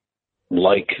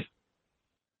like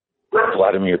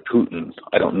Vladimir Putin.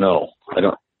 I don't know.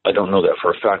 I don't know that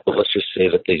for a fact, but let's just say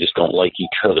that they just don't like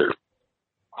each other,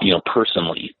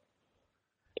 personally.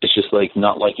 It's just like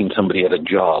not liking somebody at a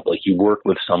job. Like you work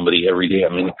with somebody every day. I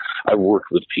mean, I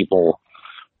worked with people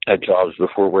at jobs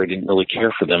before where I didn't really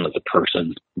care for them as a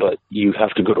person, but you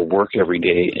have to go to work every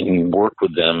day and you work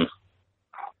with them,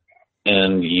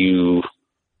 and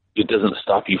it doesn't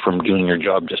stop you from doing your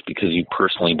job just because you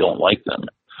personally don't like them.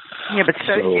 Yeah, but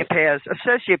a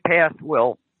sociopath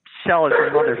will sell his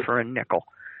mother for a nickel.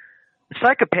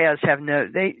 Psychopaths have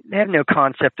no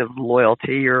concept of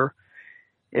loyalty, or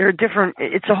they're different.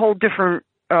 It's a whole different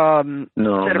set of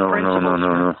principles.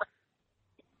 No.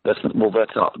 That's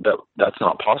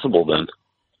not possible.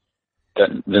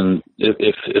 Then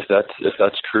if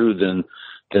that's true, then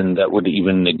that would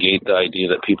even negate the idea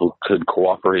that people could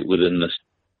cooperate within this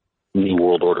new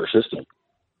world order system.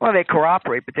 Well, they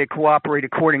cooperate, but they cooperate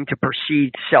according to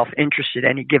perceived self-interest at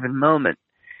any given moment.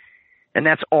 And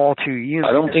that's all too human.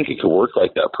 I don't think it could work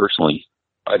like that personally.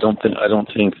 I don't think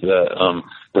that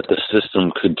that the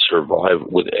system could survive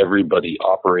with everybody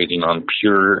operating on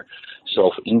pure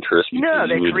self-interest. No,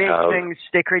 they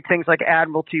create things like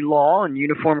admiralty law and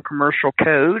uniform commercial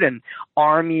code and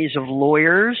armies of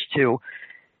lawyers to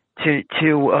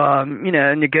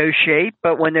negotiate.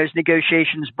 But when those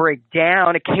negotiations break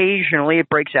down, occasionally it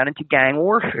breaks out into gang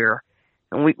warfare.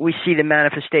 And we see the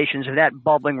manifestations of that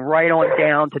bubbling right on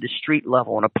down to the street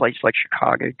level in a place like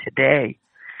Chicago today.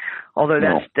 although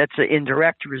that's an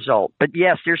indirect result. But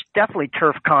yes, there's definitely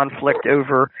turf conflict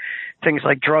over things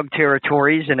like drug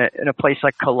territories in a place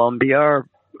like Colombia. Or,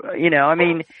 I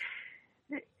mean,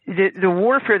 the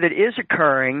warfare that is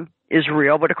occurring is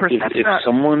real, but of course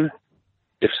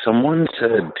if someone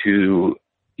said to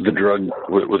the drug,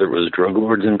 whether it was drug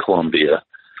lords in Colombia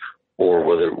or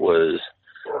whether it was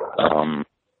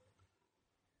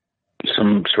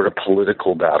some sort of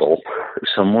political battle,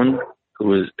 someone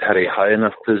who had a high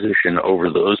enough position over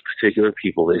those particular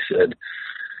people, they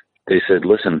said,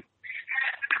 listen,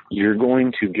 you're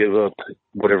going to give up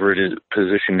whatever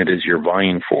position it is you're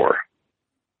vying for.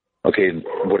 Okay,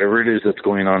 whatever it is that's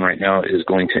going on right now is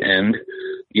going to end.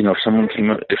 If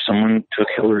someone took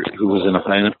Hillary, who was in a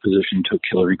high enough position, took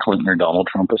Hillary Clinton or Donald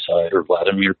Trump aside or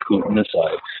Vladimir Putin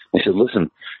aside, they said, listen,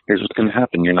 here's what's going to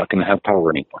happen. You're not going to have power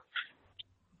anymore.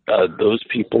 Those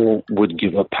people would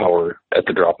give up power at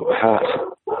the drop of a hat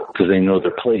because they know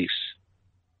their place.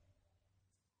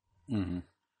 Mm-hmm.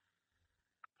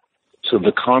 So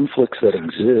the conflicts that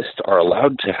exist are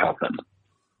allowed to happen.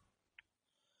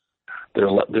 They're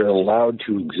allowed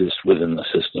to exist within the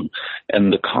system,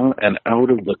 and and out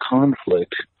of the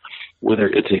conflict, whether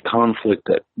it's a conflict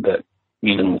that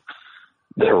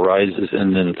arises,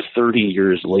 and then 30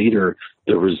 years later,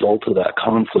 the result of that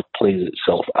conflict plays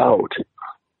itself out,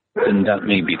 then that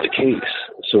may be the case.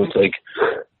 So it's like,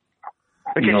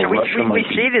 okay, so we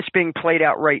see this being played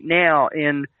out right now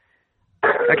in.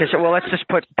 Like I said, well, let's just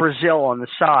put Brazil on the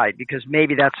side because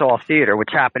maybe that's all theater,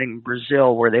 what's happening in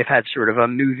Brazil where they've had sort of a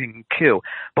moving coup.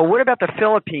 But what about the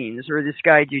Philippines, where this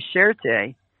guy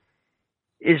Duterte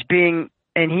is being,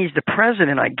 and he's the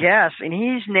president, I guess, and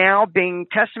he's now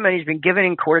testimony's been given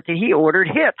in court that he ordered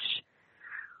hits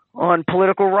on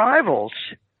political rivals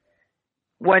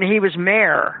when he was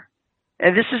mayor.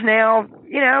 And this is now,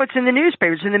 it's in the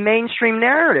newspapers, in the mainstream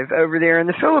narrative over there in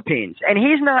the Philippines. And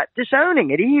he's not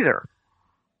disowning it either.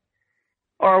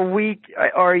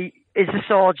 Is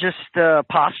this all just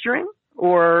posturing?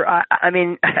 Or, I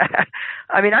mean,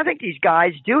 I think these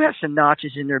guys do have some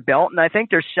notches in their belt, and I think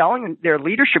they're selling their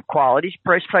leadership qualities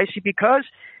precisely because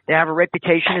they have a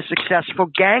reputation as successful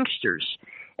gangsters.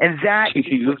 And that...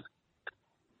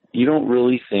 You don't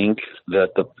really think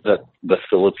that the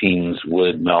Philippines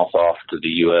would mouth off to the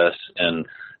U.S. and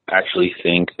actually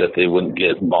think that they wouldn't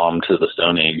get bombed to the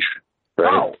Stone Age,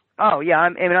 right? Oh, yeah.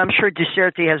 I'm sure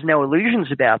Duterte has no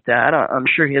illusions about that. I'm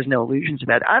sure he has no illusions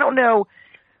about it. I don't know.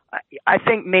 I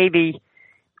think maybe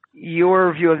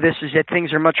your view of this is that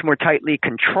things are much more tightly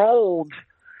controlled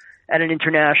at an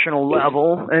international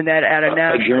level, and that at a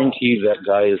national... I guarantee you that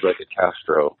guy is like a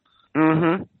Castro.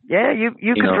 Mm-hmm. Yeah, you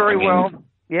could very well...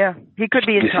 Yeah, he could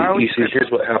be entirely... You see, here's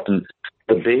what happened.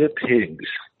 The Bay of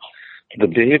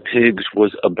Pigs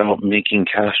was about making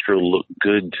Castro look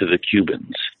good to the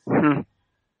Cubans. Mm-hmm.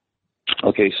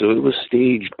 Okay, so it was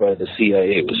staged by the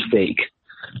CIA. It was fake.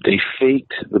 They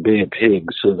faked the Bay of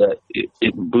Pigs so that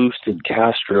it boosted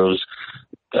Castro's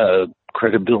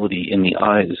credibility in the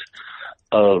eyes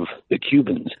of the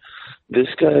Cubans.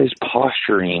 This guy's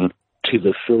posturing to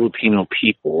the Filipino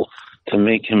people to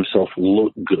make himself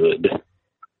look good,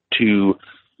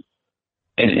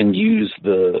 and use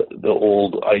the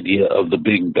old idea of the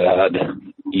big bad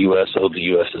U.S. Oh, the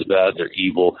U.S. is bad. They're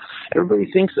evil. Everybody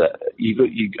thinks that. You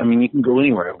can go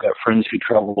anywhere. I've got friends who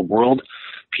travel the world.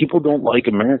 People don't like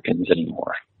Americans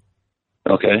anymore.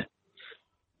 Okay,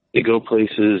 they go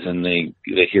places and they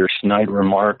hear snide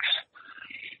remarks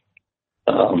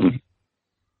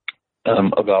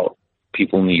about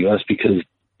people in the U.S. because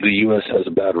the U.S. has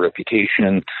a bad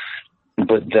reputation.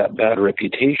 But that bad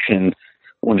reputation,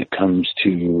 when it comes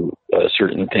to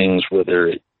certain things, whether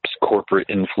it's corporate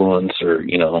influence or,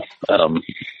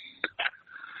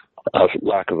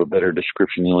 lack of a better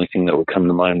description, the only thing that would come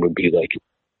to mind would be like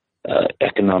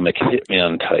economic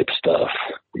hitman type stuff.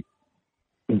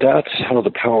 That's how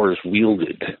the power is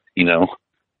wielded,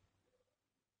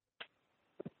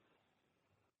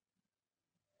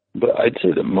 But I'd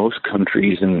say that most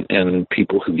countries and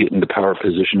people who get into power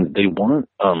positions, they want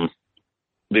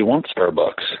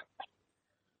Starbucks.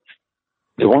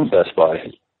 They want Best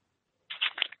Buy.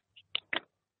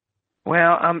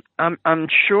 Well, I'm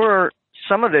sure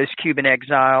some of those Cuban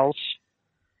exiles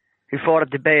who fought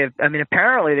at the Bay of,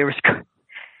 apparently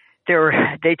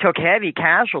they took heavy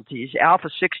casualties. Alpha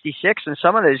 66 and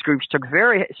some of those groups took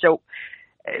very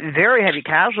heavy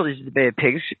casualties at the Bay of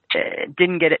Pigs.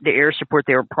 Didn't get the air support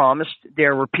they were promised.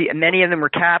 Many of them were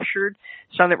captured.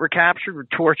 Some that were captured were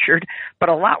tortured, but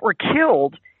a lot were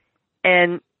killed.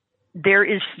 And there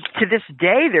is, to this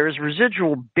day, there is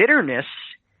residual bitterness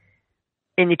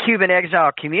in the Cuban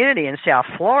exile community in South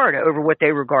Florida over what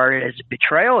they regarded as a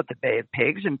betrayal at the Bay of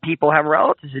Pigs, and people have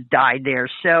relatives that died there.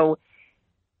 So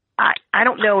I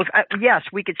don't know if yes,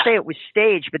 we could say it was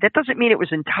staged, but that doesn't mean it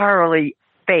was entirely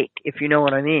fake, if you know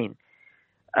what I mean.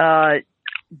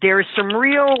 There's some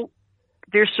real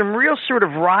sort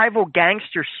of rival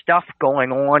gangster stuff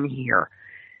going on here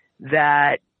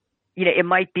that, you know, it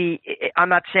might be, I'm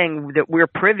not saying that we're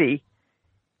privy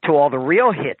to all the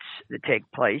real hits that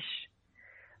take place.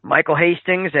 Michael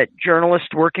Hastings, that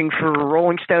journalist working for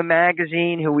Rolling Stone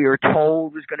magazine, who we were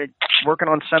told was going to working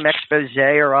on some expose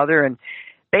or other, and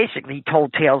basically he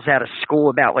told tales out of school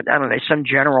about what, I don't know, some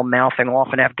general mouthing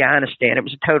off in Afghanistan. It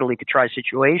was a totally contrived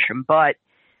situation, but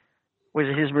was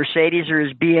it his Mercedes or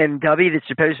his BMW that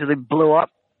supposedly blew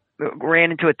up, ran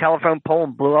into a telephone pole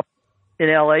and blew up in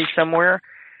L.A. somewhere?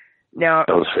 Now,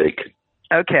 that was fake.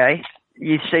 Okay.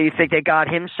 You say you think they got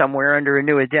him somewhere under a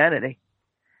new identity.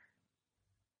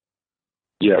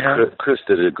 Yeah, Chris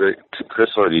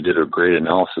already did a great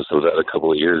analysis of that a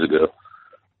couple of years ago.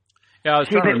 Yeah, I was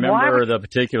trying to remember the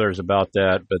particulars about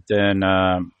that, but then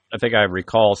I think I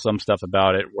recall some stuff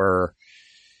about it where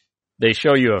they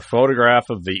show you a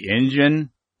photograph of the engine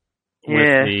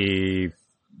with the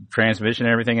transmission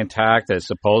and everything intact that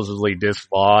supposedly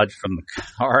dislodged from the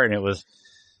car, and it was,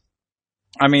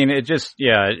 I mean, it just,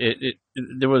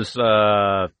 there was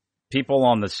people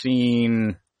on the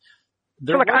scene.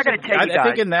 So look, I got to tell you guys. I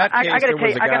think in that case, there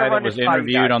was a guy that was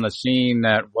interviewed on the scene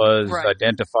that was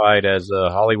identified as a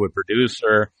Hollywood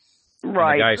producer.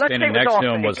 Right. And the guy standing next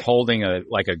to him was holding a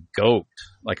goat,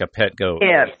 like a pet goat.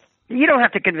 Yeah. You don't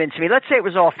have to convince me. Let's say it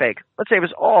was all fake.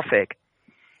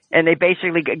 And they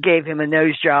basically gave him a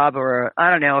nose job or,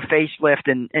 I don't know, a facelift,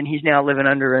 and he's now living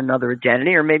under another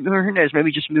identity. Or maybe, who knows,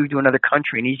 maybe just moved to another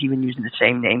country and he's even using the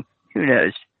same name. Who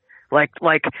knows? Like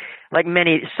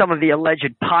some of the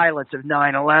alleged pilots of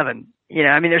 9/11. You know,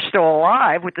 I mean, they're still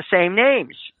alive with the same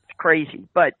names. It's crazy.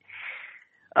 But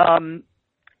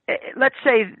let's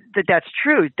say that that's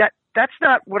true. That's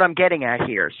not what I'm getting at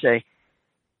here. Say,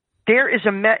 there is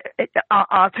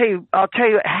I'll tell you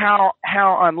how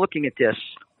I'm looking at this.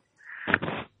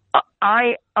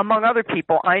 I, among other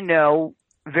people, I know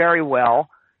very well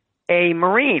a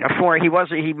Marine. He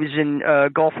was in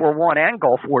Gulf War I and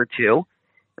Gulf War II.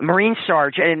 Marine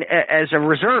sergeant, and as a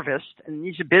reservist, and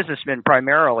he's a businessman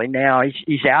primarily now.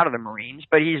 He's out of the Marines,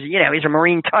 but he's a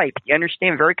Marine type. You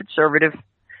understand? Very conservative,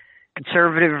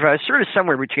 sort of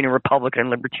somewhere between a Republican and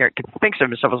libertarian. Thinks of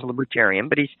himself as a libertarian,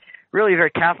 but he's really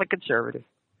very Catholic conservative.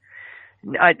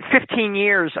 15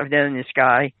 years I've known this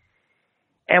guy,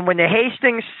 and when the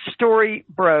Hastings story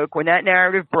broke, when that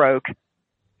narrative broke,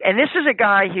 and this is a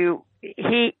guy who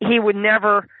he would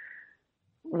never.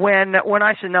 When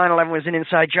I said 9/11 was an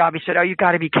inside job, he said, "Oh, you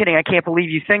got to be kidding! I can't believe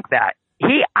you think that."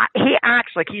 He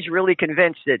acts like he's really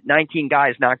convinced that 19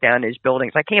 guys knocked down his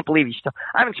buildings. I can't believe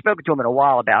I haven't spoken to him in a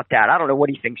while about that. I don't know what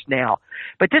he thinks now.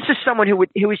 But this is someone who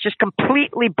was just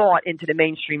completely bought into the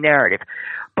mainstream narrative.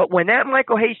 But when that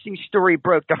Michael Hastings story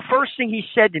broke, the first thing he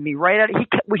said to me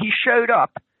he showed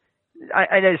up.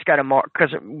 I know this guy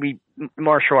because we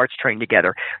martial arts trained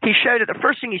together. He showed up. The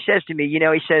first thing he says to me,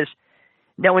 he says,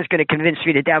 "No one's going to convince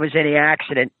me that was any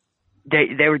accident."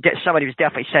 Somebody was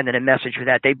definitely sending a message for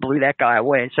that. They blew that guy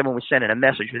away, and someone was sending a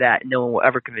message for that, and no one will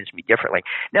ever convince me differently.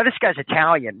 Now, this guy's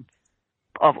Italian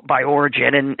by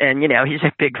origin, and he's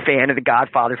a big fan of the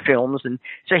Godfather films, and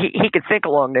so he could think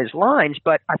along those lines.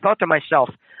 But I thought to myself,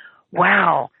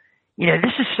 wow,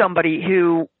 this is somebody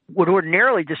who would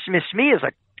ordinarily dismiss me as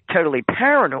a totally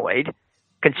paranoid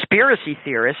conspiracy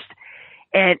theorist.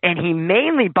 And he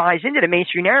mainly buys into the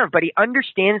mainstream narrative, but he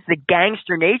understands the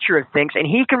gangster nature of things, and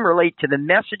he can relate to the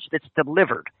message that's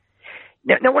delivered.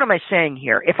 Now, what am I saying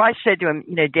here? If I said to him,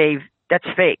 Dave, that's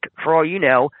fake. For all you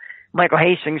know, Michael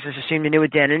Hastings has assumed a new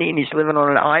identity, and he's living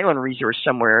on an island resort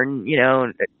somewhere, and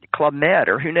Club Med,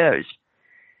 or who knows.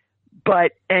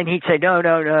 And he'd say, no,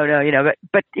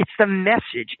 but it's the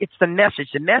message. It's the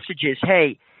message. The message is,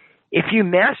 hey, if you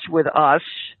mess with us,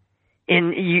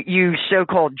 in you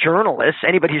so-called journalists,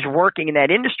 anybody who's working in that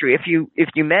industry, if you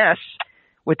mess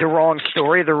with the wrong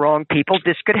story, the wrong people,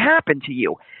 this could happen to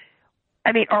you.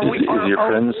 I mean, is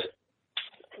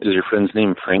your friend's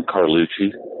name Frank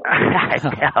Carlucci?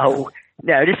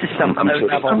 No, this is some other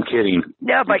level. I'm kidding.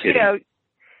 No, but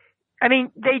I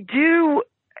mean, they do.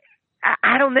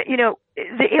 I don't know.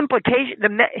 The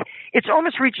implication. It's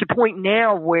almost reached a point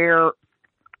now where.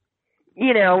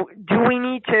 Do we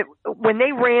need to, when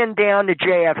they ran down the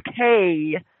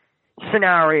JFK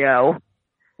scenario,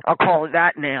 I'll call it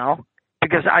that now,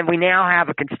 because we now have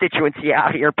a constituency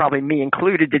out here, probably me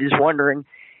included, that is wondering,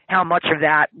 how much of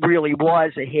that really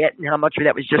was a hit and how much of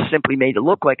that was just simply made to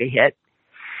look like a hit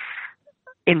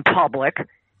in public.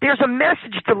 There's a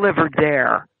message delivered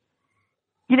there.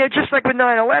 You know, just like with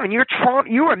 9/11,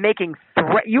 you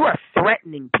are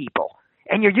threatening people,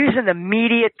 and you're using the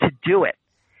media to do it.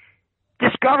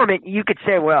 This government, you could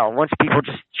say, well, once people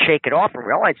just shake it off and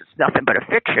realize it's nothing but a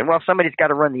fiction, well, somebody's got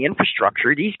to run the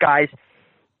infrastructure. These guys,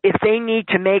 if they need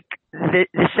to make the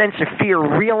sense of fear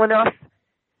real enough,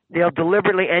 they'll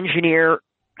deliberately engineer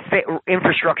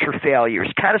infrastructure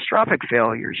failures, catastrophic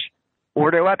failures,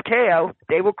 or they'll have chaos.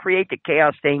 They will create the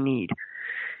chaos they need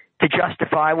to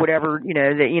justify whatever,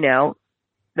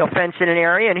 they'll fence in an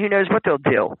area, and who knows what they'll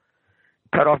do.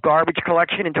 Cut off garbage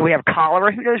collection until we have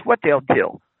cholera, who knows what they'll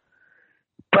do.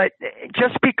 But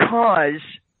just because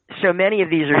so many of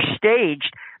these are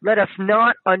staged, let us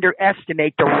not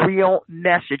underestimate the real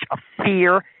message of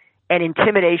fear and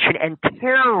intimidation and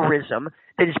terrorism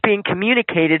that is being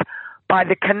communicated by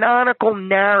the canonical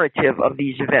narrative of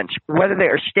these events, whether they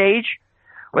are staged,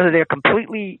 whether they're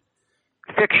completely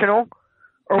fictional,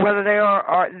 or whether they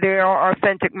are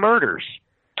authentic murders.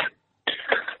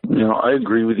 I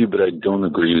agree with you, but I don't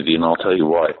agree with you, and I'll tell you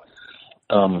why.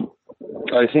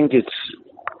 I think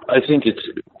it's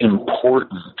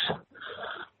important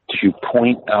to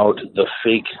point out the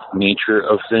fake nature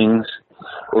of things,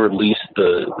 or at least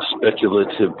the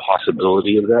speculative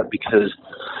possibility of that, because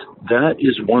that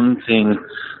is one thing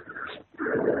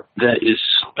that is,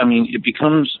 it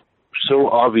becomes so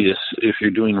obvious if you're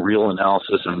doing real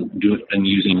analysis and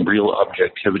using real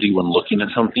objectivity when looking at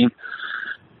something.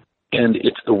 And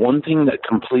it's the one thing that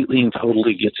completely and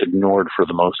totally gets ignored for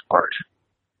the most part.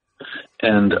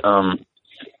 And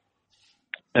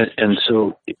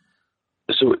so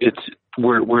it's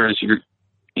whereas you're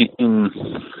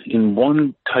in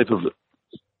one type of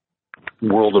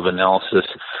world of analysis,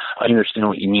 I understand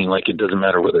what you mean. Like, it doesn't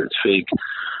matter whether it's fake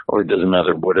or it doesn't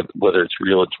matter whether it's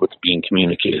real. It's what's being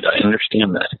communicated. I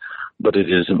understand that, but it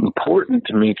is important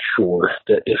to make sure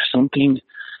that if something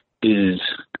is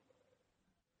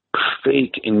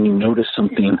fake and you notice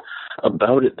something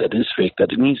about it that is fake,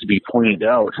 that it needs to be pointed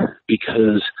out,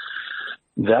 because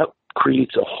that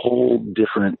creates a whole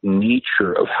different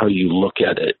nature of how you look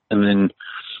at it. And then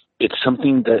it's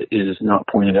something that is not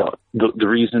pointed out. The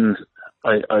reason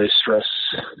I stress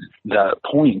that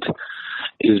point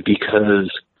is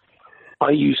because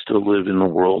I used to live in the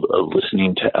world of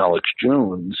listening to Alex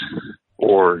Jones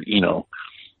or,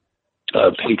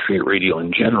 Patriot Radio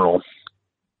in general.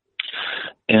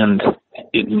 And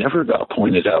it never got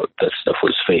pointed out that stuff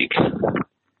was fake.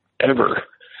 Ever.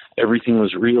 Everything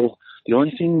was real. The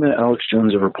only thing that Alex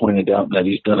Jones ever pointed out that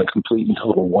he's done a complete and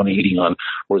total 180 on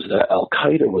was that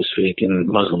Al-Qaeda was fake and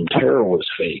Muslim terror was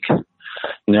fake.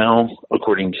 Now,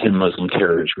 according to him, Muslim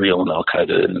terror is real and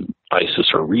Al-Qaeda and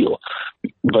ISIS are real.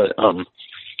 But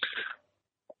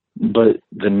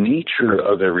the nature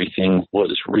of everything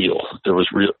was real. There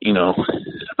was real,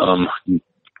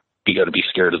 you got to be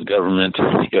scared of the government.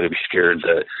 You got to be scared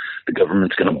that the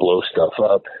government's going to blow stuff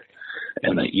up,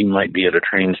 and that you might be at a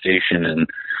train station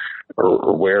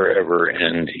or wherever,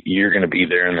 and you're going to be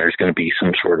there, and there's going to be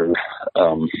some sort of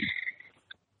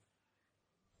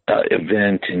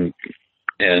event, and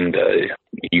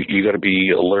you got to be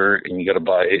alert, and you got to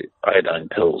buy iodine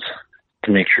pills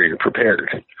to make sure you're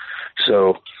prepared.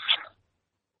 So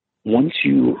once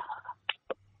you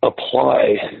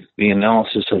apply the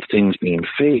analysis of things being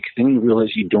fake, then you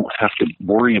realize you don't have to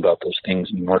worry about those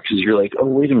things anymore, because you're like, oh,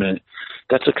 wait a minute,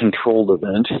 that's a controlled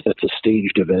event, that's a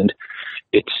staged event.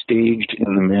 It's staged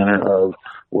in the manner of,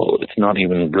 well, it's not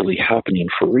even really happening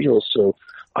for real, so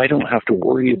I don't have to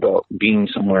worry about being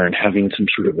somewhere and having some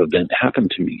sort of event happen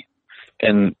to me.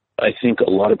 And I think a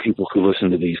lot of people who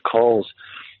listen to these calls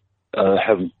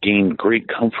have gained great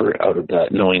comfort out of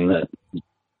that, knowing that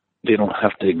they don't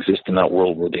have to exist in that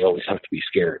world where they always have to be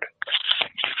scared.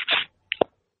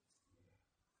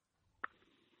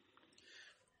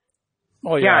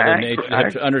 Oh yeah,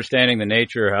 understanding the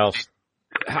nature,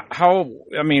 how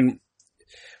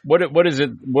what is it?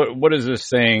 What is this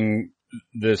thing?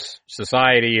 This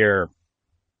society or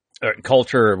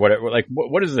culture or whatever? Like,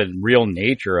 what is the real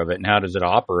nature of it, and how does it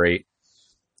operate?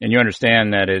 And you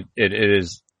understand that it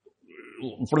is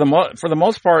for the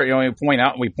most part.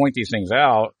 We point these things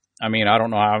out. I don't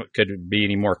know how it could be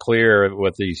any more clear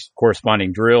with these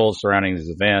corresponding drills surrounding these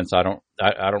events. I don't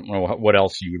know what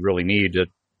else you would really need to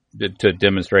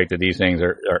demonstrate that these things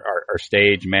are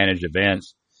staged, managed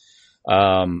events.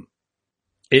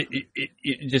 It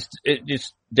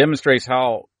just demonstrates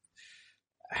how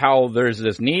there's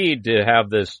this need to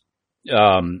have this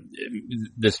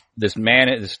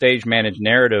stage managed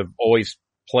narrative always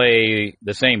play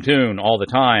the same tune all the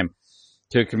time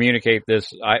to communicate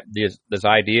this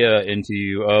idea into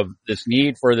you of this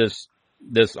need for this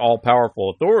all-powerful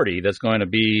authority that's going to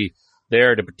be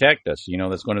there to protect us,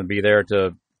 that's going to be there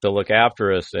to look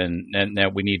after us, and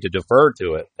that we need to defer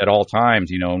to it at all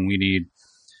times, and we need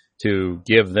to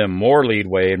give them more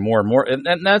leadway and more.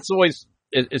 And that's always,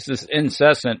 it's this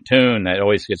incessant tune that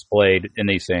always gets played in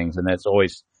these things. And that's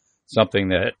always something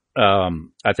that I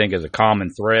think is a common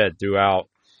thread throughout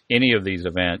any of these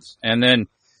events. And then,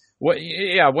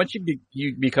 once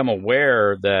you become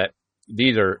aware that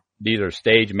these are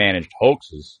stage managed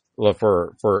hoaxes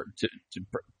for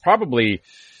probably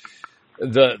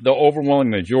the overwhelming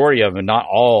majority of, and not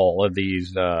all of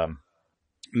these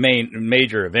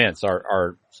major events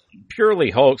are purely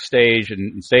hoax staged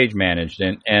and stage managed,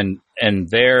 and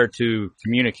there to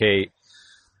communicate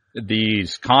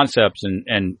these concepts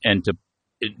and to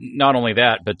not only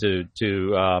that, but to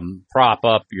prop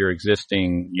up your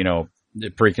existing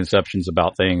preconceptions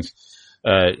about things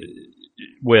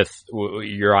with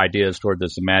your ideas toward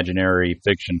this imaginary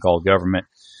fiction called government.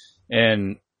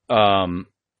 And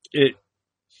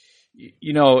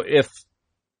if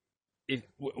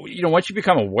once you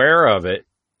become aware of it,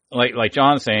 like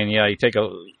John's saying, it takes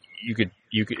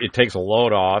a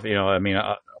load off.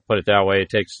 I'll put it that way. It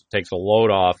takes a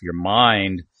load off your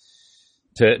mind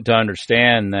to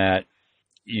understand that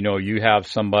you have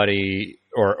somebody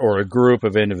or a group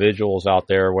of individuals out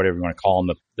there, whatever you want to call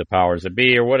them, the powers that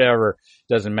be or whatever.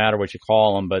 Doesn't matter what you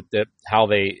call them, but how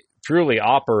they truly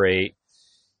operate.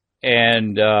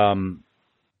 And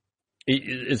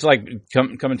it's like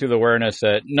coming to the awareness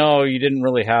that, no, you didn't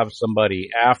really have somebody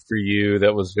after you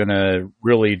that was going to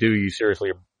really do you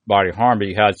seriously body harm, but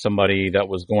you had somebody that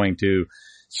was going to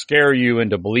scare you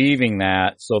into believing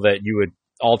that so that you would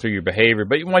alter your behavior.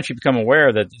 But once you become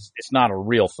aware that it's not a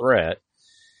real threat,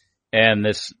 and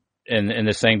this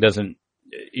thing doesn't,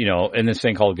 and this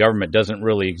thing called government doesn't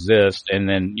really exist, and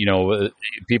then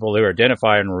people who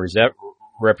identify and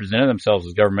represent themselves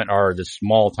as government are this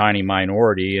small, tiny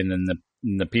minority, and then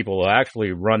the people who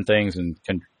actually run things and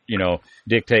can,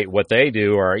 dictate what they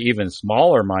do are even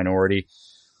smaller minority.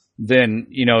 Then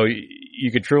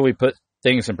you could truly put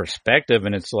things in perspective,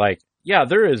 and it's like, yeah,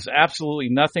 there is absolutely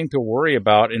nothing to worry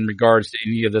about in regards to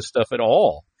any of this stuff at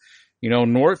all.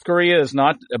 North Korea is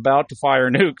not about to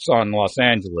fire nukes on Los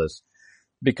Angeles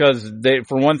because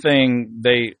for one thing,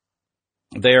 they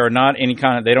are not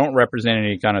they don't represent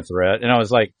any kind of threat. And I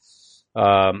was like,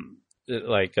 I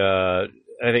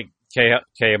think K.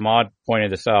 Ahmad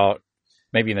pointed this out,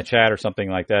 maybe in the chat or something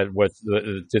like that,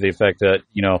 to the effect that,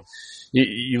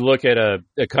 you look at a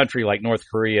country like North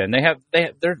Korea, and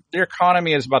their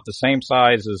economy is about the same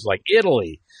size as like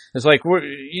Italy. It's like,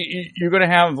 you're going to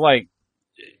have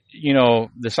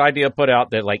this idea put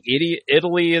out that like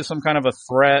Italy is some kind of a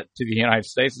threat to the United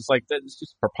States. It's like, that's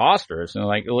just preposterous. And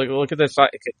like, look at this.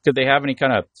 Could they have any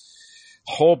kind of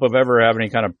hope of ever having any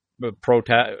kind of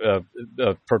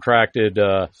protracted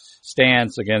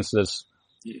stance against this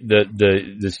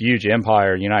huge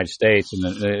empire, United States? And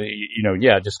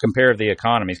just compare the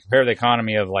economies. Compare the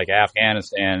economy of like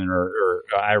Afghanistan or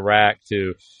Iraq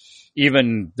to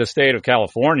even the state of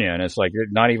California, and it's like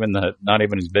not even as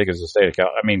big as the state of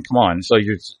California. I mean, come on. So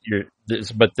it's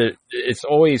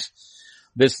always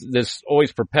this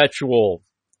always perpetual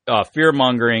fear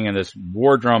mongering, and this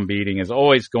war drum beating is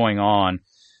always going on,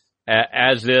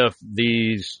 as if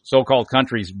these so-called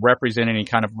countries represent any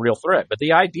kind of real threat. But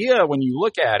the idea, when you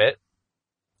look at it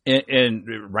and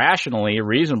rationally,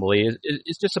 reasonably,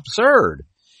 is just absurd.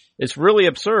 It's really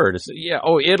absurd.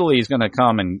 Italy is going to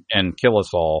come and kill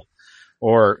us all.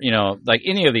 Or, like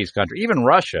any of these countries, even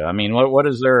Russia. I mean, what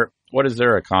is their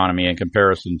economy in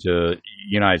comparison to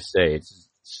United States?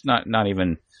 It's not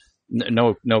even,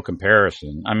 no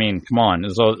comparison. I mean, come on.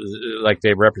 So, like,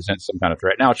 they represent some kind of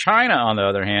threat. Now, China, on the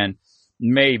other hand,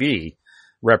 maybe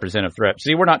represent a threat.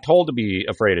 See, we're not told to be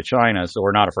afraid of China, so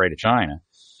we're not afraid of China.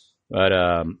 But,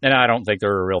 and I don't think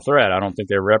they're a real threat. I don't think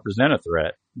they represent a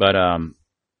threat.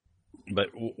 But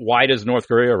why does North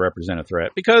Korea represent a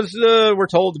threat? Because we're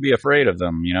told to be afraid of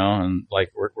them, and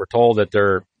like we're told that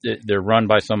they're run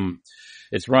by some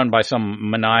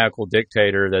maniacal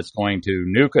dictator that's going to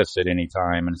nuke us at any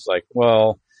time. And it's like,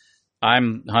 well,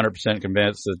 I'm 100%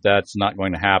 convinced that that's not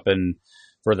going to happen,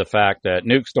 for the fact that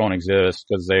nukes don't exist,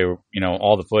 because they,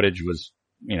 all the footage was,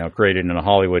 created in a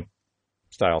Hollywood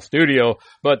style studio.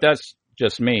 But that's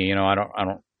just me,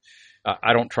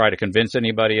 I don't try to convince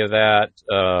anybody of that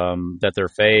they're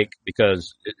fake,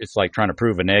 because it's like trying to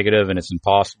prove a negative, and it's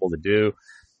impossible to do.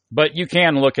 But you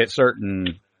can look at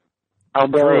certain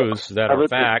truths that are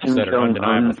facts, that are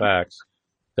undeniable facts.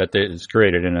 that is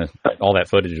created all that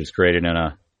footage is created in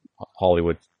a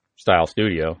Hollywood style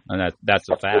studio, and that's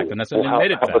a fact, and that's an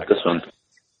admitted fact. How about this one?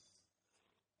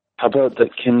 How about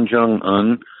that Kim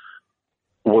Jong-un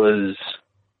was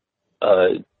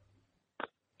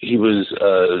he went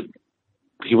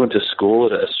to school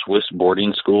at a Swiss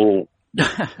boarding school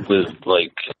with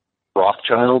like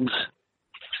Rothschilds?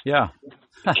 Yeah.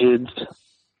 Kids.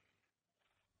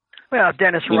 Well,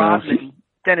 Dennis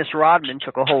Rodman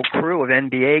took a whole crew of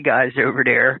NBA guys over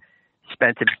there,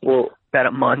 spent about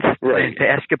a month playing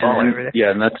basketball over there. Yeah,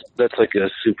 and that's like a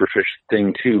superficial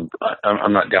thing too.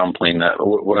 I'm not downplaying that.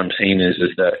 What I'm saying is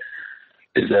that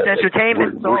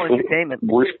entertainment. It's all entertainment.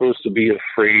 We're supposed to be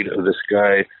afraid of this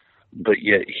guy, but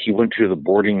yet he went to the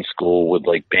boarding school with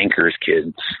like bankers'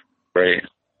 kids, right?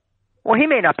 Well, he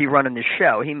may not be running the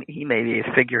show. He may be a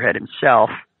figurehead himself.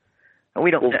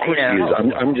 We don't. Well, of course he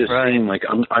is. I'm just saying, like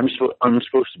I'm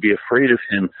supposed to be afraid of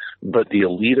him, but the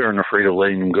elite aren't afraid of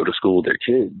letting him go to school with their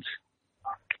kids.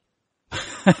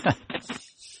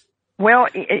 Well,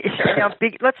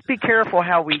 let's be careful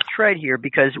how we tread here,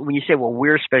 because when you say, well,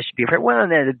 we're supposed to be afraid, well,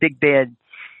 then the big bad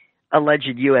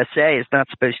alleged USA is not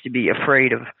supposed to be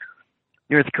afraid of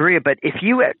North Korea. But if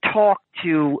you talk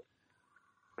to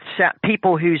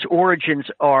people whose origins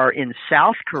are in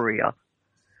South Korea,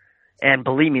 and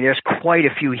believe me, there's quite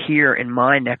a few here in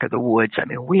my neck of the woods. I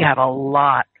mean, we have a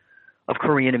lot of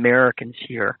Korean Americans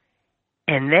here,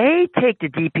 and they take the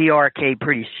DPRK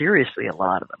pretty seriously, a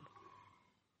lot of them.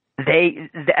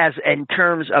 In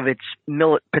terms of its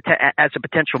as a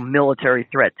potential military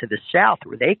threat to the South,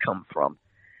 where they come from.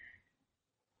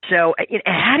 So,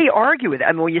 how do you argue with it?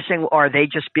 I mean, when you're saying, well, are they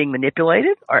just being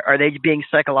manipulated? Are they being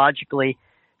psychologically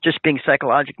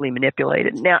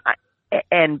manipulated? Now,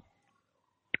 and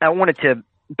I wanted to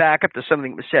back up to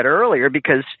something that was said earlier,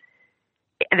 because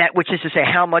which is to say,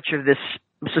 how much of this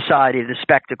society, the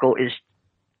spectacle, is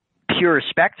pure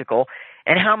spectacle,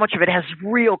 and how much of it has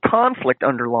real conflict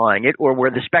underlying it, or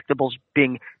where the spectacle's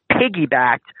being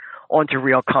piggybacked onto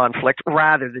real conflict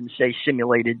rather than, say,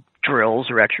 simulated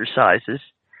drills or exercises.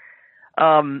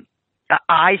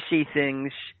 I see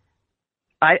things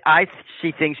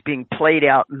being played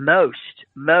out most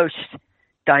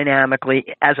dynamically,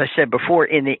 as I said before,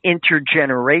 in the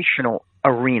intergenerational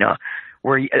arena,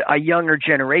 where a younger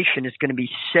generation is going to be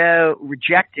so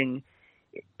rejecting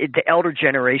the elder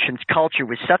generation's culture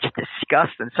with such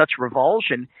disgust and such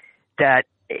revulsion that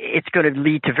it's going to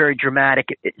lead to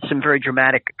some very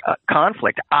dramatic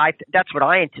conflict. That's what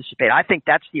I anticipate. I think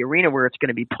that's the arena where it's going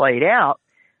to be played out.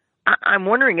 I'm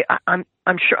wondering. I'm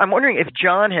wondering if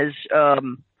John has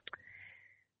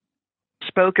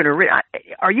spoken or written.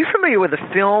 Are you familiar with a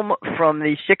film from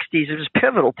the '60s? It was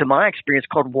pivotal to my experience,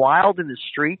 called Wild in the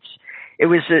Streets. It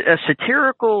was a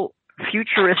satirical,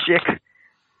 futuristic.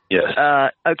 Yes.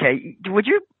 Okay. You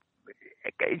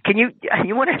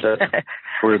want to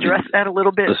address that a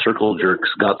little bit? The Circle Jerks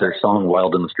got their song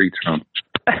 "Wild in the Streets" from.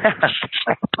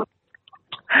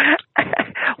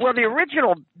 Well,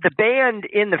 the band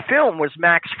in the film was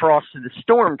Max Frost and the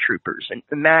Stormtroopers, and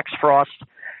Max Frost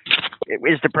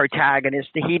is the protagonist.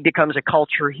 He becomes a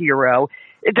culture hero.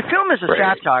 The film is a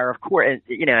satire, of course.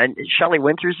 And Shelley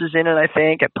Winters is in it. I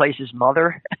think it plays his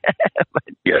mother.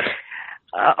 Yes.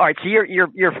 All right, so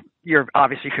you're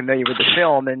obviously familiar with the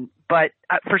film, but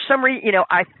for some reason,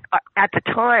 I at the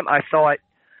time I thought,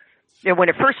 when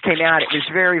it first came out, it was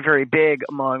very, very big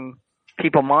among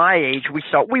people my age. We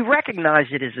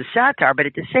recognized it as a satire, but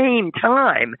at the same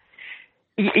time,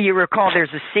 you recall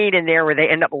there's a scene in there where they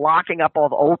end up locking up all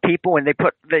the old people, and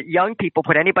the young people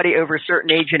put anybody over a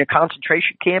certain age in a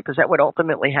concentration camp. Is that what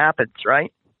ultimately happens,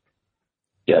 right?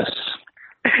 Yes.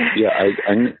 Yeah,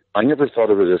 I never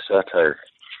thought of it as satire.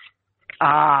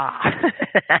 Ah.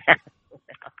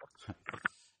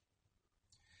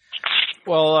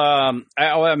 Well,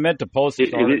 I meant to post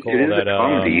this article it is a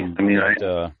comedy.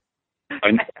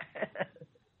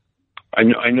 I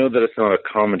know that it's not a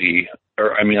comedy,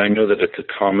 I know that it's a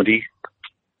comedy.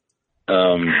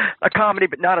 A comedy,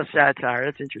 but not a satire.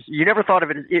 That's interesting. You never thought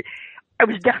of it as it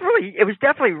was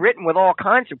definitely written with all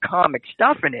kinds of comic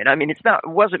stuff in it. I mean, it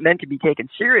wasn't meant to be taken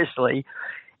seriously.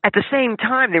 At the same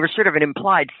time, there was sort of an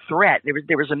implied threat.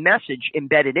 There was a message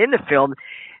embedded in the film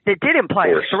that did imply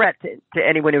a threat to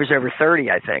anyone who was over 30,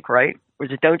 I think, right?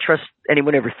 Was it don't trust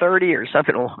anyone over 30 or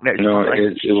something? No,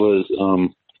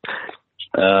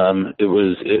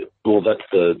 well, that's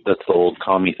the old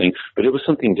commie thing, but it was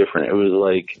something different. It was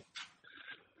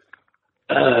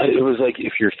like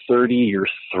if you're 30, you're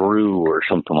through, or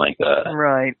something like that.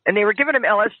 Right. And they were giving him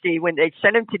LSD when they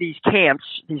sent him to these camps,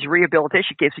 these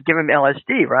rehabilitation camps, to give him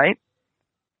LSD, right?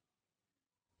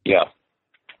 Yeah.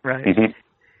 Right. Mm-hmm.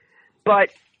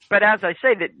 But as I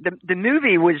say, the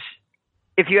movie was,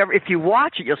 if you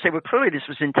watch it, you'll say, well, clearly this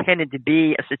was intended to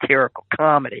be a satirical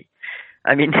comedy.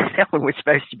 I mean, no one was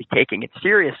supposed to be taking it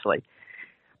seriously.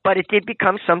 But it did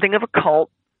become something of a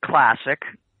cult classic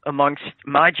amongst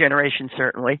my generation,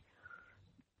 certainly.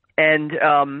 And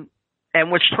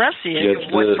what's prescient.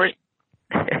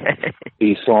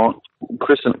 The song,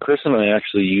 Chris and I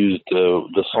actually used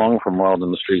the song from Wild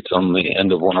in the Streets on the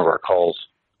end of one of our calls.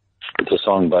 It's a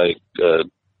song by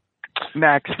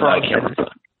Max Frost.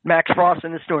 Max Frost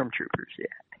and the Stormtroopers. Yeah.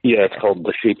 Yeah, it's called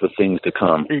 "The Shape of Things to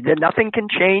Come." Nothing can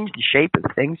change the shape of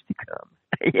things to come.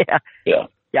 Yeah. Yeah.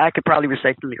 Yeah, I could probably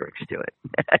recite the lyrics to it.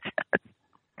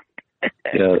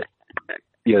 Yeah.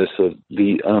 Yeah, so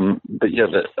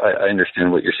I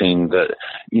understand what you're saying, that,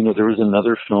 there was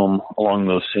another film along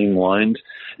those same lines,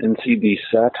 and see, these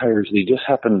satires, they just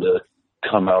happened to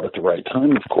come out at the right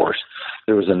time, of course.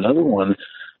 There was another one,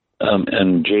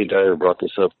 and Jay Dyer brought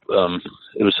this up,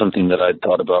 it was something that I'd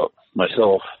thought about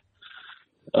myself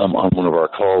on one of our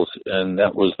calls, and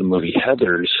that was the movie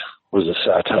Heathers was a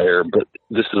satire, but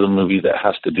this is a movie that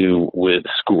has to do with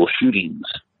school shootings.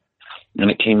 And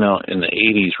it came out in the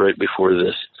 80s, right before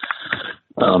this,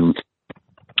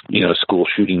 school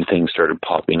shooting thing started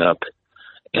popping up.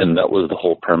 And that was the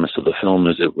whole premise of the film,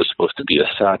 is it was supposed to be a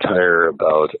satire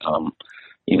about,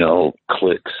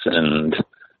 cliques and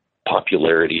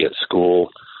popularity at school.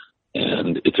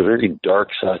 And it's a very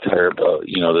dark satire about,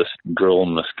 this girl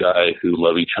and this guy who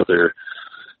love each other,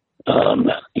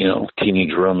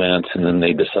 teenage romance. And then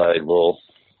they decide, well,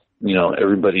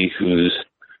 everybody who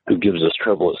gives us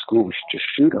trouble at school, we should just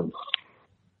shoot them.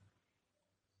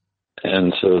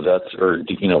 And so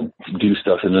do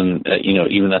stuff. And then,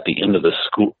 even at the end of the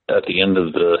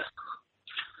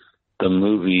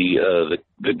movie,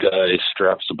 the guy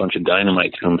straps a bunch of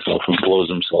dynamite to himself and blows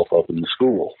himself up in the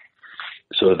school.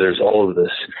 So there's all of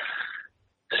this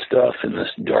stuff in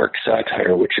this dark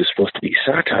satire, which is supposed to be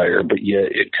satire, but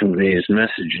yet it conveys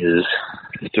messages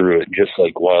through it, just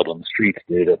like Wild on the Streets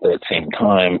did at that same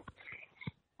time.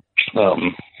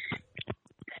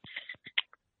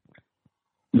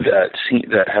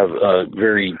 That have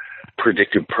very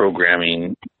predictive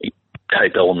programming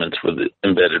type elements with it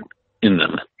embedded in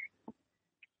them.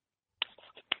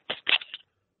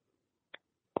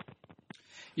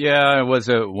 Yeah, it was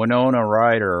a Winona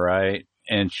Ryder, right?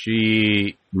 And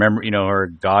she, remember, her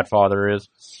godfather is?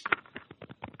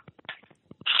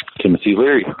 Timothy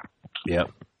Leary.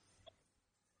 Yep.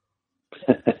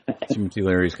 Timothy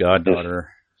Leary's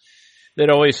goddaughter. That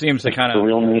always seems to kind of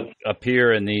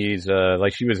appear in these,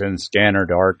 like she was in Scanner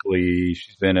Darkly.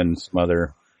 She's been in some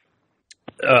other,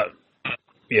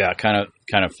 kind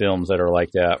of films that are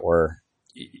like that, where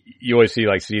you always see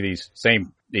these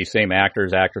same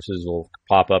actors, actresses will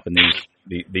pop up in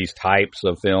these types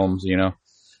of films,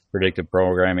 predictive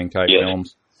programming type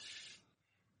films.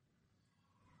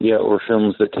 Yeah, or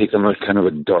films that take them a kind of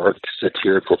a dark,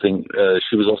 satirical thing.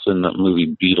 She was also in that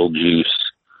movie Beetlejuice.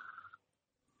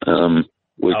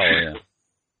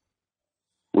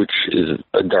 Which is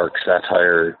a dark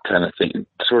satire kind of thing,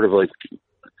 sort of like,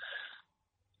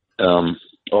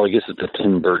 I guess it's a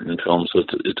Tim Burton film, so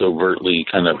it's overtly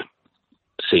kind of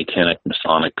satanic,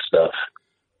 Masonic stuff.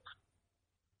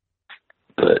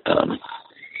 But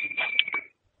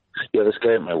this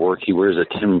guy at my work, he wears a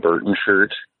Tim Burton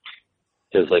shirt.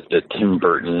 He has the Tim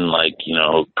Burton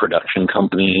production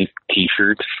company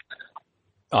T-shirt.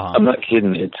 Uh-huh. I'm not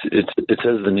kidding. It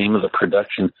says the name of the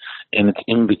production, and it's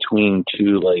in between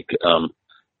two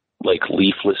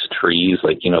leafless trees,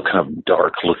 kind of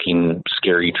dark looking,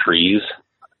 scary trees.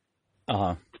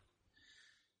 Uh-huh.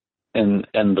 And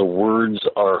the words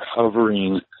are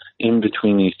hovering in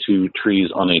between these two trees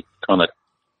on a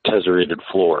tesserated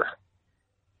floor.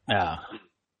 Yeah.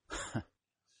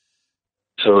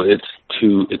 So it's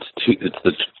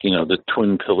the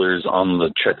twin pillars on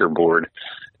the checkerboard.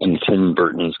 And Tim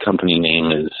Burton's company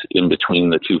name is in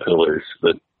between the two pillars,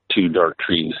 the two dark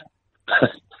trees.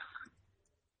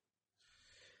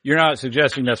 You're not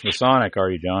suggesting that's Masonic, are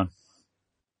you, John?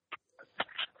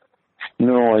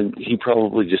 No, he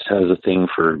probably just has a thing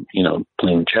for,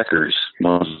 playing checkers,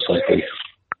 most likely.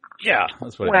 Yeah,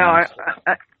 that's what it means.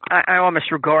 I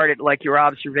almost regard it like your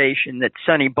observation that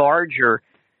Sonny Barger,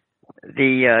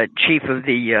 the chief of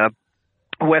the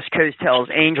West Coast Hells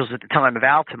Angels at the time of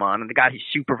Altamont, and the guy who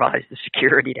supervised the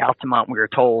security at Altamont, we were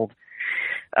told,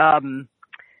 that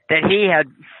he had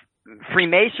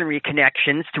Freemasonry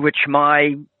connections, to which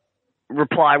my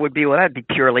reply would be, well, that'd be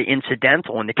purely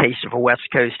incidental in the case of a West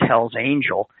Coast Hells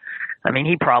Angel. I mean,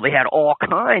 he probably had all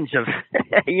kinds of,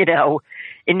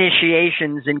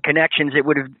 initiations and connections that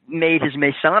would have made his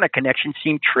Masonic connection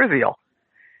seem trivial.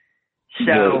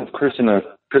 So, Chris and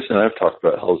I've talked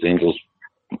about Hell's Angels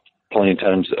plenty of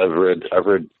times. I've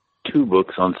read 2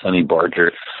 books on Sonny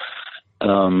Barger.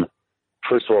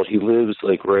 First of all, he lives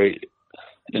like right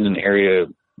in an area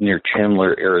near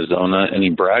Chandler, Arizona, and he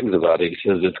brags about it. He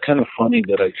says, it's kind of funny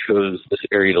that I chose this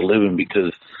area to live in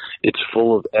because it's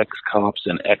full of ex-cops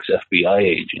and ex-FBI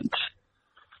agents.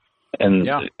 And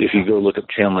if you go look up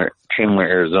Chandler,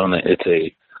 Arizona,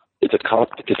 it's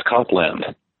cop land.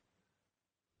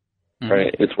 Mm-hmm.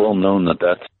 Right? It's well known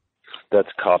that's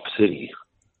cop city.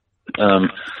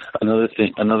 Another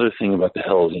thing about the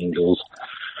Hells Angels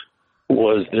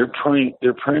was their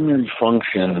primary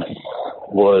function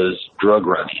was drug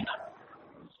running,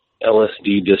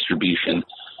 LSD distribution.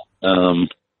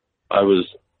 I was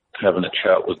having a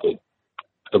chat with a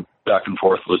back and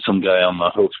forth with some guy on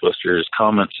the Hoaxbusters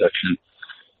comment section.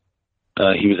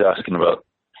 He was asking about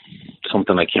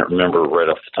something I can't remember right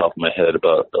off the top of my head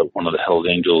about one of the Hells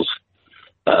Angels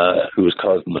who was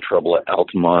causing the trouble at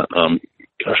Altamont.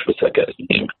 What's that guy's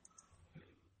name?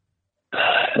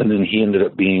 And then he ended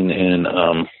up being in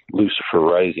Lucifer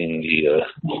Rising, the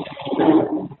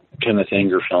Kenneth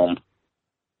Anger film.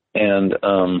 And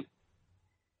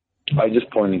I just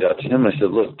pointed out to him, I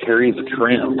said, look, Terry the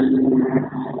Tramp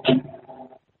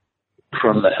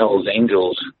from the Hells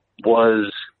Angels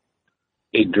was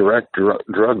a direct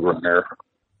drug runner.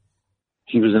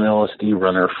 He was an LSD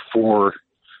runner for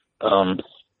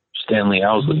Stanley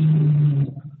Owsley.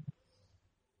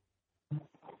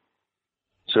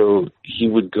 So he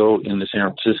would go into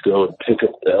San Francisco and pick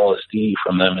up the LSD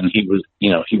from them, and he was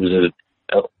an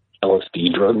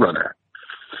LSD drug runner.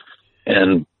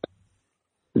 And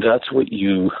that's what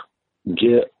you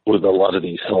get with a lot of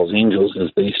these Hells Angels is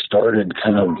they started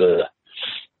kind of the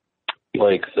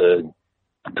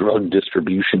drug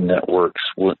distribution networks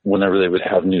whenever they would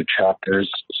have new chapters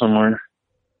somewhere.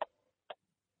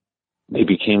 They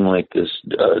became like this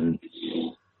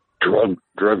drug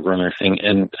runner thing,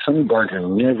 and Sonny Barger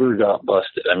never got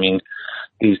busted. I mean,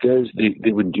 these guys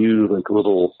they would do like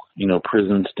little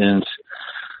prison stints.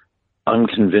 I'm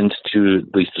convinced to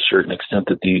at least a certain extent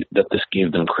that this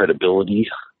gave them credibility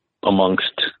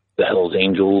amongst the Hells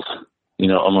Angels,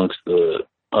 amongst the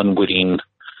unwitting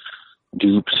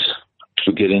dupes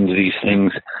who get into these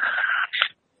things.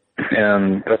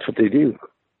 And that's what they do.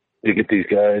 They get these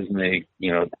guys and they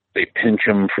pinch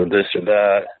them for this or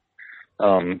that.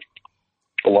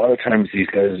 A lot of times these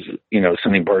guys,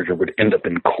 Sonny Barger would end up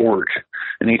in court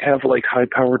and he'd have like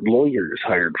high-powered lawyers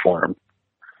hired for him.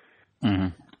 Mm-hmm.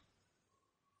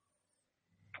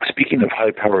 Speaking of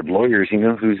high-powered lawyers, you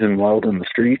know who's in Wild in the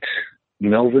Streets?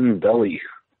 Melvin Belli.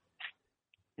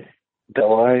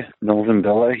 Melvin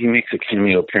Belli, he makes a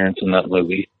cameo appearance in that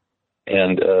movie.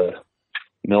 And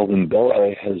Melvin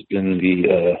Belli has been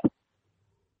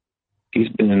he's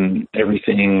been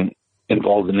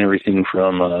involved in everything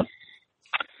from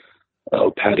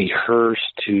Patty Hearst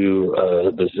to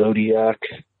the Zodiac.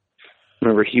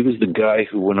 Remember, he was the guy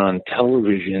who went on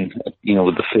television,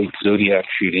 with the fake Zodiac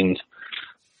shootings,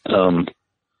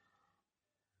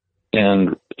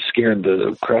 and scared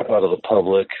the crap out of the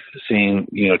public, saying,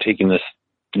 taking this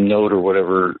note or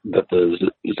whatever that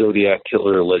the Zodiac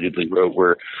killer allegedly wrote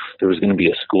where there was going to be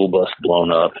a school bus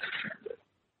blown up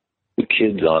with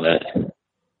kids on it.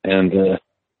 And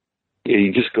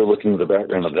you just go look into the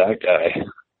background of that guy.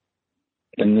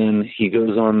 And then he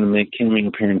goes on to make cameo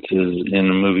appearances in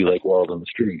a movie like Wild on the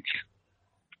Streets.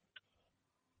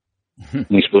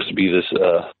 He's supposed to be this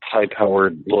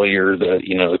high-powered lawyer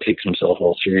that, takes himself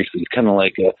all seriously. He's kind of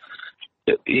like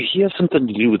he has something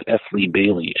to do with F. Lee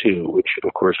Bailey, too, which,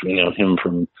 of course, we know him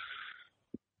from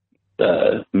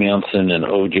Manson and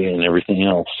OJ and everything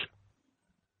else.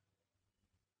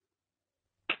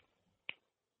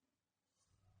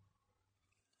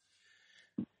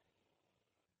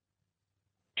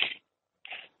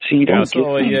 As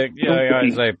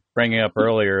I bring up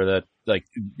earlier that,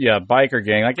 biker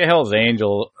gang, like a Hell's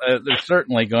Angel, they're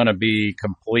certainly going to be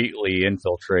completely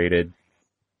infiltrated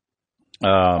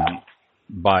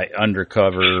by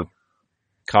undercover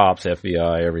cops,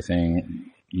 FBI,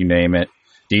 everything, you name it,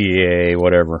 DEA,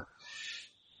 whatever.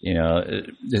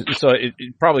 So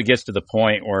it probably gets to the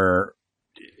point where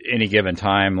any given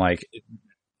time, like,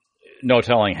 no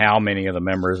telling how many of the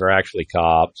members are actually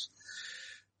cops.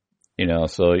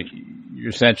 So you're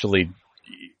essentially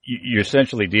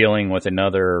dealing with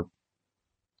another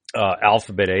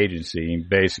alphabet agency,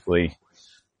 basically,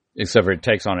 except for it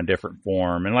takes on a different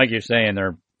form. And like you're saying,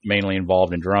 they're mainly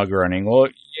involved in drug running. Well,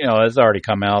 it's already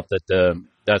come out that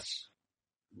that's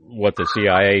what the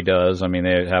CIA does. I mean,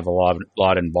 they have a lot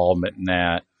of involvement in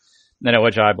that. And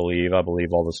which I believe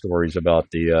all the stories about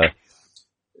the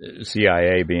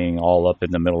CIA being all up in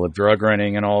the middle of drug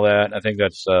running and all that. I think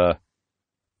that's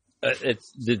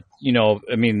it's the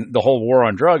I mean, the whole war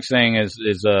on drugs thing is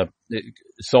a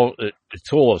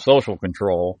tool of social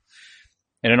control,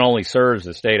 and it only serves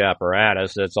the state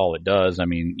apparatus. That's all it does. I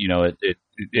mean, it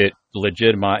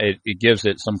gives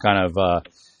it some kind of a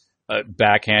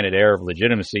backhanded air of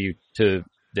legitimacy to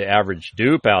the average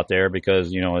dupe out there,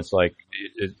 because it's like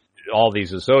all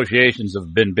these associations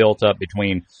have been built up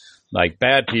between like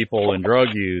bad people and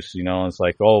drug use. It's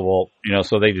like, oh well,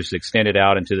 so they just extend it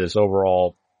out into this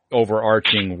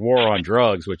overarching war on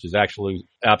drugs, which is actually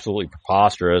absolutely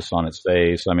preposterous on its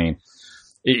face. I mean,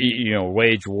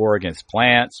 wage war against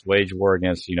plants, wage war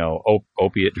against,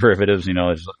 opiate derivatives,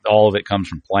 all of it comes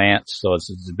from plants. So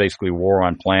it's basically war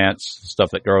on plants,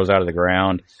 stuff that grows out of the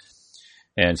ground,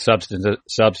 and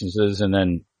substances. And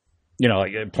then,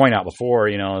 like I point out before,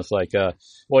 it's like,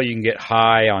 well, you can get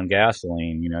high on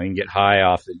gasoline, you can get high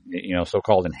off,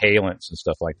 so-called inhalants and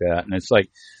stuff like that. And it's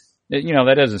like,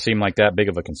 that doesn't seem like that big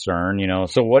of a concern,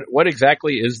 So what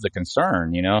exactly is the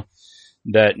concern,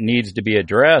 that needs to be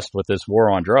addressed with this war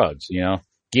on drugs?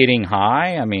 Getting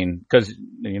high? I mean, because,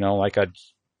 like I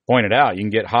pointed out, you can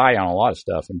get high on a lot of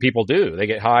stuff, and people do. They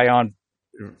get high on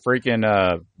freaking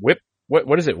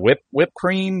what is it? Whipped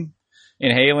cream?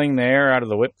 Inhaling the air out of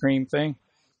the whipped cream thing.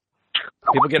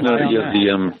 People get high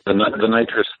on that.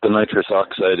 The nitrous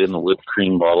oxide in the whipped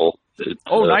cream bottle.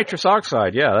 Nitrous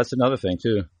oxide. Yeah, that's another thing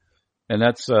too. And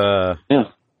that's what are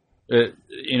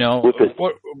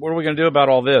we going to do about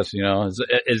all this?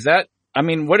 Is that? I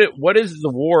mean, what is the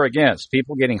war against?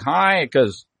 People getting high,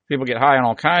 because people get high on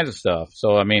all kinds of stuff.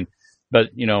 So I mean,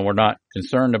 but we're not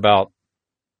concerned about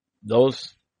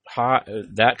those high,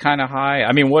 that kind of high.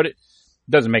 I mean, it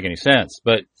doesn't make any sense.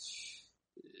 But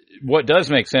what does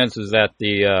make sense is that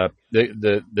the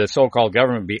so-called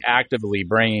government be actively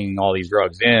bringing all these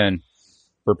drugs in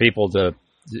for people to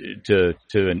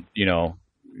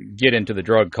get into the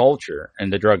drug culture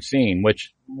and the drug scene,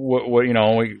 which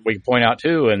we point out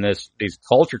too. And these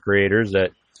culture creators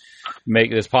that make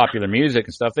this popular music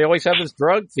and stuff, they always have this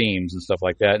drug themes and stuff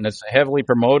like that, and it's heavily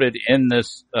promoted in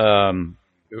this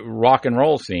rock and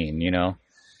roll scene.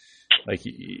 Like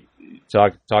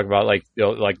talk about like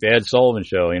the Ed Sullivan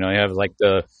Show. You have like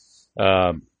the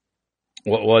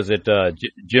what was it?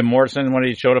 Jim Morrison, when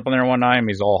he showed up on there one night,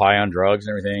 he's all high on drugs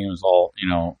and everything. It was all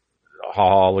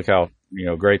look how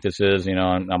great this is.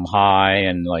 I'm high,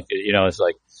 and like it's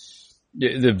like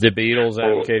the Beatles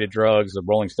advocated drugs, the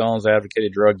Rolling Stones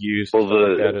advocated drug use. Well,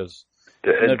 the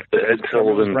Ed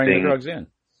Sullivan thing. Drugs in.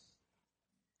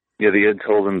 Yeah, the Ed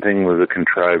Sullivan thing was a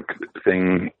contrived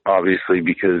thing, obviously,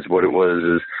 because what it was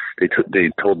is they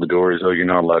told the Doors, "Oh, you're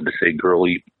not allowed to say girl."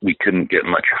 We couldn't get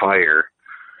much higher.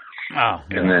 Oh,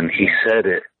 yeah. And then he said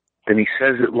it. Then he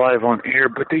says it live on air,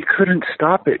 but they couldn't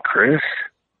stop it, Chris.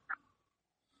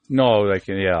 No, they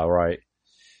can. Yeah, right.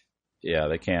 Yeah,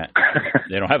 they can't.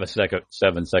 They don't have a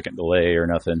 7-second delay or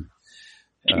nothing.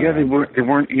 Yeah, they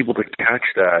weren't able to catch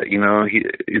that.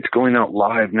 It's going out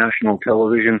live, national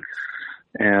television.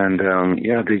 And,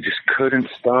 they just couldn't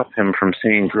stop him from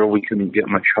saying, girl, we couldn't get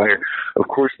much higher. Of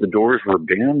course, the Doors were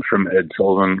banned from Ed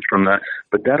Sullivan from that,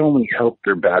 but that only helped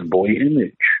their bad boy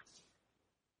image.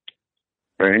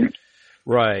 Right?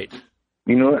 Right.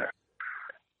 You know what?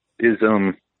 Is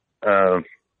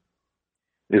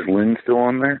Lynn still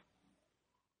on there?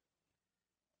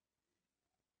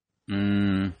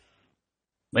 Lynn,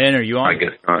 are you on? I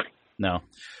guess not. No.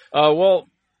 Well,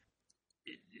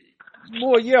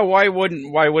 yeah. Why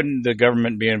wouldn't the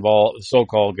government be involved? The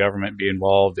so-called government be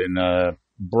involved in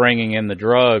bringing in the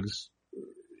drugs?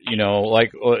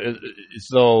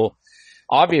 So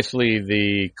obviously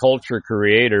the culture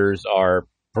creators are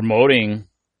promoting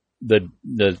the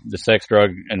sex,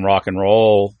 drug, and rock and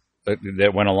roll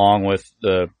that went along with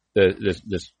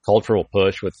this cultural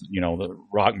push with the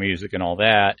rock music and all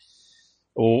that.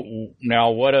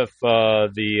 Now, what if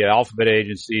the alphabet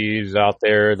agencies out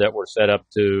there that were set up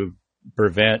to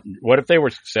prevent, what if they were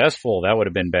successful? That would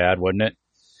have been bad, wouldn't it?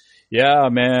 Yeah,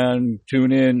 man,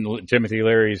 tune in. Timothy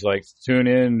Leary's like, tune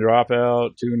in, drop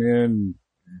out, tune in,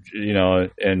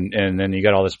 and then you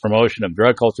got all this promotion of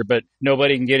drug culture, but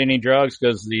nobody can get any drugs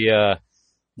because the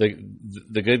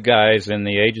good guys in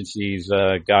the agencies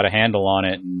got a handle on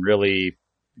it and really,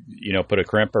 put a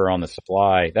crimper on the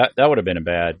supply. That would have been a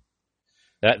bad.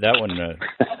 That wouldn't have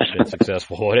been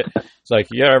successful, would it? It's like,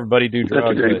 yeah, everybody do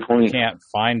drugs, but you can't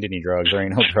find any drugs. There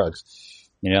ain't no drugs.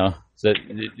 So,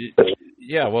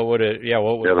 yeah, what would it? Yeah,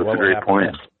 what would that's a great happen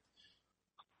point.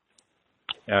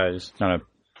 I just kind of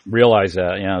realized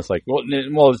that. It's like, well,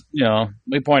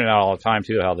 we pointed out all the time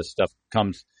too how this stuff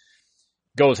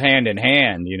goes hand in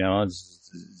hand.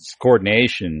 It's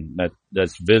coordination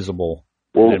that's visible.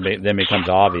 Well, then becomes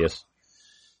obvious.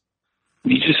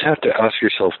 You just have to ask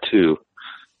yourself too.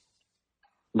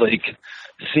 Like,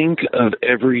 think of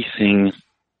everything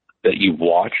that you've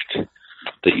watched,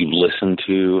 that you've listened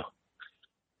to,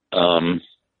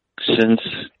 since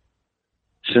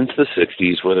the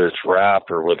 60s, whether it's rap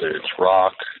or whether it's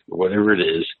rock or whatever it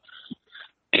is,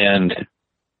 and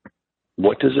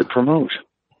what does it promote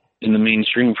in the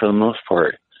mainstream for the most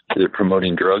part? Is it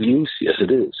promoting drug use? Yes,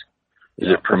 it is. Is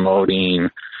it promoting,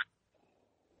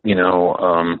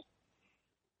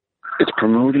 it's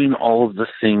promoting all of the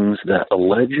things that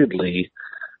allegedly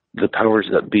the powers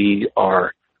that be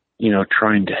are,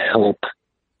 trying to help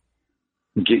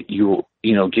get you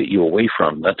away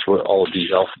from. That's what all of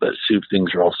these alphabet soup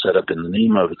things are all set up in the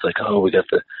name of. It's like, oh, we got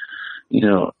the,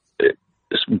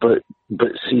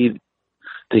 but see,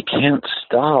 they can't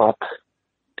stop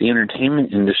the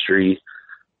entertainment industry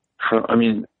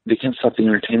they can't stop the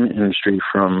entertainment industry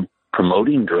from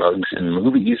promoting drugs in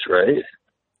movies, right?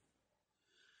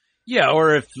 Yeah,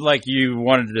 or if like you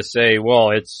wanted to say,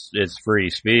 well, it's free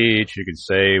speech, you can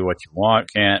say what you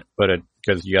want, can't put it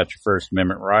because you got your First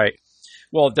Amendment right.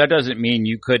 Well, that doesn't mean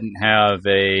you couldn't have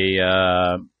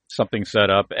something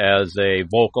set up as a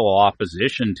vocal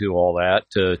opposition to all that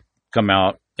to come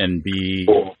out and be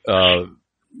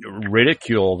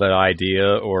ridicule that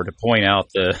idea or to point out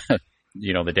the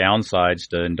the downsides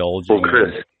to indulging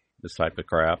in this type of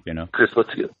crap. Chris,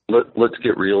 let's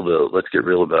get real though. Let's get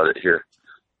real about it here.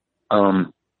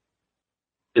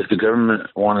 If the government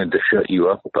wanted to shut you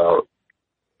up about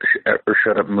or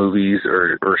shut up movies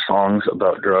or songs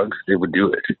about drugs, they would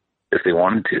do it if they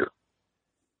wanted to.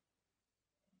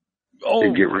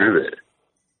 They'd get rid of it.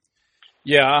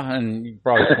 Yeah, and you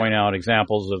probably point out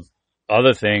examples of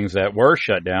other things that were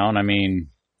shut down. I mean,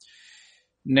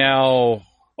 now,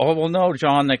 no,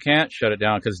 John, they can't shut it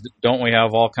down because don't we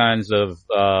have all kinds of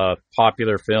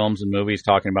popular films and movies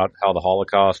talking about how the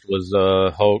Holocaust was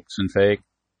a hoax and fake?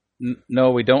 No,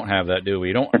 we don't have that, do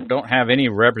we? Don't have any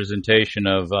representation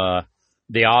of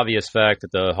the obvious fact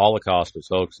that the Holocaust was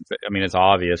hoax. I mean, it's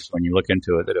obvious when you look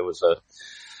into it that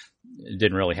it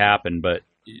didn't really happen, but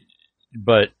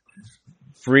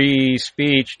free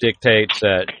speech dictates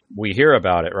that we hear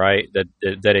about it, right? That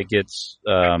it gets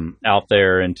out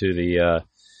there into the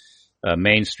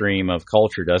mainstream of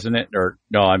culture, doesn't it? Or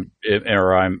no, I'm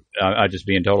just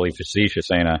being totally facetious,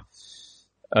 ain't I?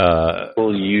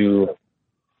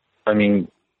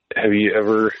 Have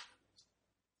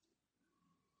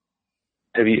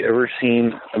you ever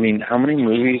seen? I mean, how many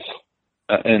movies?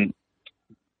 And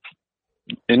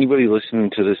anybody listening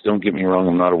to this, don't get me wrong.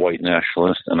 I'm not a white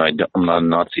nationalist, and I'm not a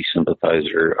Nazi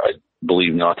sympathizer. I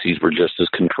believe Nazis were just as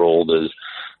controlled as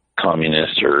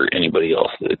communists or anybody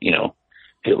else. That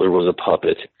Hitler was a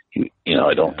puppet.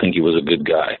 I don't think he was a good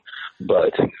guy.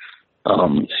 But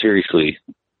seriously,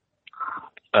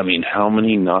 I mean, how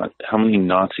many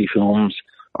Nazi films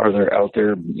are there out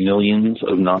there? Millions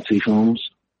of Nazi films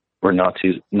where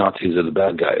Nazis are the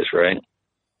bad guys, right?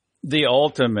 The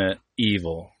ultimate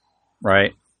evil,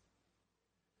 right?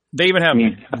 They even have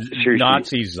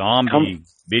Nazi zombie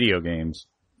video games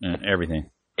and everything.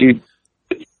 Dude,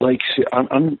 like,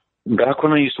 I'm back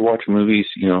when I used to watch movies,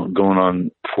 going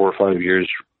on 4 or 5 years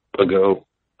ago,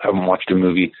 haven't watched a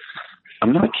movie.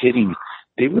 I'm not kidding.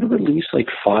 They would have released like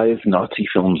 5 Nazi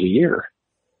films a year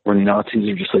where Nazis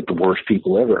are just like the worst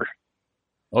people ever.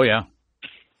 Oh, yeah.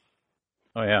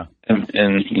 Oh, yeah. And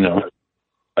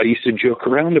I used to joke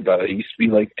around about it. I used to be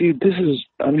like, dude, this is,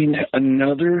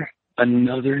 another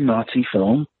Nazi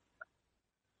film.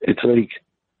 It's like,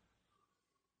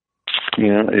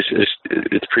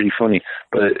 it's pretty funny.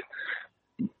 But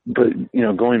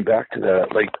going back to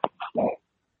that, like,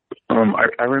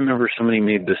 I remember somebody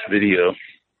made this video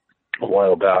a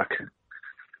while back.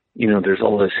 There's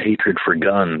all this hatred for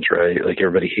guns, right? Like,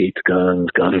 everybody hates guns.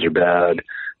 Guns are bad.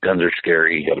 Guns are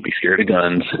scary. You got to be scared of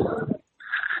guns.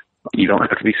 You don't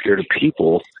have to be scared of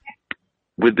people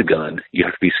with the gun. You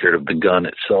have to be scared of the gun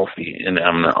itself, the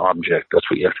inanimate object. That's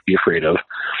what you have to be afraid of.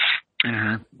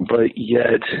 Mm-hmm. But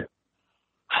yet,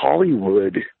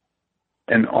 Hollywood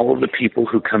and all of the people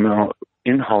who come out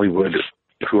in Hollywood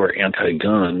who are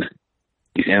anti-gun,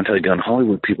 these anti-gun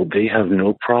Hollywood people, they have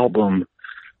no problem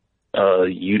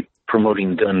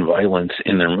promoting gun violence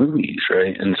in their movies,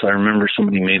 right? And so I remember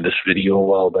somebody made this video a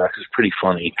while back. It's pretty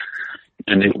funny.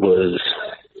 And it was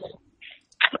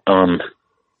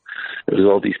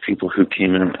all these people who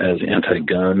came in as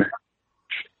anti-gun,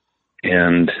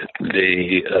 and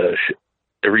they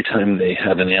every time they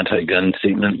had an anti-gun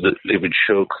statement, that they would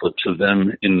show clips of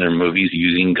them in their movies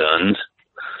using guns.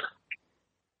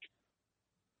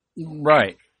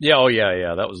 Right. Yeah. Oh,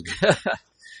 yeah. That was good.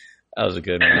 That was a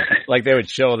good one. Like they would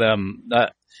show them.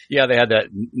 They had that.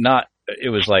 It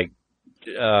was like.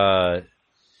 It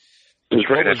was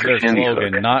right after Sandy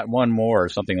slogan, Hook. Not one more, or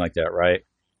something like that, right?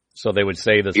 So they would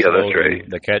say the slogan, that's right.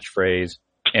 the catchphrase,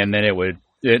 and then it would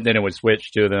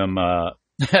switch to them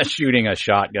shooting a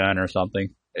shotgun or something,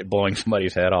 blowing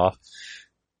somebody's head off.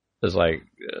 It was like,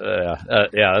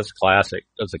 that's classic.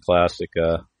 That's a classic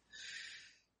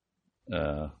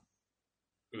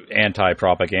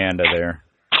anti-propaganda there.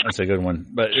 That's a good one.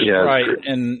 But right,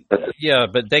 and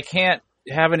but they can't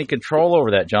have any control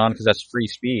over that, John, because that's free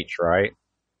speech, right?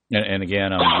 And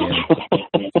again, I'm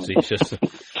being facetious.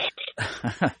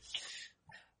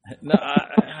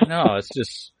 No, it's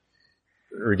just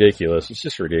ridiculous. It's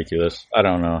just ridiculous. I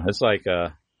don't know. It's like,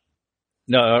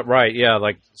 right, yeah,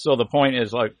 like, so the point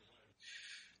is, like,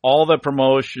 all the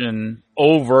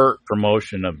overt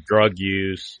promotion of drug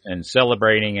use and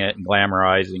celebrating it and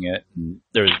glamorizing it, and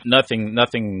there's nothing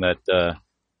that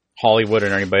Hollywood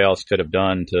or anybody else could have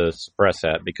done to suppress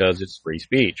that because it's free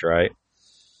speech, right?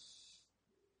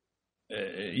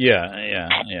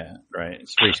 Right.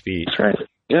 It's free speech. That's right.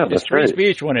 Yeah, it's free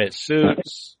speech when it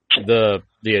suits the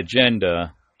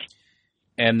agenda,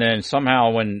 and then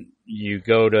somehow when you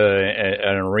go to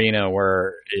an arena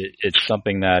where it's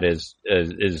something that is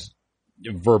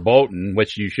verboten,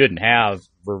 which you shouldn't have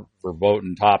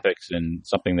verboten topics and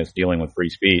something that's dealing with free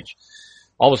speech,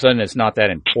 all of a sudden it's not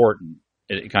that important.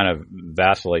 It kind of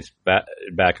vacillates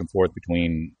back and forth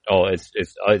between, it's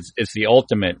the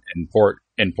ultimate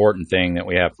important thing that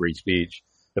we have free speech.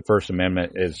 The First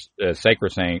Amendment is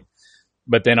sacrosanct,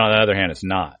 but then on the other hand, it's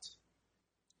not.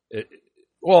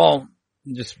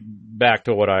 Just back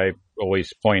to what I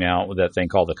always point out with that thing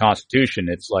called the Constitution.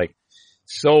 It's like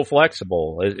so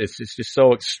flexible. It's just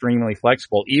so extremely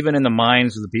flexible, even in the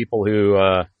minds of the people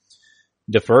who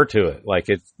defer to it. Like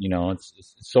it's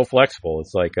so flexible.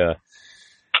 It's like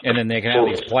and then they can have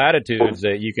these platitudes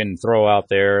that you can throw out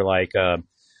there, like,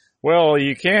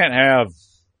 you can't have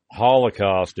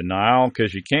Holocaust denial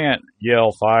because you can't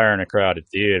yell fire in a crowded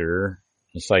theater.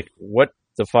 It's like, what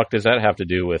the fuck does that have to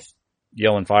do with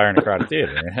yelling fire in a crowded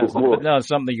theater? It's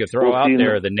something you could throw out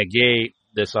there to negate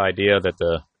this idea that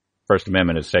the First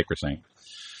Amendment is sacrosanct.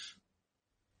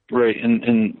 Right,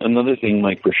 and another thing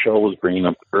like Rochelle was bringing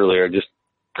up earlier, I just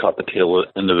caught the tail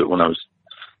end of it when I was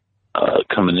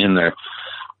coming in there.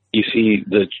 You see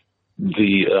the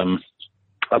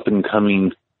up and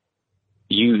coming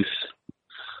youth,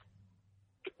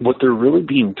 what they're really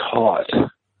being taught,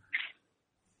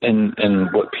 and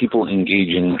what people engage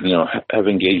in, have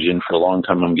engaged in for a long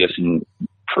time. I'm guessing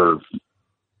for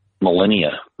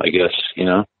millennia, I guess,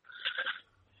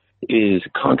 is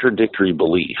contradictory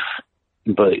belief,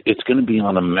 but it's going to be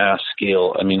on a mass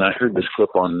scale. I mean, I heard this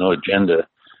clip on No Agenda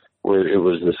where it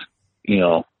was this,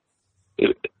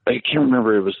 I can't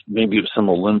remember. It was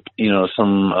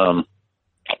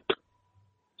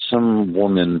some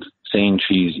woman saying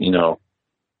she's,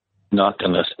 not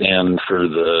going to stand for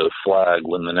the flag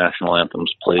when the national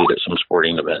anthem's played at some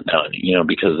sporting event now,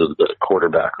 because of the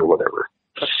quarterback or whatever.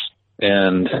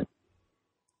 And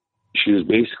she was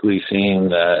basically saying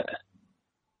that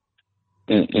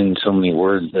in so many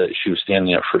words that she was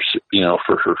standing up for,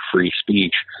 for her free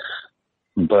speech.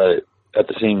 But at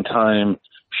the same time,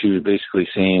 she was basically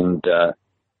saying that,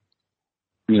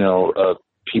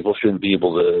 people shouldn't be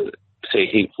able to say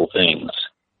hateful things.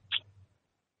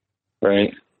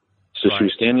 Right? So she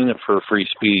was standing up for free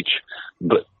speech,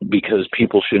 but because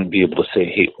people shouldn't be able to say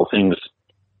hateful things.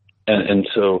 And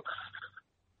so,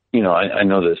 I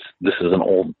know this is an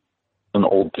old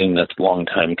thing that's a long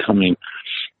time coming,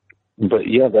 but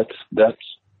yeah, that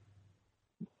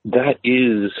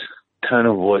is kind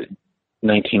of what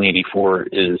 1984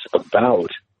 is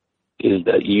about, is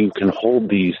that you can hold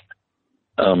these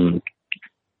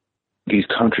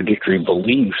contradictory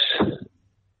beliefs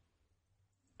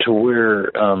to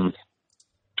where,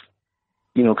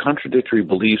 contradictory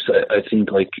beliefs, I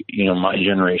think, like, my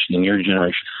generation and your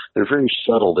generation, they're very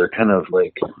subtle. They're kind of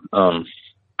like,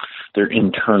 they're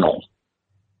internal.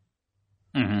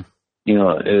 Mm-hmm.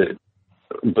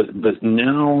 But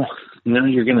now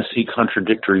you're going to see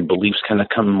contradictory beliefs kind of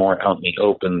come more out in the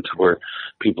open, to where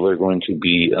people are going to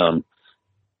be,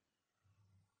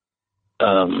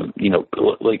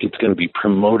 like it's going to be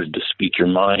promoted to speak your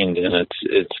mind, and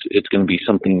it's going to be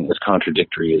something as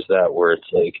contradictory as that, where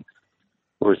it's like,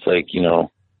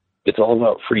 it's all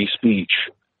about free speech,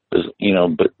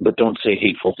 but don't say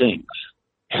hateful things.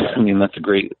 I mean, that's a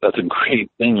great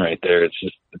thing right there. It's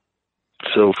just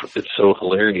it's so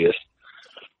hilarious.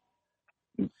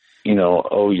 You know,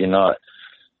 oh, you're not.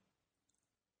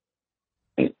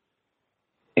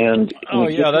 And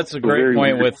that's a great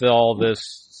point with all this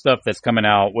stuff that's coming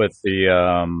out with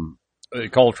the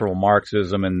cultural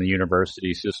Marxism and the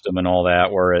university system and all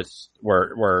that, where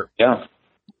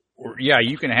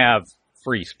you can have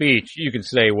free speech, you can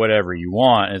say whatever you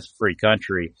want, it's a free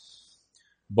country,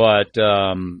 but it's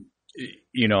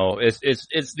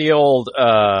the old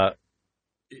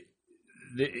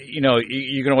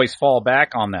you can always fall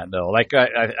back on that though. Like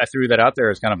I threw that out there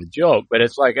as kind of a joke, but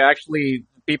it's like actually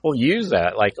people use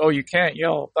that, like, oh, you can't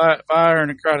yell fire in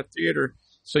a crowded theater,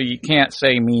 so you can't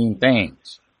say mean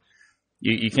things.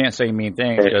 You can't say mean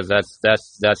things because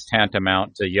that's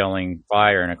tantamount to yelling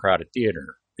fire in a crowded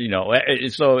theater. You know,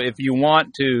 so if you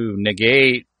want to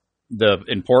negate the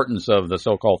importance of the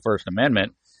so-called First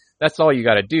Amendment, that's all you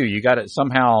got to do. You got to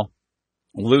somehow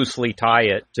loosely tie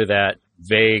it to that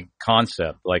vague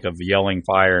concept, like of yelling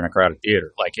fire in a crowded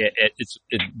theater. Like it's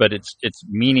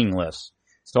meaningless.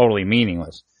 It's totally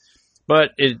meaningless.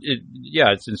 But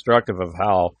it's instructive of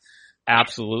how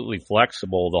absolutely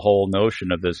flexible the whole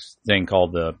notion of this thing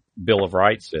called the Bill of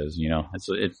Rights is. You know,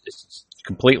 it's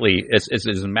completely it's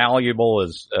as malleable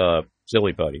as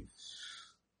silly putty.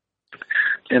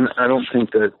 And I don't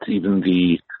think that's even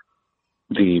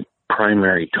the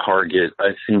primary target.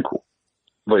 I think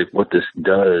like what this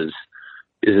does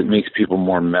is it makes people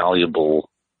more malleable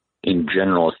in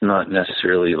general. It's not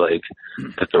necessarily like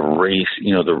that the race,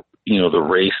 the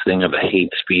race thing of the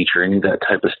hate speech or any of that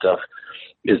type of stuff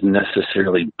is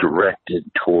necessarily directed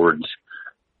towards,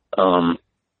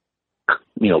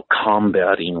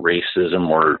 combating racism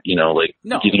or,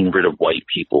 getting rid of white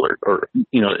people or,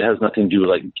 it has nothing to do with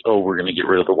like, oh, we're going to get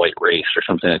rid of the white race or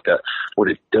something like that. What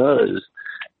it does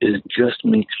is it just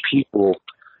makes people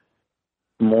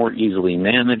more easily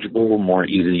manageable, more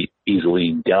easily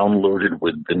downloaded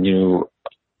with the new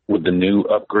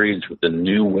upgrades, with the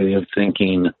new way of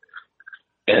thinking.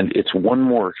 And it's one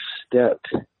more step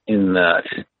in that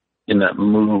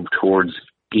move towards,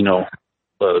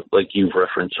 like you've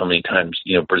referenced so many times,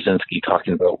 Brzezinski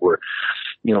talking about where,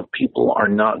 people are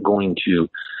not going to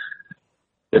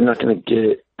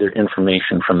get their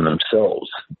information from themselves.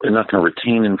 They're not going to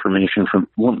retain information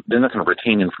they're not going to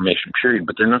retain information, period,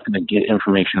 but they're not going to get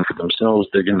information for themselves.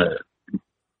 They're going to,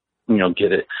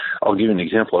 get it. I'll give you an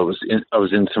example. I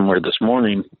was in somewhere this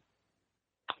morning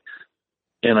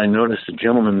and I noticed a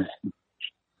gentleman,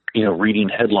 reading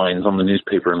headlines on the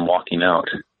newspaper and walking out.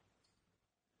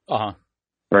 Uh-huh.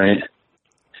 Right?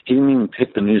 He didn't even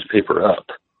pick the newspaper up.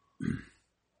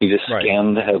 He just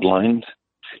scanned the headlines,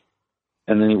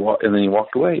 and then he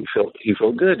walked away. He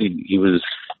felt good.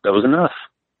 That was enough.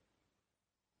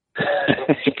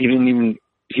 He didn't even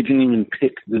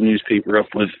pick the newspaper up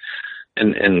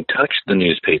and touch the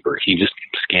newspaper. He just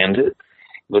scanned it,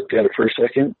 looked at it for a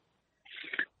second,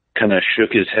 kind of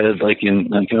shook his head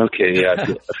okay, yeah, I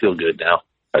feel good now.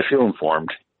 I feel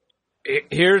informed.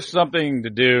 Here's something to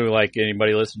do, like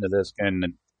anybody listening to this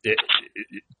can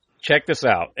check this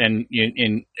out. And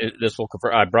this will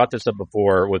confirm. I brought this up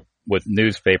before with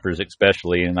newspapers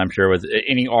especially, and I'm sure with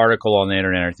any article on the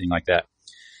internet or anything like that.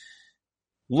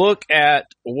 Look at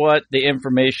what the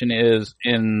information is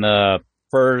in the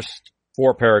first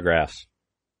 4 paragraphs,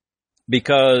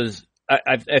 because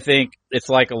I think it's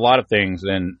like a lot of things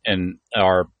in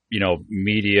our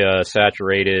media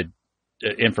saturated,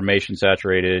 information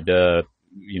saturated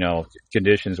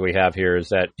conditions we have here, is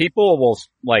that people will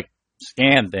like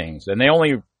scan things and they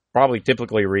only probably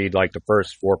typically read like the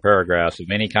first 4 paragraphs of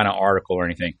any kind of article or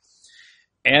anything,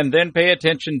 and then pay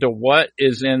attention to what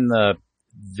is in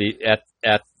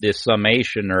at the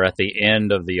summation or at the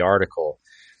end of the article.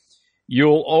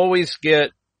 You'll always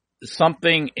get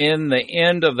something in the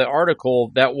end of the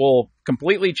article that will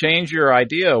completely change your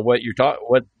idea of what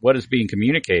what is being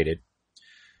communicated.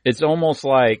 It's almost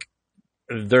like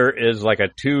there is like a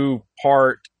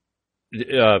 2-part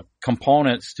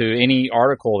components to any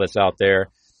article that's out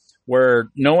there, where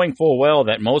knowing full well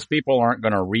that most people aren't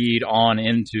going to read on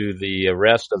into the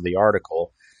rest of the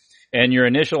article, and your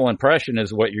initial impression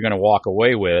is what you're going to walk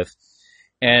away with.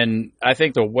 And I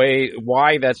think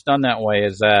why that's done that way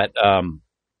is that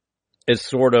it's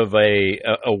sort of a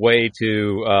way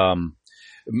to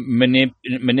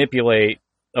manipulate,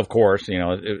 of course,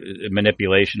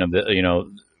 manipulation of the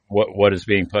what is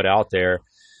being put out there,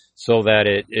 so that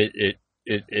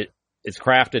it's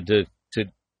crafted to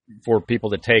for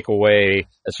people to take away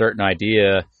a certain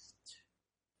idea,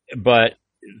 but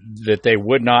that they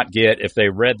would not get if they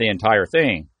read the entire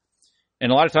thing.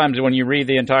 And a lot of times when you read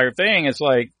the entire thing, it's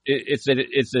like it's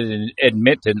an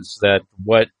admittance that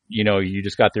what you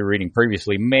just got through reading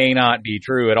previously may not be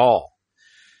true at all.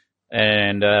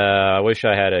 And I wish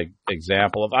I had an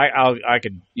example of I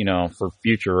could for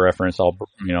future reference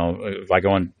if I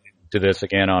go into this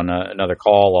again on another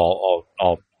call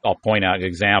I'll point out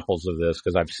examples of this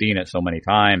because I've seen it so many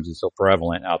times. It's so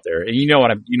prevalent out there. And you know what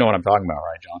I'm talking about,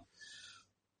 right, John?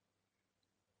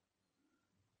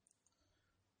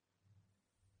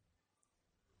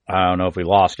 I don't know if we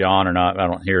lost John or not. I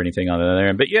don't hear anything on the other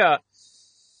end. But yeah,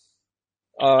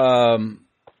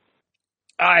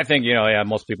 I think,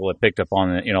 most people have picked up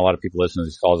on it. A lot of people listening to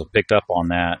these calls have picked up on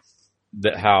that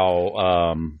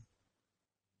how,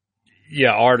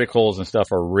 articles and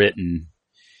stuff are written.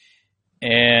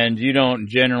 And you don't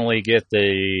generally get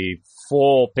the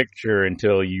full picture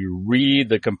until you read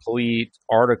the complete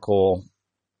article.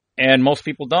 And most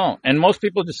people don't. And most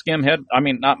people just skim head. I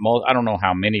mean, not most. I don't know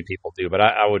how many people do, but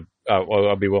I'll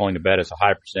be willing to bet it's a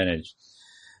high percentage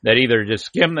that either just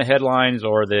skim the headlines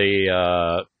or they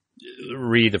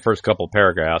read the first couple of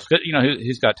paragraphs.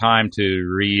 Who's got time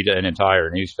to read an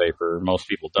entire newspaper? Most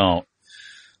people don't.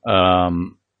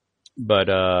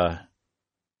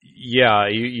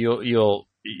 You'll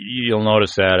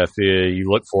notice that if you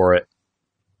look for it.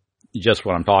 Just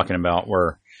what I'm talking about,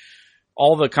 where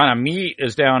all the kind of meat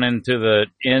is down into the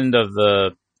end of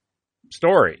the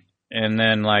story, and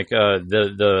then like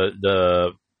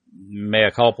the mea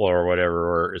culpa or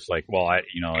whatever, or it's like, well,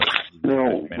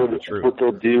 no, what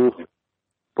they'll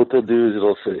do is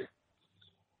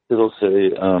it'll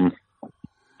say,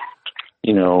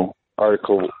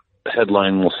 article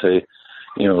headline will say,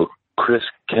 Chris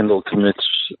Kendall commits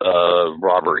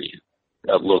robbery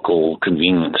at local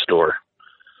convenience store,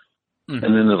 and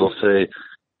then it'll say,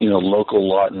 local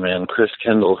Lawton man Chris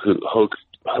Kendall, who host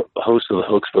of the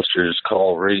Hoaxbusters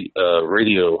call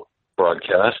radio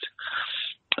broadcast,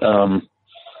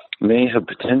 may have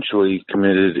potentially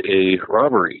committed a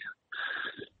robbery.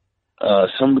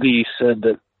 Somebody said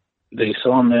that they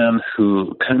saw a man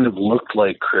who kind of looked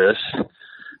like Chris,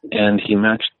 and he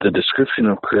matched the description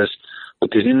of Chris, but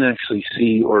they didn't actually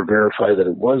see or verify that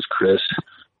it was Chris,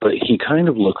 but he kind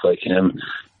of looked like him,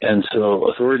 and so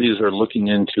authorities are looking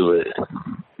into it.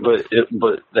 But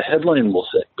the headline will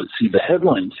say, the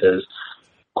headline says,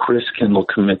 Chris Kendall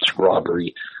commits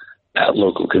robbery at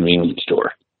local convenience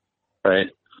store, right?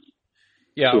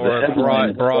 Yeah, so or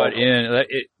brought in.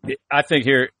 I think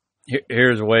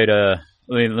here's a way to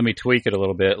let me tweak it a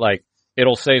little bit. Like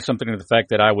it'll say something to the fact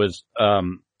that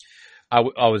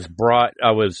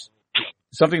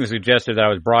something that suggested that I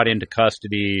was brought into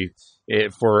custody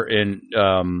for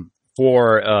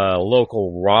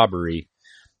local robbery,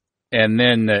 and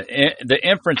then the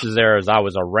inference is there is I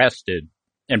was arrested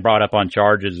and brought up on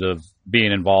charges of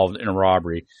being involved in a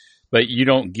robbery. But you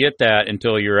don't get that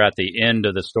until you're at the end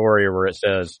of the story where it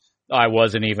says, I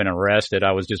wasn't even arrested.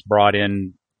 I was just brought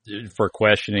in for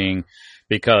questioning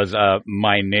because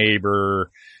my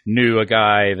neighbor knew a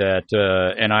guy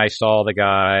and I saw the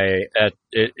guy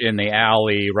in the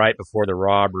alley right before the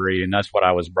robbery, and that's what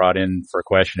I was brought in for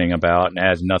questioning about, and it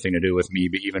has nothing to do with me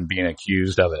even being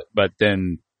accused of it. But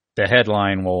then the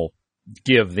headline will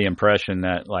give the impression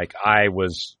that, like, I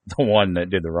was the one that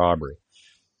did the robbery.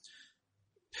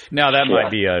 Now, that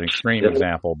might be an extreme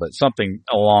example, but something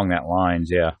along that lines,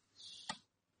 yeah.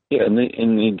 Yeah, and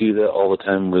they do that all the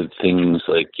time with things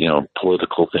like,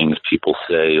 political things people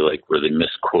say, like where they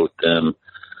misquote them.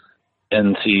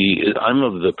 And see, I'm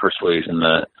of the persuasion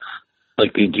that,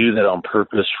 like, they do that on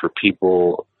purpose for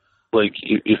people, like,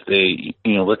 if they,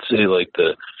 let's say, like,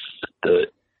 the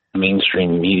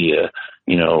mainstream media,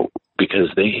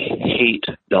 because they hate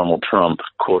Donald Trump,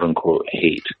 quote-unquote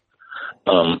hate.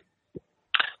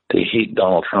 They hate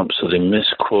Donald Trump, so they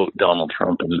misquote Donald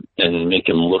Trump and make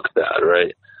him look bad,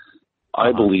 right?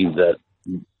 I believe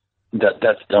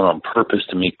that's done on purpose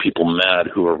to make people mad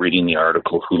who are reading the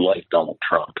article who like Donald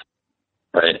Trump,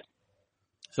 right?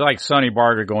 It's like Sonny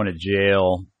Barger going to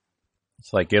jail.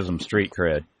 It's like gives him street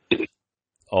cred.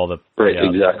 All the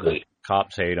exactly. The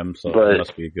cops hate him, so it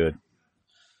must be good.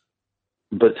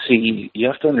 But see, you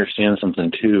have to understand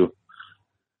something too,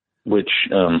 which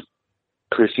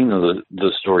Chris,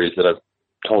 the stories that I've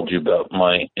told you about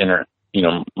my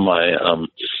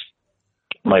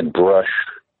my brush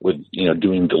with,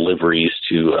 doing deliveries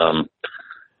to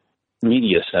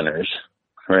media centers,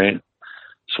 right?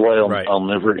 So I'll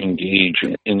never engage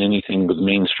in anything with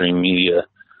mainstream media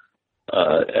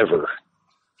ever,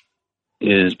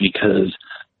 is because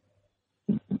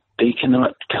they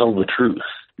cannot tell the truth.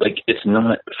 Like, it's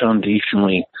not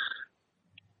foundationally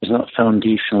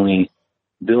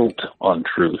built on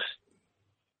truth.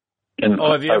 And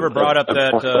have you ever brought up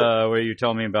that where you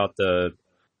told me about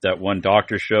that one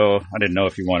doctor show? I didn't know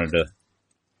if you wanted to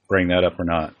bring that up or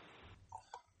not,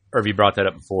 or have you brought that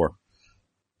up before?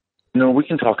 No, we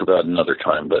can talk about it another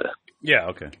time, but yeah,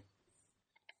 okay.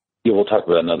 Yeah, we'll talk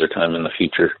about it another time in the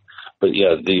future. But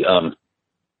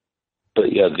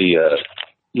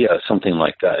something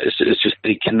like that. It's just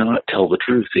they cannot tell the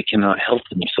truth. They cannot help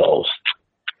themselves.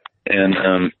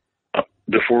 And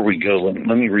before we go,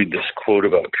 let me read this quote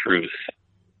about truth.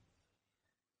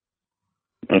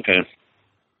 Okay.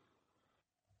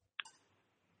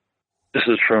 This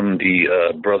is from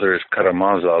the brothers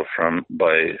Karamazov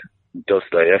by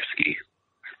Dostoevsky.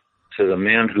 So the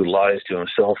man who lies to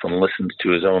himself and listens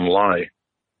to his own lie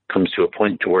comes to a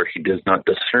point to where he does not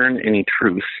discern any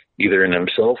truth, either in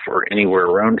himself or anywhere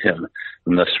around him,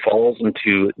 and thus falls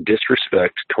into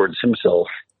disrespect towards himself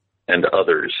and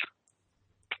others.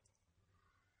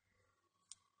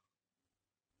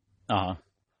 Uh-huh.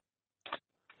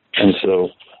 And so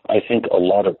I think a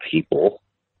lot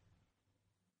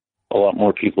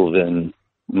more people than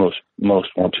most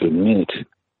want to admit,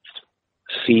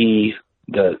 see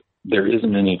that there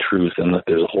isn't any truth and that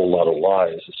there's a whole lot of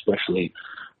lies, especially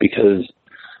because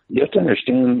you have to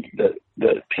understand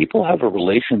that people have a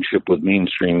relationship with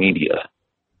mainstream media.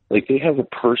 Like, they have a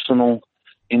personal,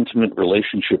 intimate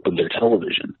relationship with their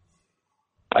television.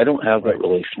 I don't have that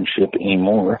relationship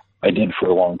anymore. I did for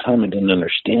a long time. I didn't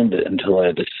understand it until I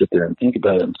had to sit there and think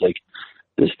about it. And it's like,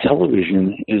 this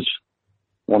television is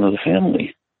one of the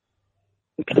family.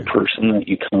 It's the person that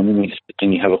you come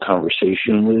and you have a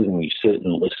conversation with and you sit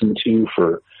and listen to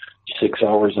for 6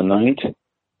 hours a night.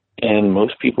 And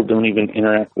most people don't even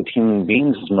interact with human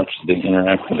beings as much as they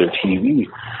interact with their TV.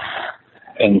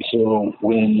 And so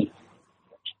when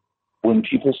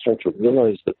people start to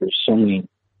realize that there's so many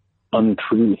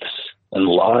untruths and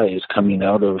lies coming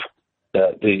out of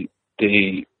that, they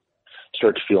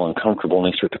start to feel uncomfortable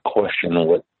and they start to question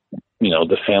what,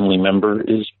 the family member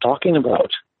is talking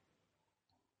about.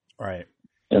 Right.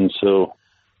 And so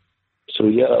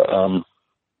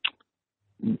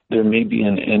there may be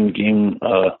an end game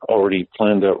already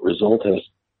planned out result as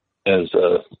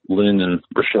Lynn and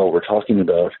Rochelle were talking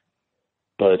about.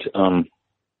 But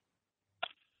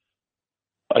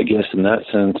I guess in that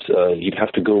sense, you'd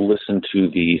have to go listen to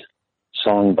the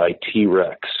song by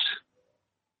T-Rex,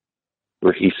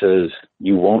 where he says,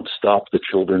 "You won't stop the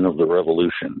children of the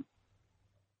revolution."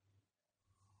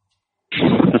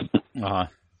 Uh-huh.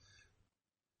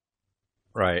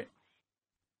 Right.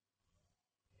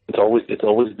 It's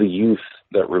always the youth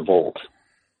that revolt,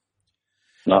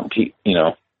 not the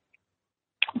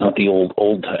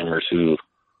old timers who,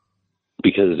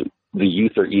 because the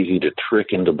youth are easy to trick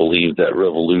into believe that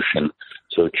revolution.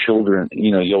 So children,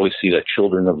 you always see that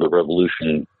children of the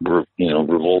revolution,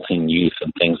 revolting youth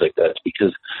and things like that. It's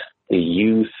because the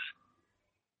youth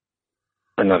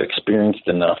are not experienced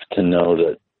enough to know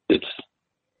that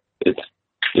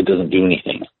it doesn't do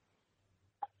anything.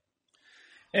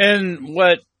 And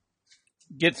what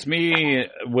gets me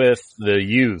with the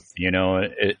youth,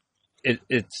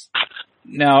 it's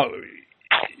now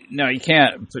you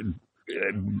can't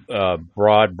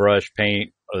broad brush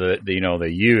paint the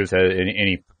youth in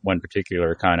any one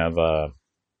particular kind of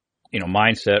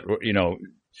mindset,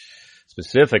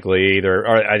 specifically either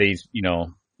are these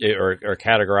or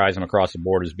categorize them across the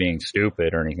board as being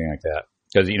stupid or anything like that.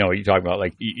 Because, you talk about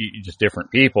you just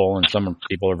different people, and some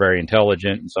people are very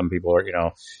intelligent and some people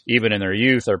are, even in their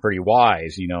youth are pretty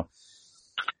wise,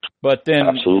 But then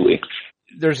absolutely,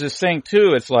 there's this thing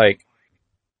too. It's like,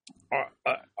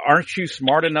 aren't you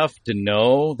smart enough to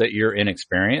know that you're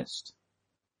inexperienced?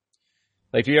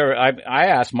 Like, I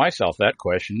asked myself that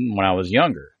question when I was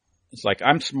younger. It's like,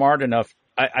 I'm smart enough.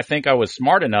 I think I was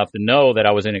smart enough to know that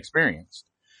I was inexperienced.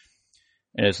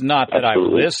 And it's not that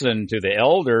absolutely. I listened to the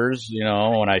elders,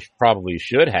 when I probably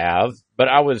should have, but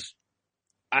I was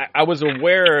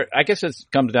aware. I guess it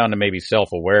comes down to maybe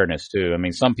self-awareness too. I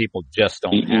mean, some people just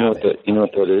don't have it. You know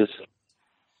what that is?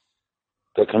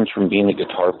 That comes from being a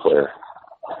guitar player.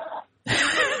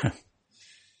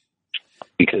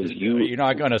 Because you're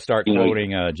not going to start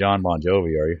quoting John Bon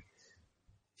Jovi, are you?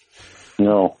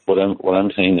 No, what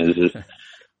I'm saying is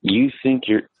you think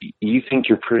you're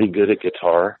pretty good at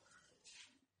guitar,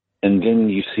 and then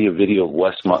you see a video of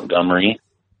Wes Montgomery.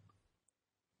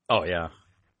 Oh yeah,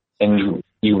 and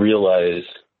you realize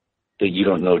that you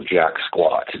don't know jack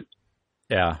squat.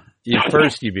 Yeah,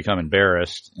 first you become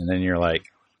embarrassed, and then you're like,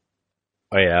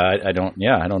 oh yeah, I don't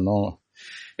know.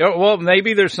 Well,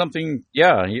 maybe there's something.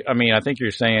 Yeah, I mean, I think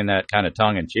you're saying that kind of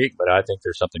tongue in cheek, but I think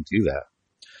there's something to that.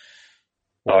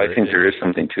 Oh, I think there is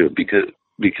something to it because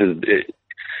it,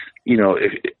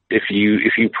 if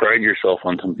you pride yourself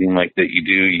on something like that,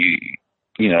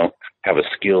 you know, have a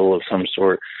skill of some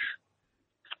sort.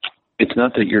 It's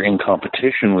not that you're in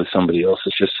competition with somebody else.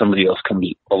 It's just somebody else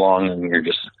comes along and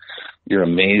you're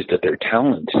amazed at their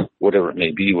talent, whatever it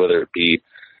may be, whether it be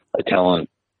a talent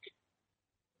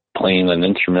playing an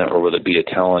instrument or whether it be a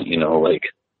talent, you know, like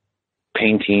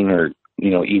painting or, you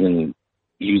know, even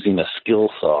using a skill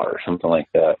saw or something like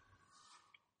that.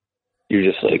 You're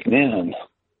just like, man,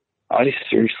 I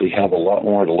seriously have a lot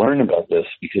more to learn about this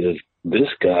because this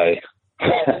guy,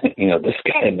 you know, this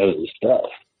guy knows his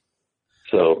stuff.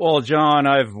 So, well, John,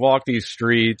 I've walked these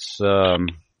streets,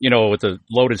 you know, with a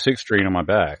loaded 6-string on my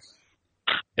back,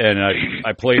 and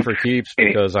I play for keeps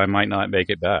because I might not make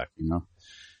it back. You know,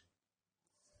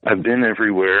 I've been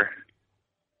everywhere.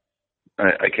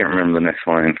 I can't remember the next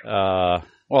line.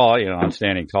 Well, you know, I'm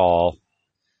standing tall.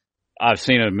 I've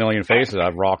seen a million faces.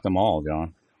 I've rocked them all,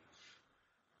 John.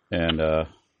 And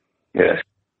yeah.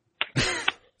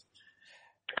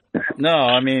 No,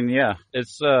 I mean, yeah,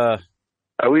 it's.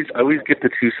 I always get the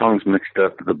two songs mixed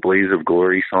up: the Blaze of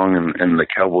Glory song and the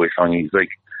Cowboy song. He's like,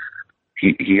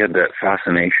 he had that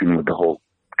fascination with the whole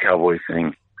cowboy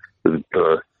thing, the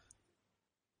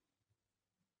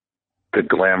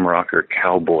glam rocker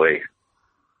cowboy.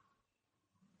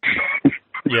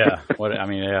 Yeah, what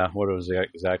was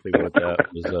exactly what that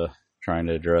was trying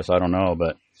to address? I don't know,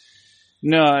 but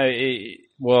no,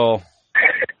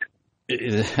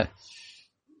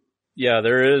 yeah,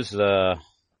 there is from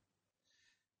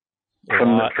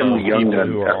the Young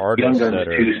Guns 2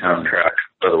 soundtrack,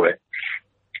 by the way.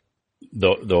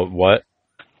 The what?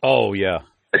 Oh yeah,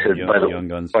 I said Young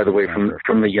Guns. By the way,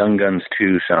 from the Young Guns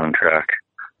 2 soundtrack.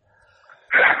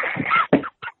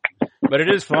 But it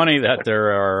is funny that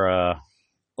there are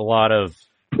a lot of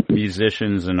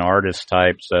musicians and artist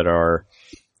types that are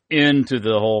into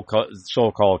the whole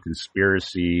so-called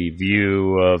conspiracy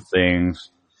view of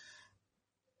things.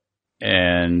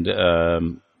 And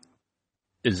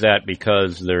is that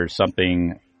because there's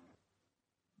something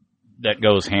that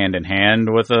goes hand in hand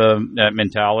with that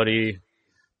mentality?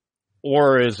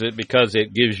 Or is it because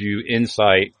it gives you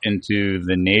insight into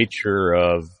the nature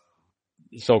of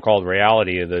so-called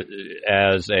reality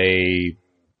as an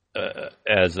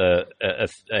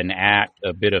act,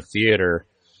 a bit of theater,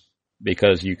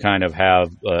 because you kind of have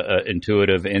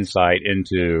intuitive insight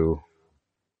into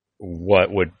what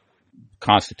would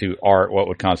constitute art, what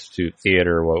would constitute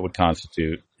theater, what would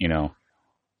constitute, you know,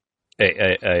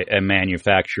 a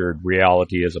manufactured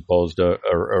reality as opposed to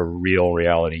a real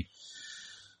reality.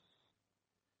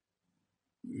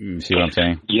 You see what I'm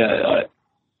saying? Yeah.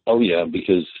 Yeah,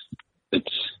 because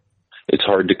it's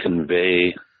hard to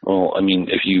convey. Well, I mean,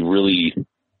 if you really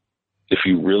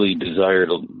desire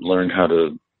to learn how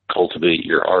to cultivate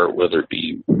your art, whether it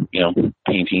be, you know,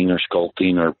 painting or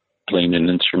sculpting or playing an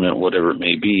instrument, whatever it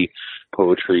may be,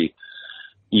 poetry,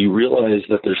 you realize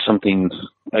that there's something,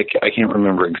 I can't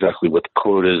remember exactly what the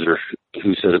quote is or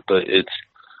who said it, but it's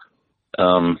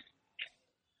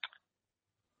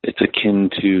akin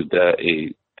to that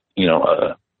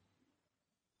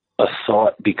a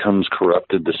thought becomes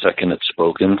corrupted the second it's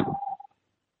spoken.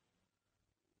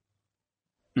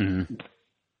 Mm-hmm.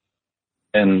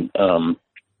 And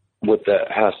what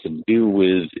that has to do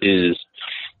with is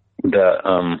that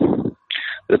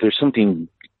there's something,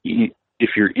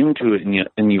 if you're into it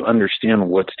and you understand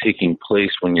what's taking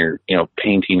place when you're, you know,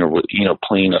 painting or, you know,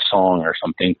 playing a song or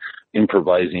something,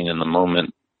 improvising in the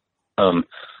moment,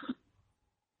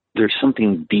 there's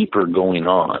something deeper going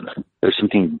on. There's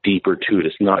something deeper to it.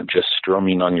 It's not just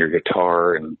strumming on your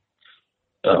guitar and,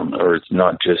 or it's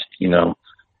not just, you know,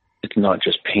 it's not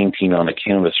just painting on a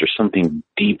canvas. There's something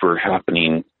deeper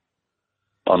happening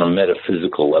on a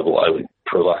metaphysical level, I would,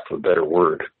 for lack of a better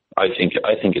word. I think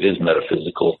it is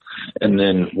metaphysical. And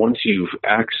then once you've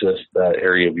accessed that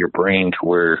area of your brain to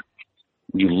where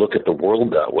you look at the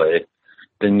world that way,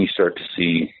 then you start to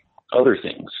see other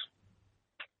things.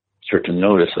 Start to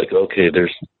notice, like, okay,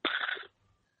 there's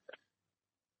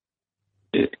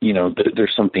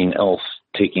something else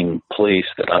taking place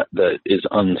that is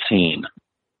unseen,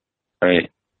 right?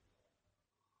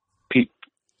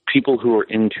 People who are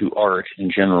into art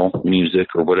in general,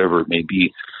 music or whatever it may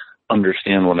be,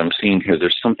 understand what I'm seeing here.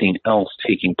 There's something else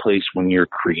taking place when you're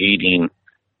creating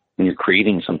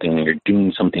something, when you're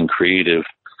doing something creative,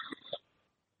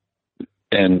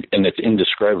 and it's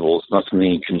indescribable. It's not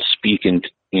something you can speak and,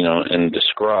 you know, and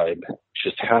describe. It's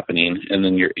just happening, and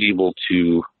then you're able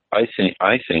to. I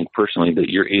think personally that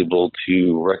you're able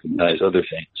to recognize other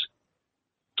things,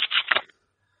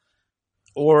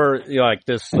 or, you know, like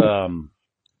this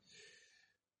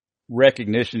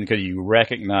recognition, because you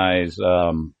recognize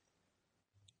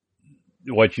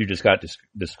what you just got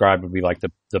described would be like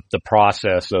the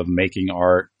process of making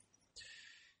art.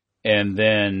 And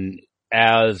then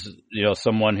as,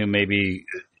 someone who maybe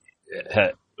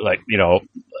like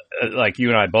you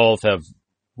and I both have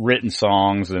written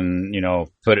songs and,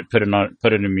 put it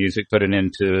in music, put it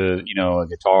into, a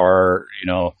guitar,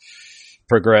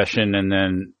 progression. And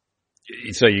then,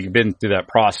 so you've been through that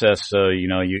process. So, you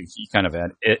kind of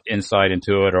had insight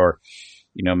into it, or,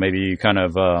 maybe you kind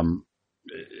of,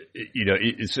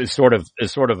 it's sort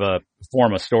of a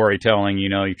form of storytelling, you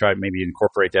try to maybe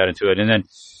incorporate that into it. And then,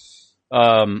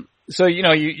 so,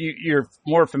 you're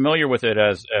more familiar with it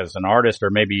as an artist, or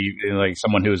maybe like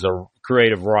someone who's a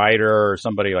creative writer or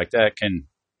somebody like that can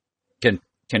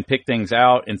pick things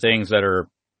out and things that are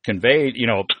conveyed,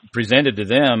 presented to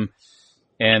them.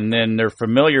 And then they're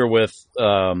familiar with,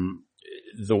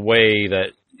 the way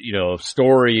that,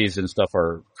 stories and stuff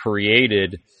are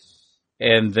created.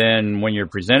 And then when you're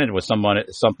presented with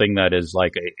something that is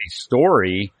like a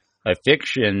story, a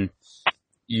fiction,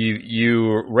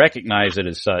 you recognize it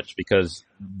as such, because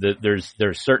there's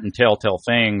certain telltale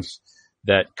things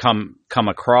that come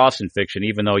across in fiction,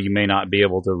 even though you may not be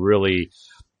able to really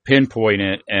pinpoint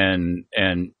it and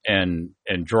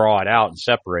draw it out and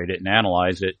separate it and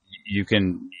analyze it.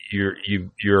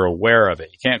 You're aware of it.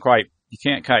 You can't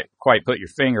quite put your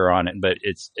finger on it, but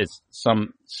it's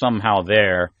somehow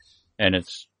there, and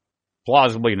it's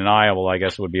plausibly deniable, I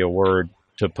guess would be a word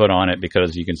to put on it,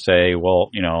 because you can say,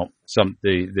 well,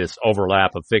 this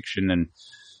overlap of fiction and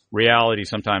reality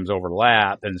sometimes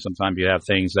overlap, and sometimes you have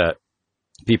things that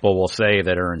people will say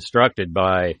that are instructed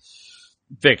by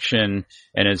fiction.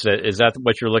 And is that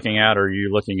what you're looking at, or are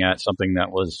you looking at something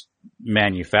that was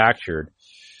manufactured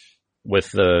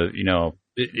with the,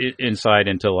 insight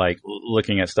into like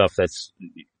looking at stuff that's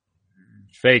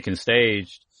fake and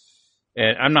staged?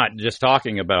 And I'm not just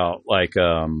talking about like,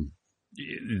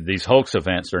 these hoax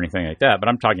events or anything like that, but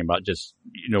I'm talking about just,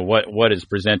 what is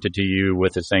presented to you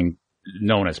with this thing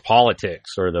known as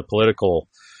politics, or the political,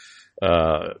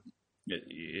 well,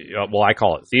 I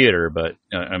call it theater, but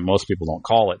and most people don't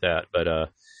call it that, but,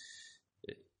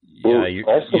 you're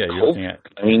looking at,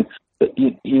 I mean,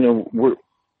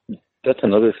 that's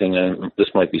another thing. And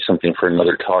this might be something for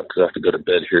another talk, because I have to go to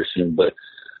bed here soon, but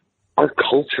our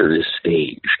culture is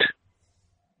staged.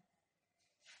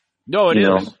 No, it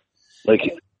is.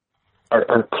 Like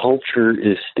our culture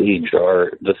is staged.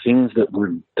 The things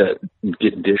that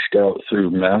get dished out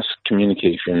through mass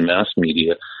communication, mass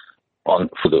media, for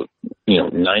the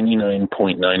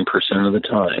 99.9% of the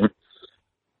time,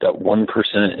 that 1%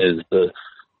 is the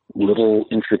little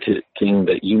intricate thing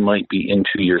that you might be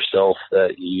into yourself,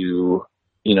 that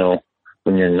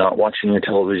when you're not watching your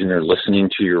television or listening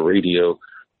to your radio,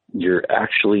 you're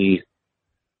actually,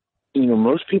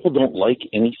 most people don't like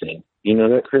anything. You know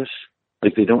that, Chris?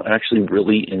 Like, they don't actually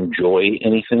really enjoy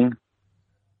anything,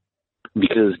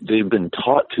 because they've been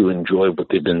taught to enjoy what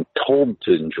they've been told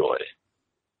to enjoy.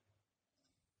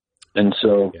 And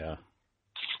so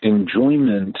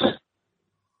enjoyment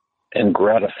and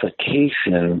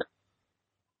gratification,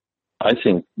 I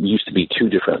think, used to be two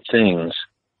different things.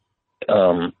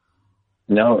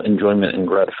 Now enjoyment and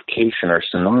gratification are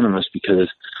synonymous, because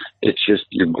it's just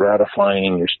you're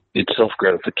gratifying, it's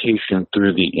self-gratification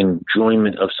through the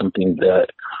enjoyment of something that,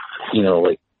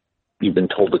 like you've been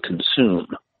told to consume.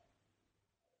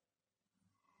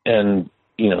 And,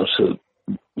 so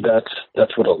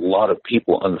that's what a lot of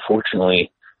people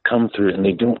unfortunately come through, and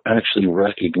they don't actually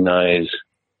recognize,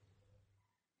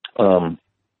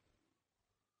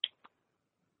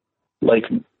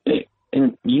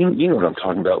 and you know what I'm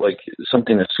talking about, like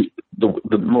something that's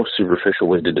the most superficial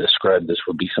way to describe this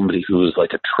would be somebody who was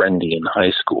like a trendy in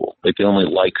high school. Like, they only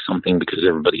like something because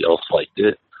everybody else liked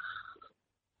it.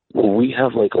 Well, we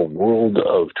have like a world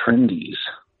of trendies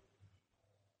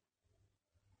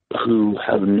who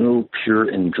have no pure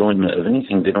enjoyment of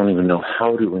anything. They don't even know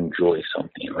how to enjoy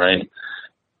something, right?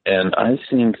 And I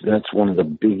think that's one of the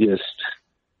biggest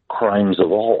crimes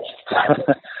of all,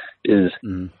 is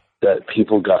that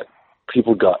people got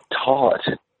taught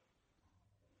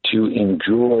to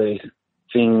enjoy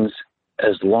things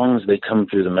as long as they come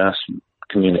through the mass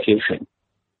communication.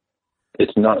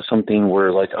 It's not something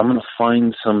where, like, I'm going to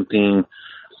find something.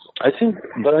 I think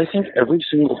every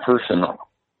single person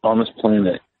on this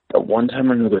planet at one time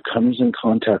or another comes in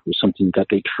contact with something that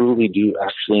they truly do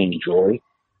actually enjoy.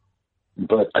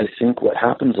 But I think what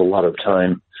happens a lot of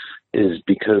time is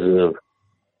because of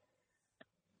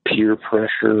peer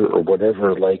pressure or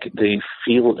whatever, like, they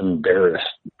feel embarrassed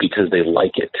because they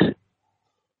like it.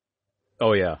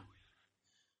 Oh yeah.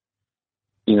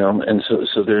 And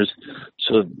so there's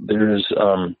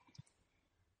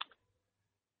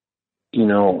you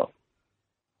know,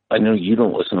 I know you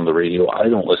don't listen to the radio. I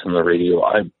don't listen to the radio.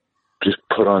 I just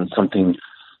put on something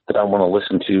that I want to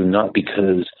listen to, not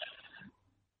because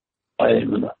I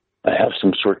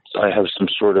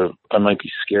might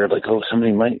be scared, like, oh,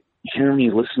 somebody might hear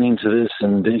me listening to this,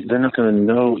 and they're not going to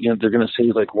know, you know, they're going to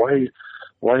say, like, why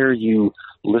are you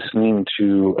listening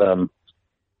to,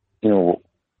 you know,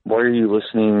 why are you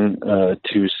listening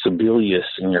to Sibelius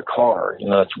in your car? You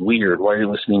know, that's weird. Why are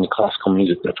you listening to classical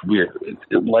music? That's weird.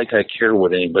 Like I care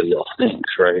what anybody else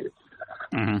thinks, right?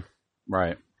 Mm-hmm.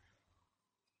 Right.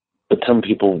 But some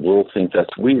people will think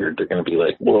that's weird. They're going to be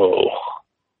like, whoa,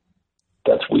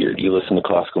 that's weird. You listen to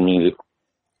classical music,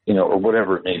 you know, or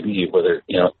whatever it may be, whether,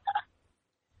 you know,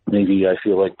 maybe I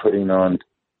feel like putting on,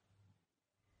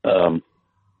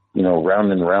 you know,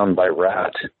 Round and Round by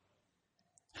Rat.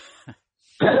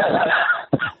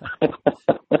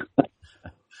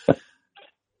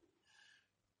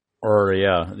 Or,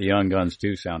 yeah, the Young Guns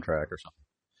 2 soundtrack or something.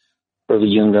 Or the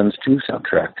Young Guns 2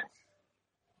 soundtrack.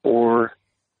 Or,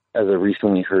 as I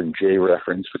recently heard Jay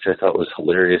reference, which I thought was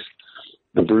hilarious,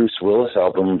 the Bruce Willis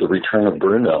album, The Return of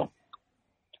Bruno.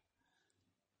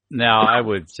 Now, I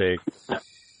would take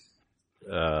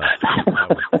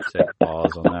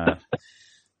pause on that.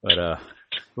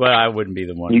 But I wouldn't be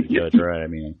the one to judge, right? I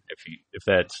mean, if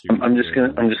that's your, I'm just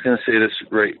gonna say this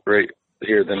right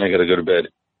here. Then I got to go to bed.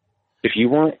 If you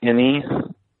want to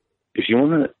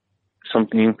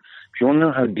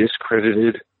know how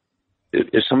discredited,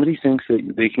 if somebody thinks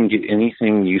that they can get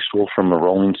anything useful from a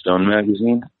Rolling Stone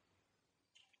magazine,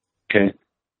 okay,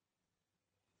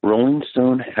 Rolling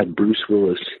Stone had Bruce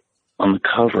Willis on the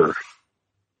cover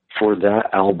for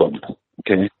that album,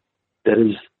 okay,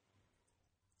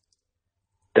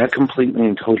 that completely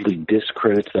and totally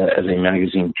discredits that as a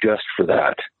magazine just for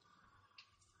that.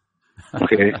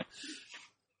 Okay.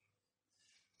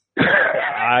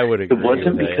 I would agree. It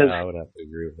wasn't with because that. I would have to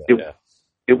agree with that.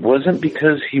 It wasn't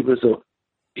because he was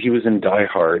in Die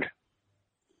Hard.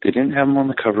 They didn't have him on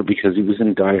the cover because he was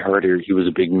in Die Hard or he was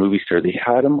a big movie star. They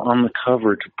had him on the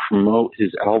cover to promote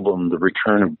his album, The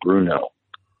Return of Bruno.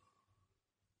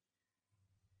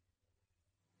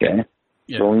 Okay?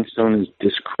 Yeah. Rolling Stone is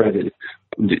discredited.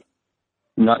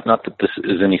 Not that this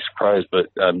is any surprise, but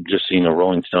just so you know,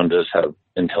 Rolling Stone does have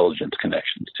intelligence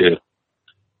connections too.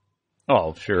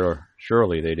 Oh, sure.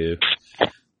 Surely they do.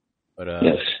 But,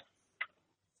 yes.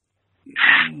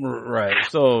 Right.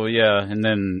 So, yeah. And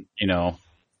then, you know,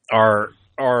 our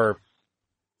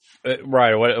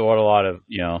right. What a lot of,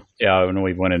 you know, yeah, when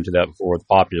we went into that before with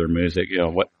popular music, you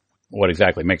know, what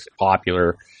exactly makes it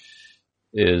popular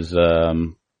is,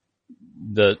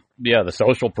 the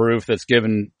social proof that's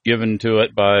given to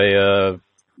it by,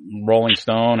 Rolling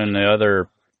Stone and the other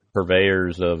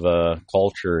purveyors of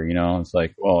culture, you know. It's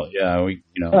like, well, yeah, we,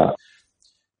 you know,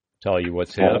 tell you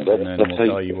what's hip, and then we'll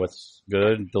tell you what's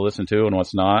good to listen to and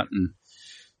what's not, and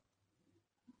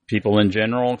people in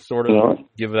general sort of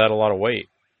give that a lot of weight.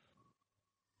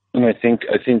 And I think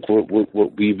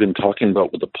what we've been talking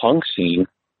about with the punk scene,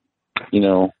 you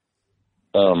know,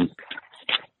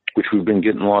 which we've been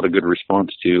getting a lot of good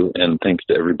response to, and thanks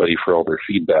to everybody for all their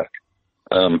feedback.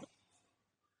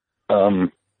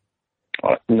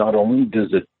 Not only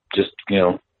does it just, you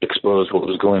know, expose what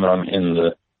was going on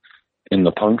in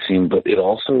the punk scene, but it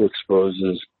also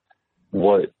exposes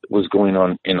what was going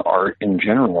on in art in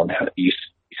general, and how you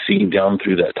see down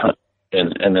through that time.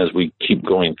 And as we keep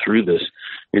going through this,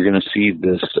 you're going to see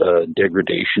this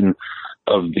degradation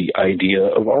of the idea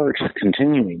of art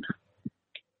continuing,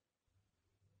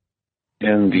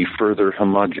 and the further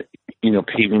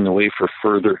paving the way for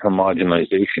further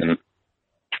homogenization.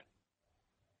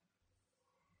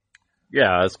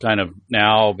 Yeah, it's kind of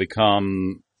now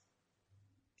become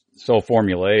so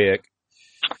formulaic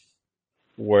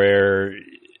where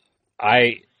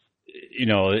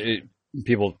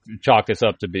people chalk this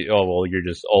up to be, oh, well, you're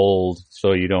just old,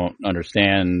 so you don't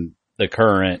understand the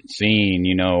current scene,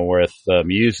 you know, with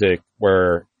music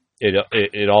where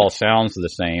it all sounds the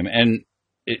same. And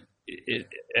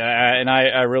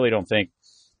I really don't think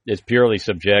it's purely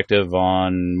subjective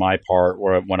on my part,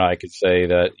 when I could say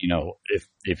that, you know,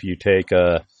 if you take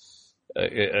a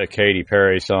Katy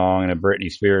Perry song and a Britney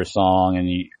Spears song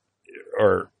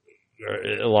or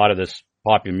a lot of this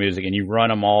popular music, and you run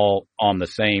them all on the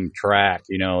same track,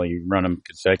 you know, you run them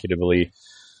consecutively,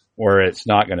 where it's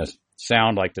not going to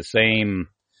sound like the same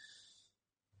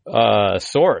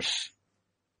source.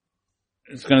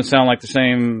 It's going to sound like the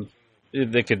same.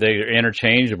 They're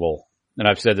interchangeable. And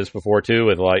I've said this before too,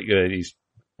 with like these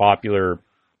popular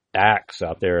acts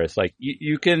out there. It's like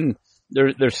you can.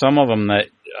 There's some of them that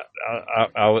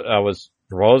I was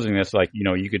proposing this, like, you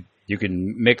know, you could you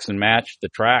can mix and match the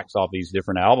tracks off these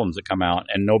different albums that come out,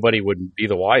 and nobody would be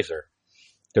the wiser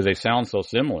because they sound so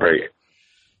similar. Right.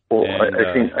 Well,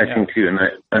 and, I think too,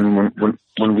 and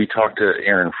when we talked to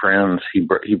Aaron Franz, he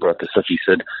brought this up. He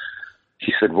said,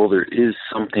 well, there is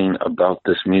something about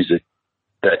this music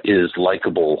that is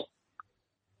likable,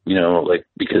 like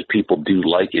because people do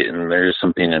like it, and there is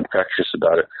something infectious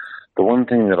about it. The one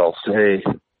thing that I'll say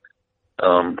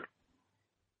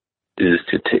is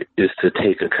to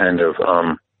take a kind of,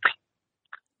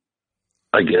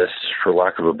 I guess, for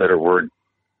lack of a better word,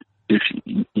 if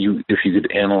you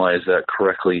could analyze that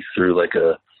correctly through like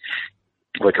a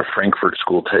Frankfurt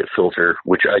School type filter,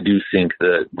 which I do think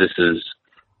that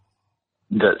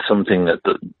that's something that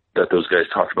those guys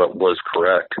talked about was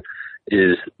correct,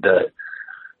 is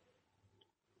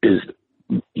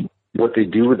what they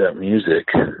do with that music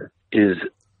is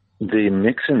they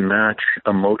mix and match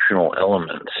emotional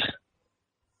elements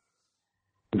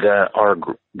that are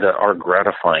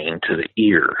gratifying to the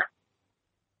ear,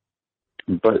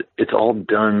 but it's all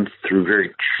done through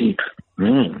very cheap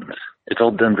means. It's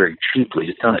all done very cheaply.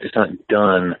 It's not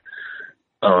done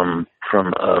from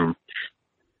a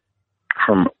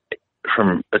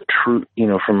truth,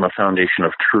 from a foundation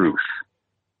of truth.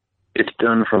 It's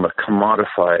done from a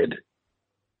commodified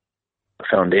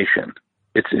foundation.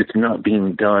 It's not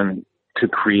being done to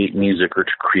create music or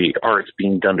to create art. It's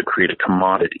being done to create a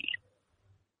commodity.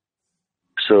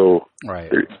 So,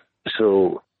 right.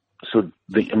 So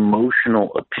the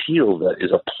emotional appeal that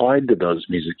is applied to those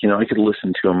music, I could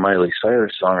listen to a Miley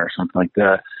Cyrus song or something like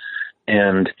that,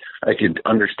 and I could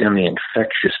understand the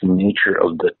infectious nature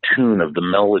of the tune, of the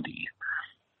melody,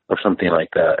 of something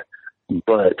like that.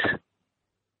 But,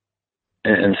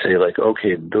 and say like,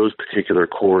 okay, those particular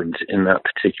chords in that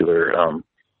particular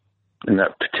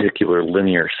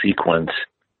linear sequence,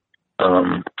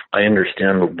 I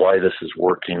understand why this is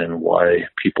working and why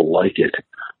people like it,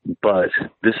 but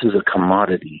this is a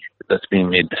commodity that's being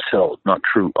made to sell. It's not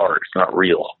true art. It's not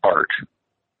real art.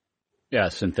 Yeah,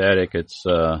 synthetic. It's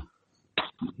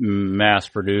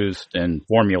mass-produced and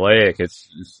formulaic.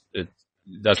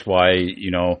 That's why,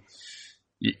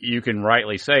 you can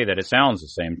rightly say that it sounds the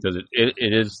same because it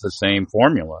is the same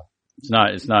formula. It's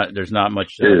not, there's not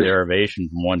much derivation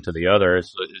from one to the other.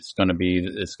 It's going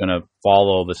to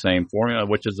follow the same formula,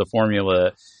 which is the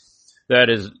formula that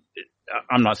is,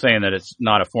 I'm not saying that it's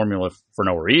not a formula for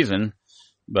no reason,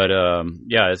 but,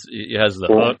 it has the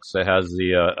hooks, it has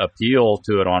the appeal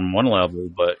to it on one level,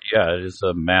 but yeah, it is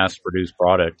a mass produced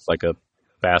product. It's like a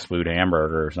fast food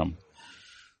hamburger or something.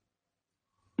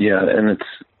 Yeah. And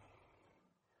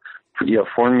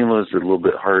formulas are a little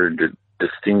bit harder to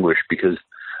distinguish because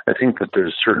I think that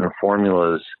there's certain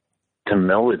formulas to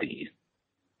melody.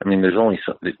 I mean, there's only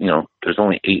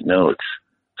 8 notes,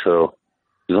 so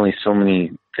there's only so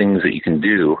many things that you can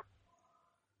do.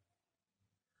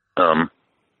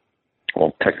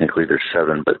 Well, technically there's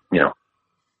 7, but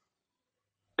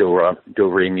do,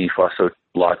 re, mi, fa, sol,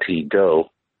 la, ti, do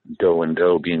and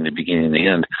do being the beginning and the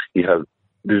end.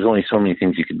 There's only so many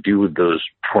things you can do with those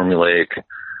formulaic,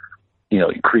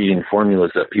 creating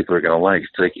formulas that people are going to like.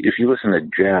 It's like if you listen to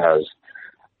jazz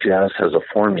has a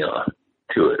formula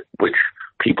to it, which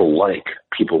people like.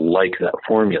 People like that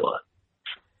formula,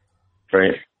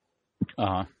 right?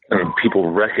 Uh-huh. And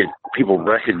people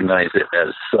recognize it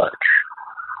as such.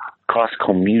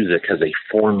 Classical music has a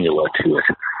formula to it,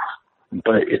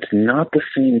 but it's not the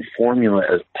same formula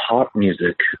as pop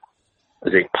music.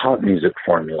 As a pop music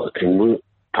formula,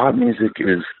 pop music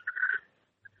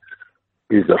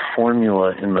is a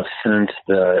formula in the sense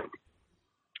that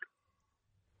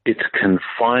it's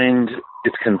confined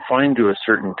to a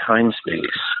certain time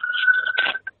space,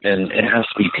 and it has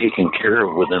to be taken care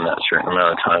of within that certain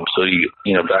amount of time. So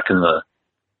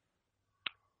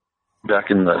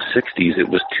back in the 60s, it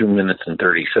was 2 minutes and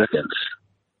 30 seconds.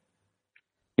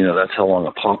 That's how long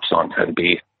a pop song had to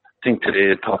be. I think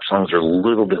today pop songs are a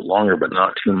little bit longer, but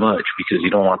not too much, because you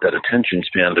don't want that attention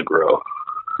span to grow.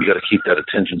 You got to keep that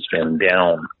attention span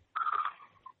down.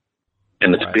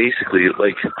 And it's basically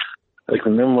like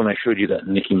remember when I showed you that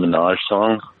Nicki Minaj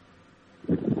song?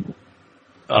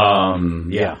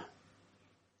 Yeah.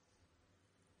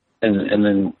 And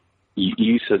then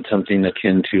you said something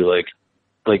akin to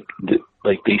like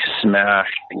they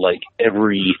smashed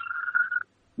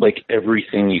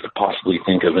everything you could possibly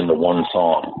think of into one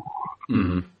song.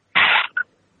 Mm-hmm.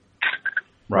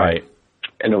 Right.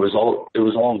 And it was all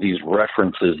of these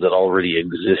references that already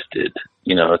existed.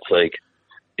 It's like,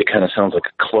 it kind of sounds like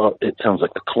a club. It sounds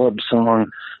like a club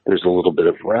song. There's a little bit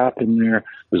of rap in there.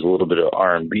 There's a little bit of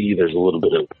R&B. There's a little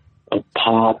bit of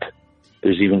pop.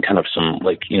 There's even kind of some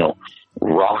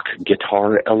rock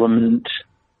guitar element.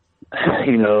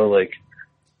 You know, like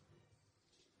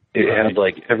it had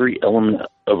like every element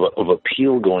of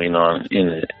appeal going on in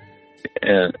it,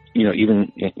 and you know,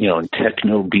 even in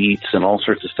techno beats and all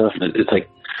sorts of stuff. And it's like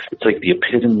the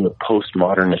epitome of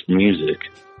postmodernist music,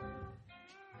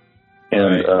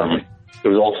 and it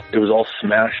was all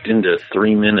smashed into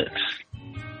 3 minutes.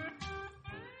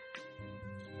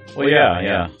 Well,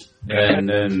 yeah, and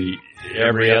then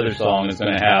every other song is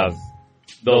going to have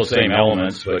those same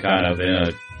elements, but kind of in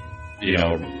a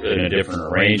different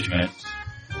arrangement.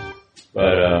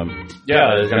 But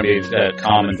there's going to be that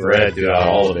common thread throughout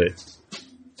all of it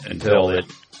until it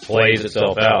plays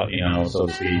itself out, so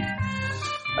to speak.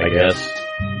 I guess,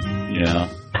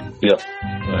 Yep.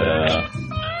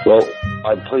 Well,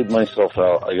 I played myself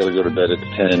out. I got to go to bed at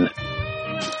 10.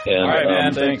 And, all right,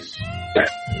 man. Thanks.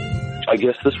 I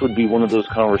guess this would be one of those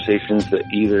conversations that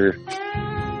either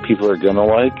people are going to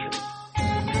like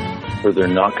or they're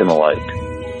not going to like.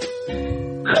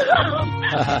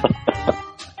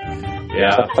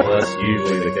 Yeah, well, that's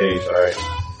usually the case, right?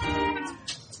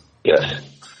 Yes.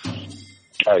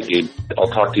 All right, dude. I'll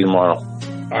talk to you tomorrow.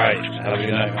 All right. Have a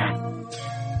good night, man.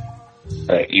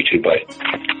 All right, you too. Bye.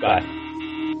 Bye.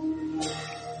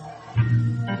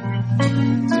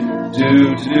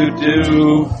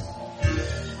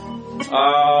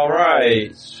 All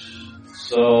right.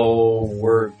 So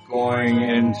we're going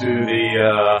into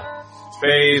the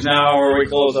phase now where we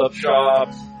close up shop.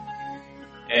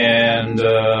 And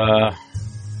so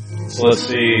let's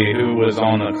see who was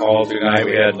on the call tonight.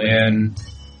 We had Lynn,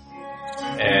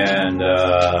 and we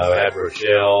had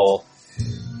Rochelle,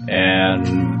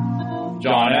 and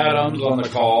John Adams on the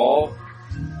call.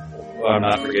 I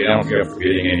don't think I'm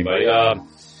forgetting anybody.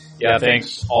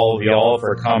 Thanks all of y'all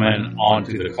for coming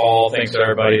onto the call. Thanks to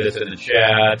everybody that's in the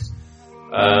chat.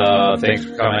 Thanks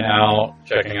for coming out,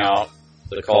 checking out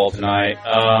the call tonight.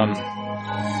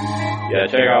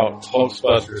 Check out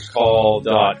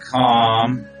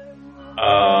hoaxbusterscall.com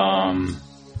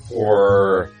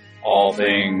for all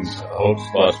things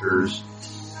Hoaxbusters.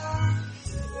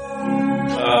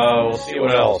 We'll see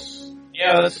what else.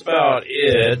 Yeah, that's about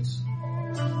it.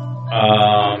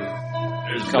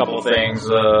 There's a couple of things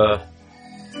that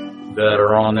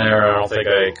are on there I don't think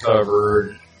I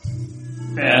covered,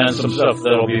 and some stuff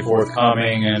that'll be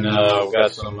forthcoming, and we've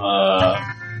got some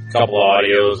couple of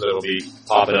audios that'll be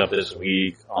popping up this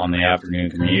week on the afternoon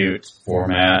commute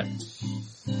format.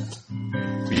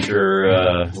 Be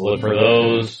sure look for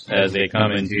those as they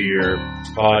come into your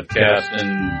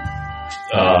podcasting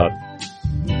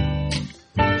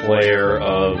player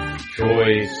of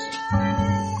choice.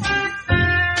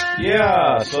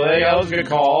 Yeah, so that was a good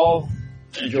call.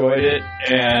 Enjoyed it,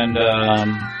 and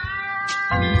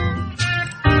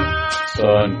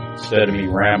so instead of me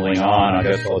rambling on, I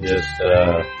guess I'll just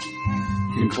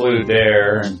conclude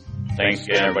there. And thanks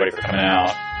again, everybody, for coming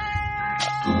out.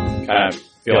 Kind of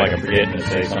feel like I'm forgetting to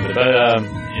say something, but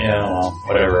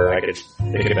whatever. I could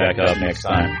pick it back up next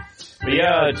time. But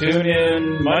yeah, tune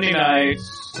in Monday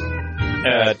nights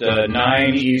at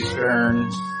 9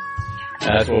 Eastern.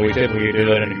 That's what we typically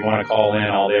do. And if you want to call in,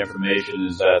 all the information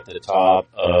is at the top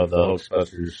of the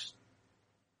Hoaxbusters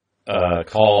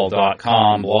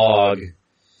call.com blog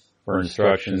for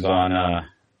instructions on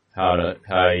how to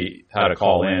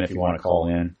call in if you want to call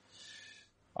in.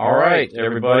 All right,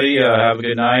 everybody, have a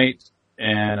good night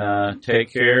and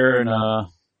take care, and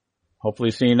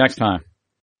hopefully see you next time.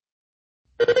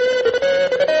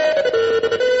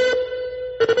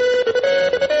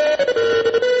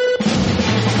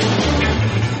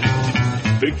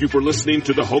 Thank you for listening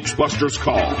to the Hoaxbusters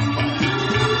Call.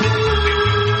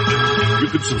 You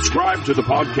can subscribe to the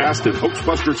podcast at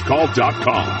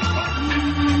hoaxbusterscall.com.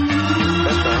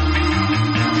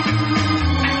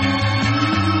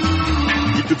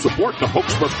 You can support the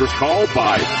Hoaxbusters Call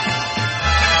by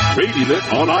rating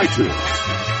it on iTunes,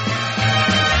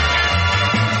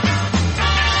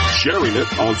 sharing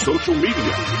it on social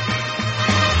media,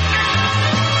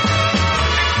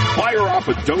 fire off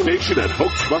a donation at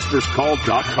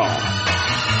hoaxbusterscall.com.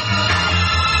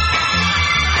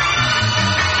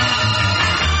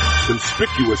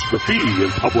 Conspicuous graffiti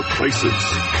in public places.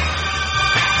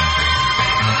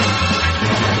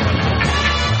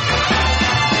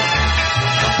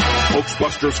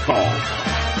 Hoaxbusters Call.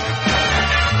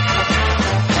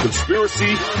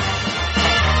 Conspiracy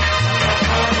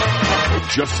or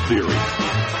just theory?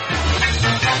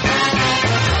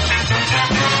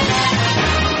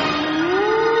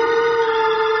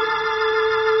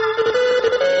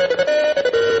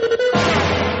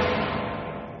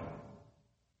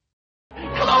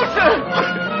 Closer!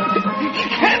 You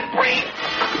can't breathe!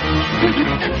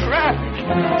 You're trapped!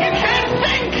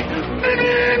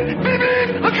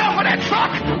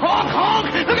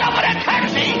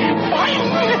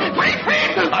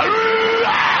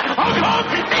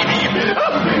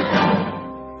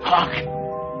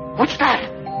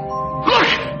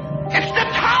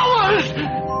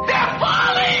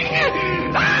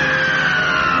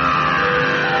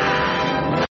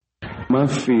 my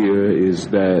fear is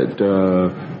that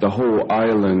the whole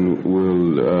island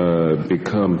will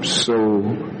become so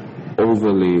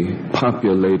overly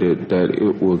populated that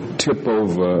it will tip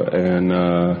over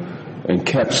and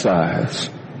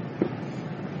capsize.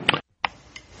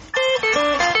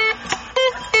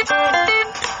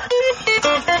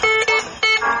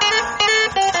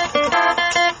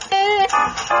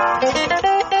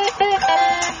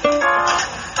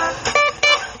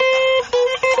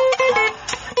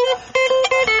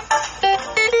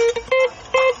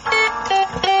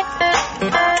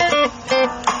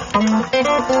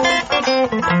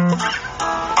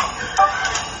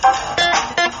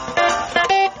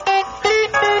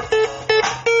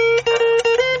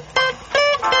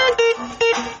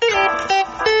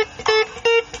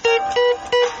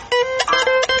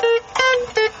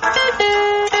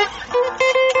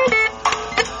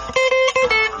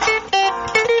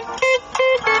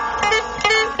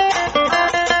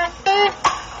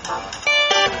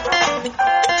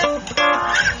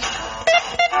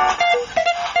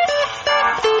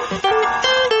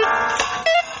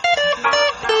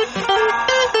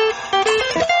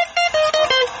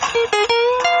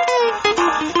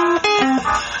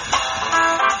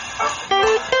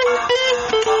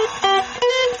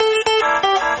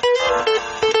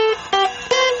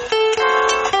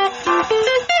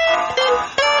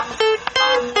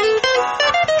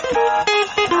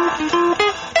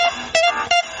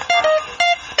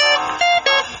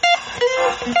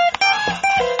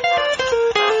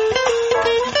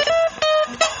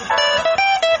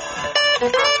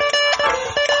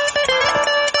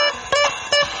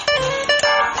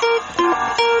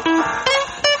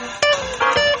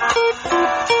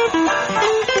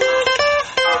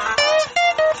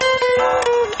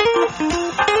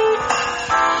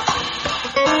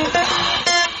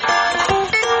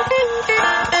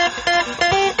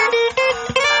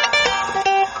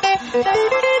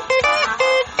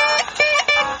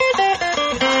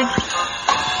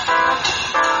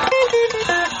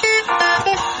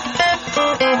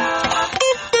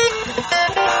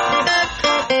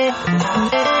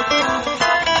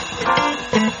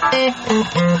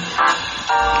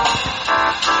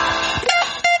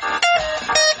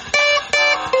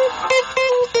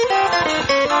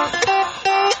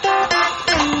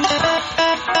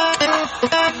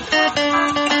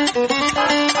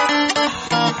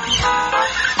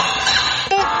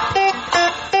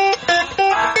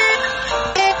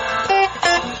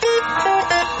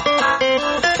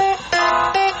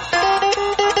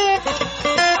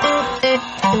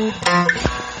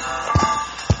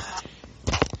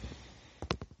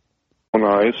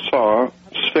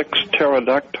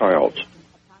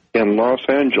 In Los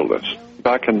Angeles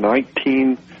back in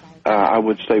I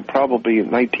would say probably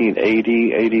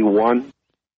 1980, 81.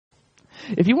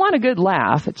 If you want a good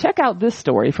laugh, check out this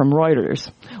story from Reuters.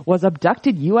 Was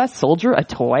abducted U.S. soldier a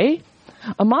toy?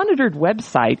 A monitored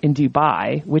website in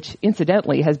Dubai, which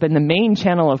incidentally has been the main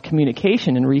channel of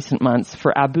communication in recent months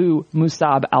for Abu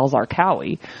Musab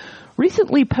al-Zarqawi,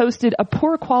 recently posted a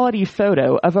poor quality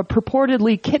photo of a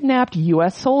purportedly kidnapped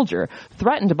U.S. soldier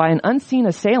threatened by an unseen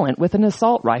assailant with an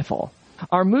assault rifle.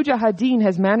 Our Mujahideen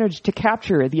has managed to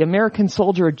capture the American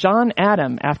soldier John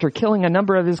Adam after killing a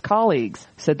number of his colleagues,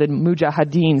 said the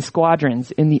Mujahideen squadrons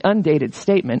in the undated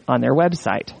statement on their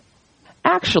website.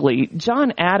 Actually,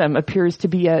 John Adam appears to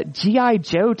be a G.I.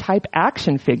 Joe type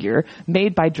action figure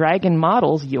made by Dragon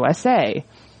Models USA,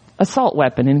 assault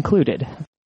weapon included.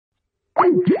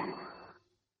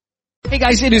 Hey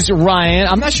guys, it is Ryan.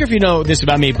 I'm not sure if you know this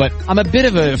about me, but I'm a bit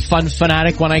of a fun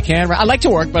fanatic when I can. I like to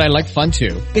work, but I like fun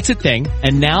too. It's a thing.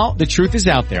 And now the truth is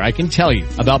out there. I can tell you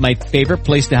about my favorite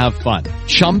place to have fun.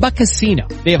 Chumba Casino.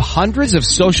 They have hundreds of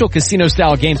social casino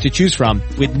style games to choose from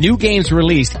with new games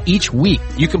released each week.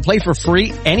 You can play for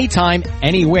free anytime,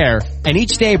 anywhere. And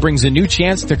each day brings a new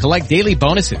chance to collect daily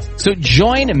bonuses. So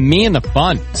join me in the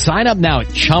fun. Sign up now at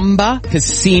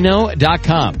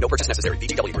ChumbaCasino.com. No purchase necessary.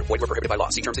 VGW Group. Void where prohibited by law.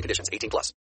 See terms and conditions. 18+.